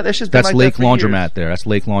repave that? That's just been That's like Lake that for Laundromat years. there. That's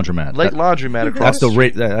Lake Laundromat. Lake Laundromat across.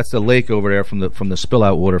 That's the lake over there from the spill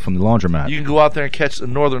out water from the laundromat. You can go out there and catch a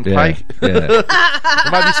northern pike. Yeah. There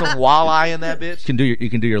might be some walleye in that bitch. You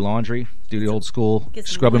can do your laundry, do the old school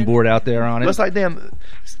scrubbing board out there on it. But it's like, damn,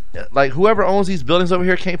 like whoever owns these buildings over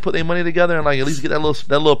here can't put their money together and like at least get that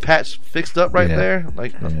little patch fixed up right there.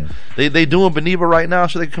 Like they doing Beneva right now,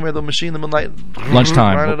 so they can come here, they'll machine them and like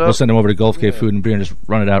lunchtime. We'll send them over to Gulfgate Food and Beer and just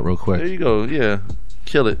run it out real quick. There you go. Yeah,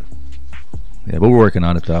 kill it. Yeah, but we're working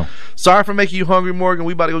on it though. Sorry for making you hungry, Morgan.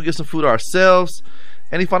 We about to go get some food ourselves.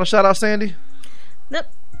 Any final shout out, Sandy? Nope.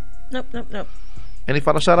 Any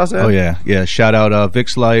final shout outs? Oh yeah. Shout out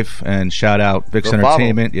Vic's Life and shout out Vic's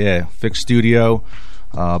Entertainment. Yeah, Vic's Studio.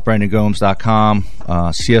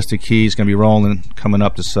 BrandonGomes.com. Siesta Keys going to be rolling coming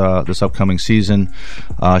up this upcoming season.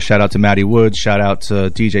 Shout out to Matty Woods. Shout out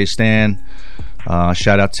to DJ Stan.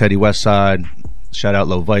 Shout out Teddy Westside. Shout out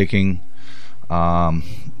Low Viking.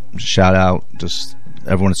 Shout out just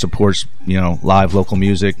everyone that supports live local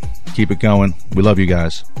music. Keep it going. We love you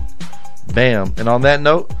guys. Bam. And on that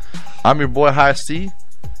note, I'm your boy High C.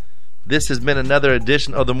 This has been another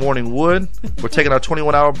edition of The Morning Wood. We're taking our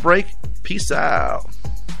 21-hour break. Peace out.